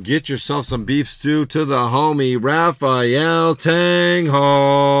 contributor. Get yourself some beef stew to the homie Raphael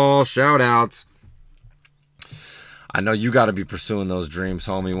Tanghall. Shout outs. I know you got to be pursuing those dreams,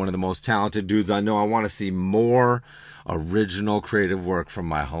 homie. One of the most talented dudes I know. I want to see more original creative work from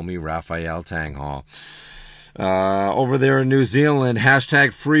my homie Raphael Tanghall. Over there in New Zealand,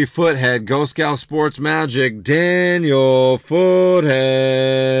 hashtag free foothead, Ghost Scout Sports Magic, Daniel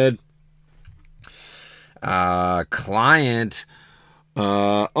Foothead. Client,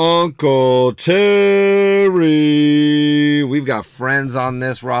 Uncle Terry. We've got friends on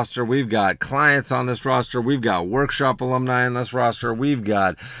this roster. We've got clients on this roster. We've got workshop alumni on this roster. We've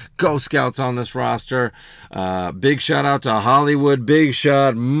got Ghost Scouts on this roster. Big shout out to Hollywood Big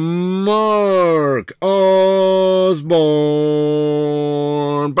Shot Mark Osborne.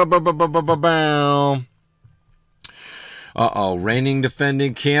 Bow. Reigning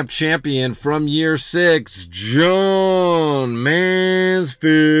defending camp champion from year 6, John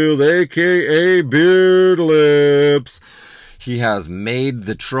Mansfield, aka Beard Lips. He has made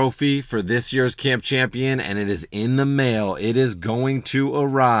the trophy for this year's camp champion, and it is in the mail. It is going to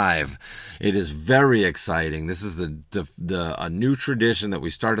arrive. It is very exciting. This is a new tradition that we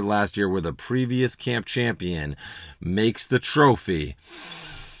started last year, where the previous camp champion makes the trophy.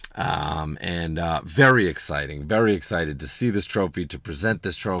 Very exciting, very excited to see this trophy, to present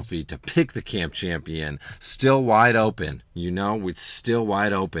this trophy, to pick the camp champion. Still wide open, it's still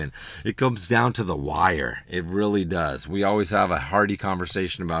wide open. It comes down to the wire. It really does. We always have a hearty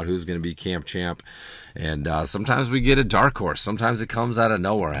conversation about who's going to be camp champ. And sometimes we get a dark horse. Sometimes it comes out of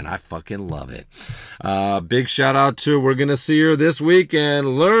nowhere, and I fucking love it. Big shout out to, we're going to see her this weekend,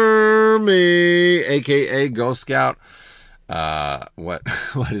 Lermy, aka Ghost Scout. What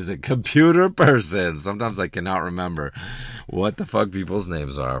is it? Computer person. Sometimes I cannot remember what the fuck people's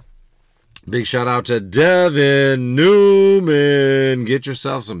names are. Big shout out to Devin Newman. Get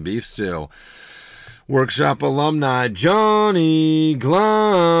yourself some beef stew. Workshop alumni Johnny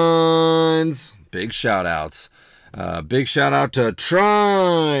Glines. Big shout outs. Big shout out to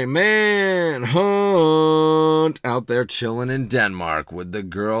Try Manhunt out there chilling in Denmark with the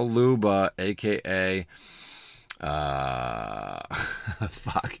girl Luba, aka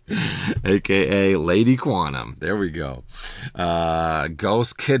aka Lady Quantum. There we go.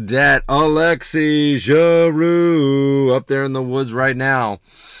 Ghost Cadet Alexi Giroux up there in the woods right now.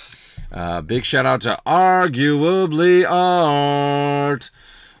 Big shout out to Arguably Art.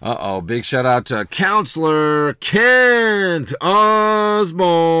 Big shout out to Counselor Kent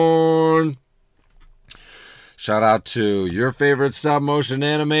Osborne. Shout out to your favorite stop motion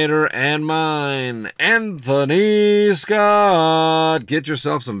animator and mine, Anthony Scott. Get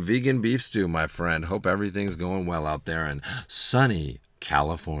yourself some vegan beef stew, my friend. Hope everything's going well out there in sunny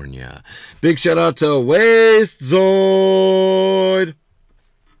California. Big shout out to Waste Zoid.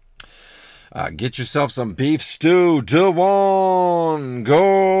 Get yourself some beef stew, DeJuan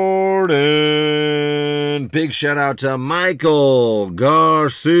Gordon. Big shout out to Michael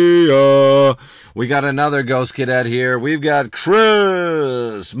Garcia. We got another Ghost Cadet here. We've got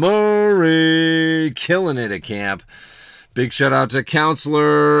Chris Murray killing it at camp. Big shout out to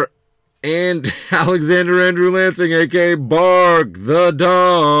Counselor and Alexander Andrew Lansing, aka Bark the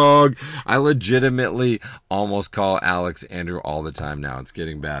Dog. I legitimately almost call Alex Andrew all the time now. It's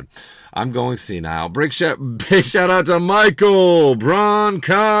getting bad. I'm going senile. Big shout out to Michael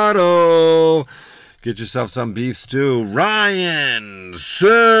Brancato. Get yourself some beef stew. Ryan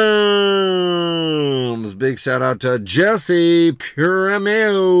Sims. Big shout out to Jesse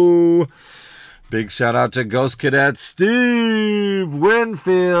Puremeu. Big shout out to Ghost Cadet Steve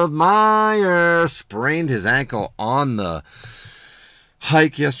Winfield Meyer. Sprained his ankle on the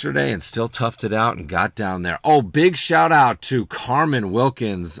hike yesterday and still toughed it out and got down there. Oh, big shout out to Carmen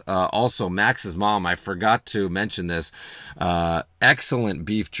Wilkins, also Max's mom. I forgot to mention this. Excellent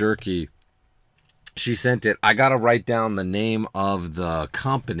beef jerky. She sent it. I got to write down the name of the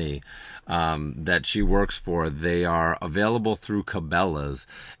company that she works for. They are available through Cabela's.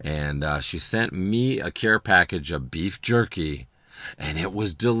 And she sent me a care package of beef jerky. And it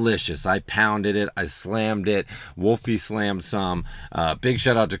was delicious. I pounded it. I slammed it. Wolfie slammed some. Big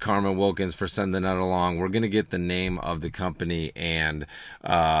shout out to Carmen Wilkins for sending that along. We're going to get the name of the company and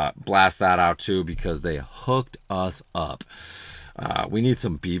blast that out too, because they hooked us up. We need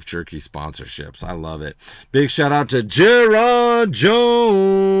some beef jerky sponsorships. I love it. Big shout out to Gerard Jones.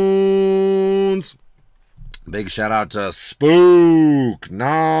 Big shout out to Spook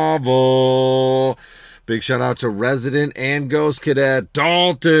Novel. Big shout out to Resident and Ghost Cadet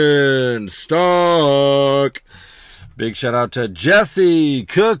Dalton Stark. Big shout out to Jesse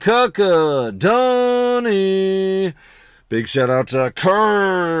Kukuka Donnie. Big shout out to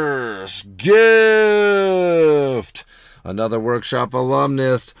Curse Gift. Another workshop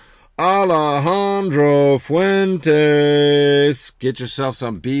alumnus, Alejandro Fuentes. Get yourself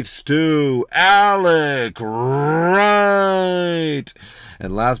some beef stew, Alec Wright.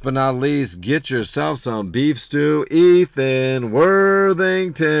 And last but not least, get yourself some beef stew, Ethan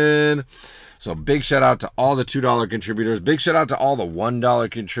Worthington. So big shout out to all the $2 contributors. Big shout out to all the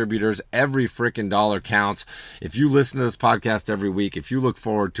 $1 contributors. Every freaking dollar counts. If you listen to this podcast every week, if you look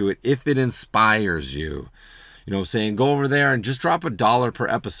forward to it, if it inspires you, you know what I'm saying, go over there and just drop $1 per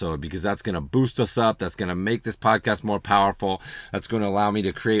episode, because that's going to boost us up. That's going to make this podcast more powerful. That's going to allow me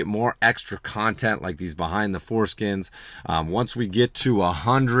to create more extra content like these behind the foreskins. Once we get to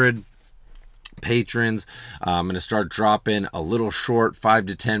 100 patrons, I'm going to start dropping a little short 5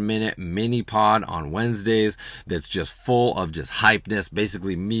 to 10 minute mini pod on Wednesdays that's just full of just hypeness,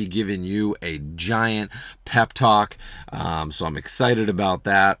 basically me giving you a giant pep talk. So I'm excited about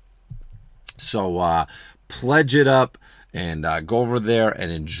that. So pledge it up and go over there and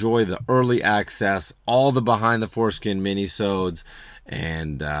enjoy the early access, all the behind the foreskin mini-sodes,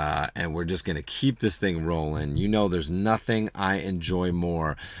 and we're just going to keep this thing rolling. You know, there's nothing I enjoy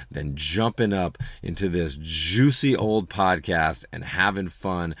more than jumping up into this juicy old podcast and having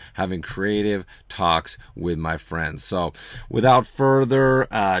fun, having creative talks with my friends. So without further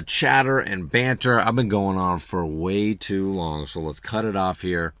chatter and banter, I've been going on for way too long, so let's cut it off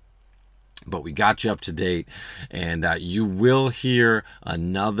here. But we got you up to date, and you will hear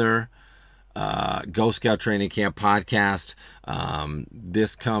another Ghostscout Training Camp podcast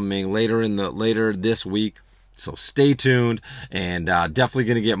this coming later this week. So stay tuned, and definitely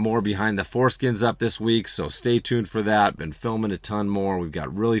going to get more behind the foreskins up this week. So stay tuned for that. Been filming a ton more. We've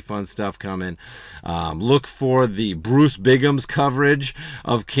got really fun stuff coming. Look for the Bruce Bigham's coverage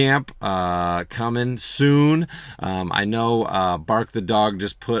of camp coming soon. I know Bark the Dog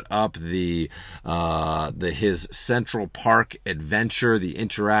just put up his Central Park adventure, the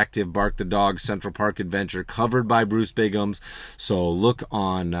interactive Bark the Dog Central Park adventure covered by Bruce Bigham's. So look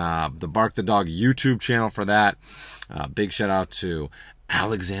on the Bark the Dog YouTube channel for that. Big shout out to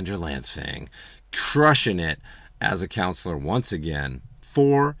Alexander Lansing, crushing it as a counselor once again,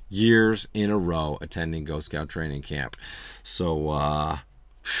 4 years in a row attending Ghostscout Training Camp. So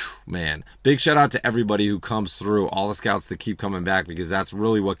man, big shout out to everybody who comes through, all the scouts that keep coming back, because that's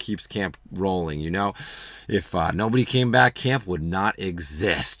really what keeps camp rolling. You know, if nobody came back, camp would not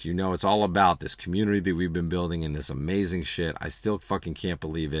exist. You know, it's all about this community that we've been building and this amazing shit. I still fucking can't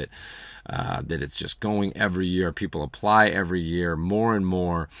believe it, that it's just going every year. People apply every year, more and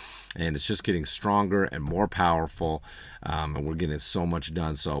more, and it's just getting stronger and more powerful, and we're getting so much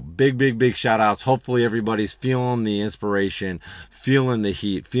done. So big shout outs. Hopefully everybody's feeling the inspiration, feeling the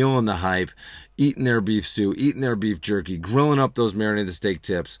heat, feeling the hype, eating their beef stew, eating their beef jerky, grilling up those marinated steak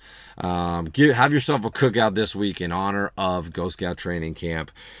tips. Have yourself a cookout this week in honor of Ghostscout Training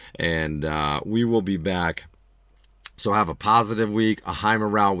Camp, and we will be back. So have a positive week, a high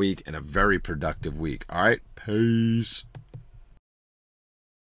morale week, and a very productive week. All right, peace.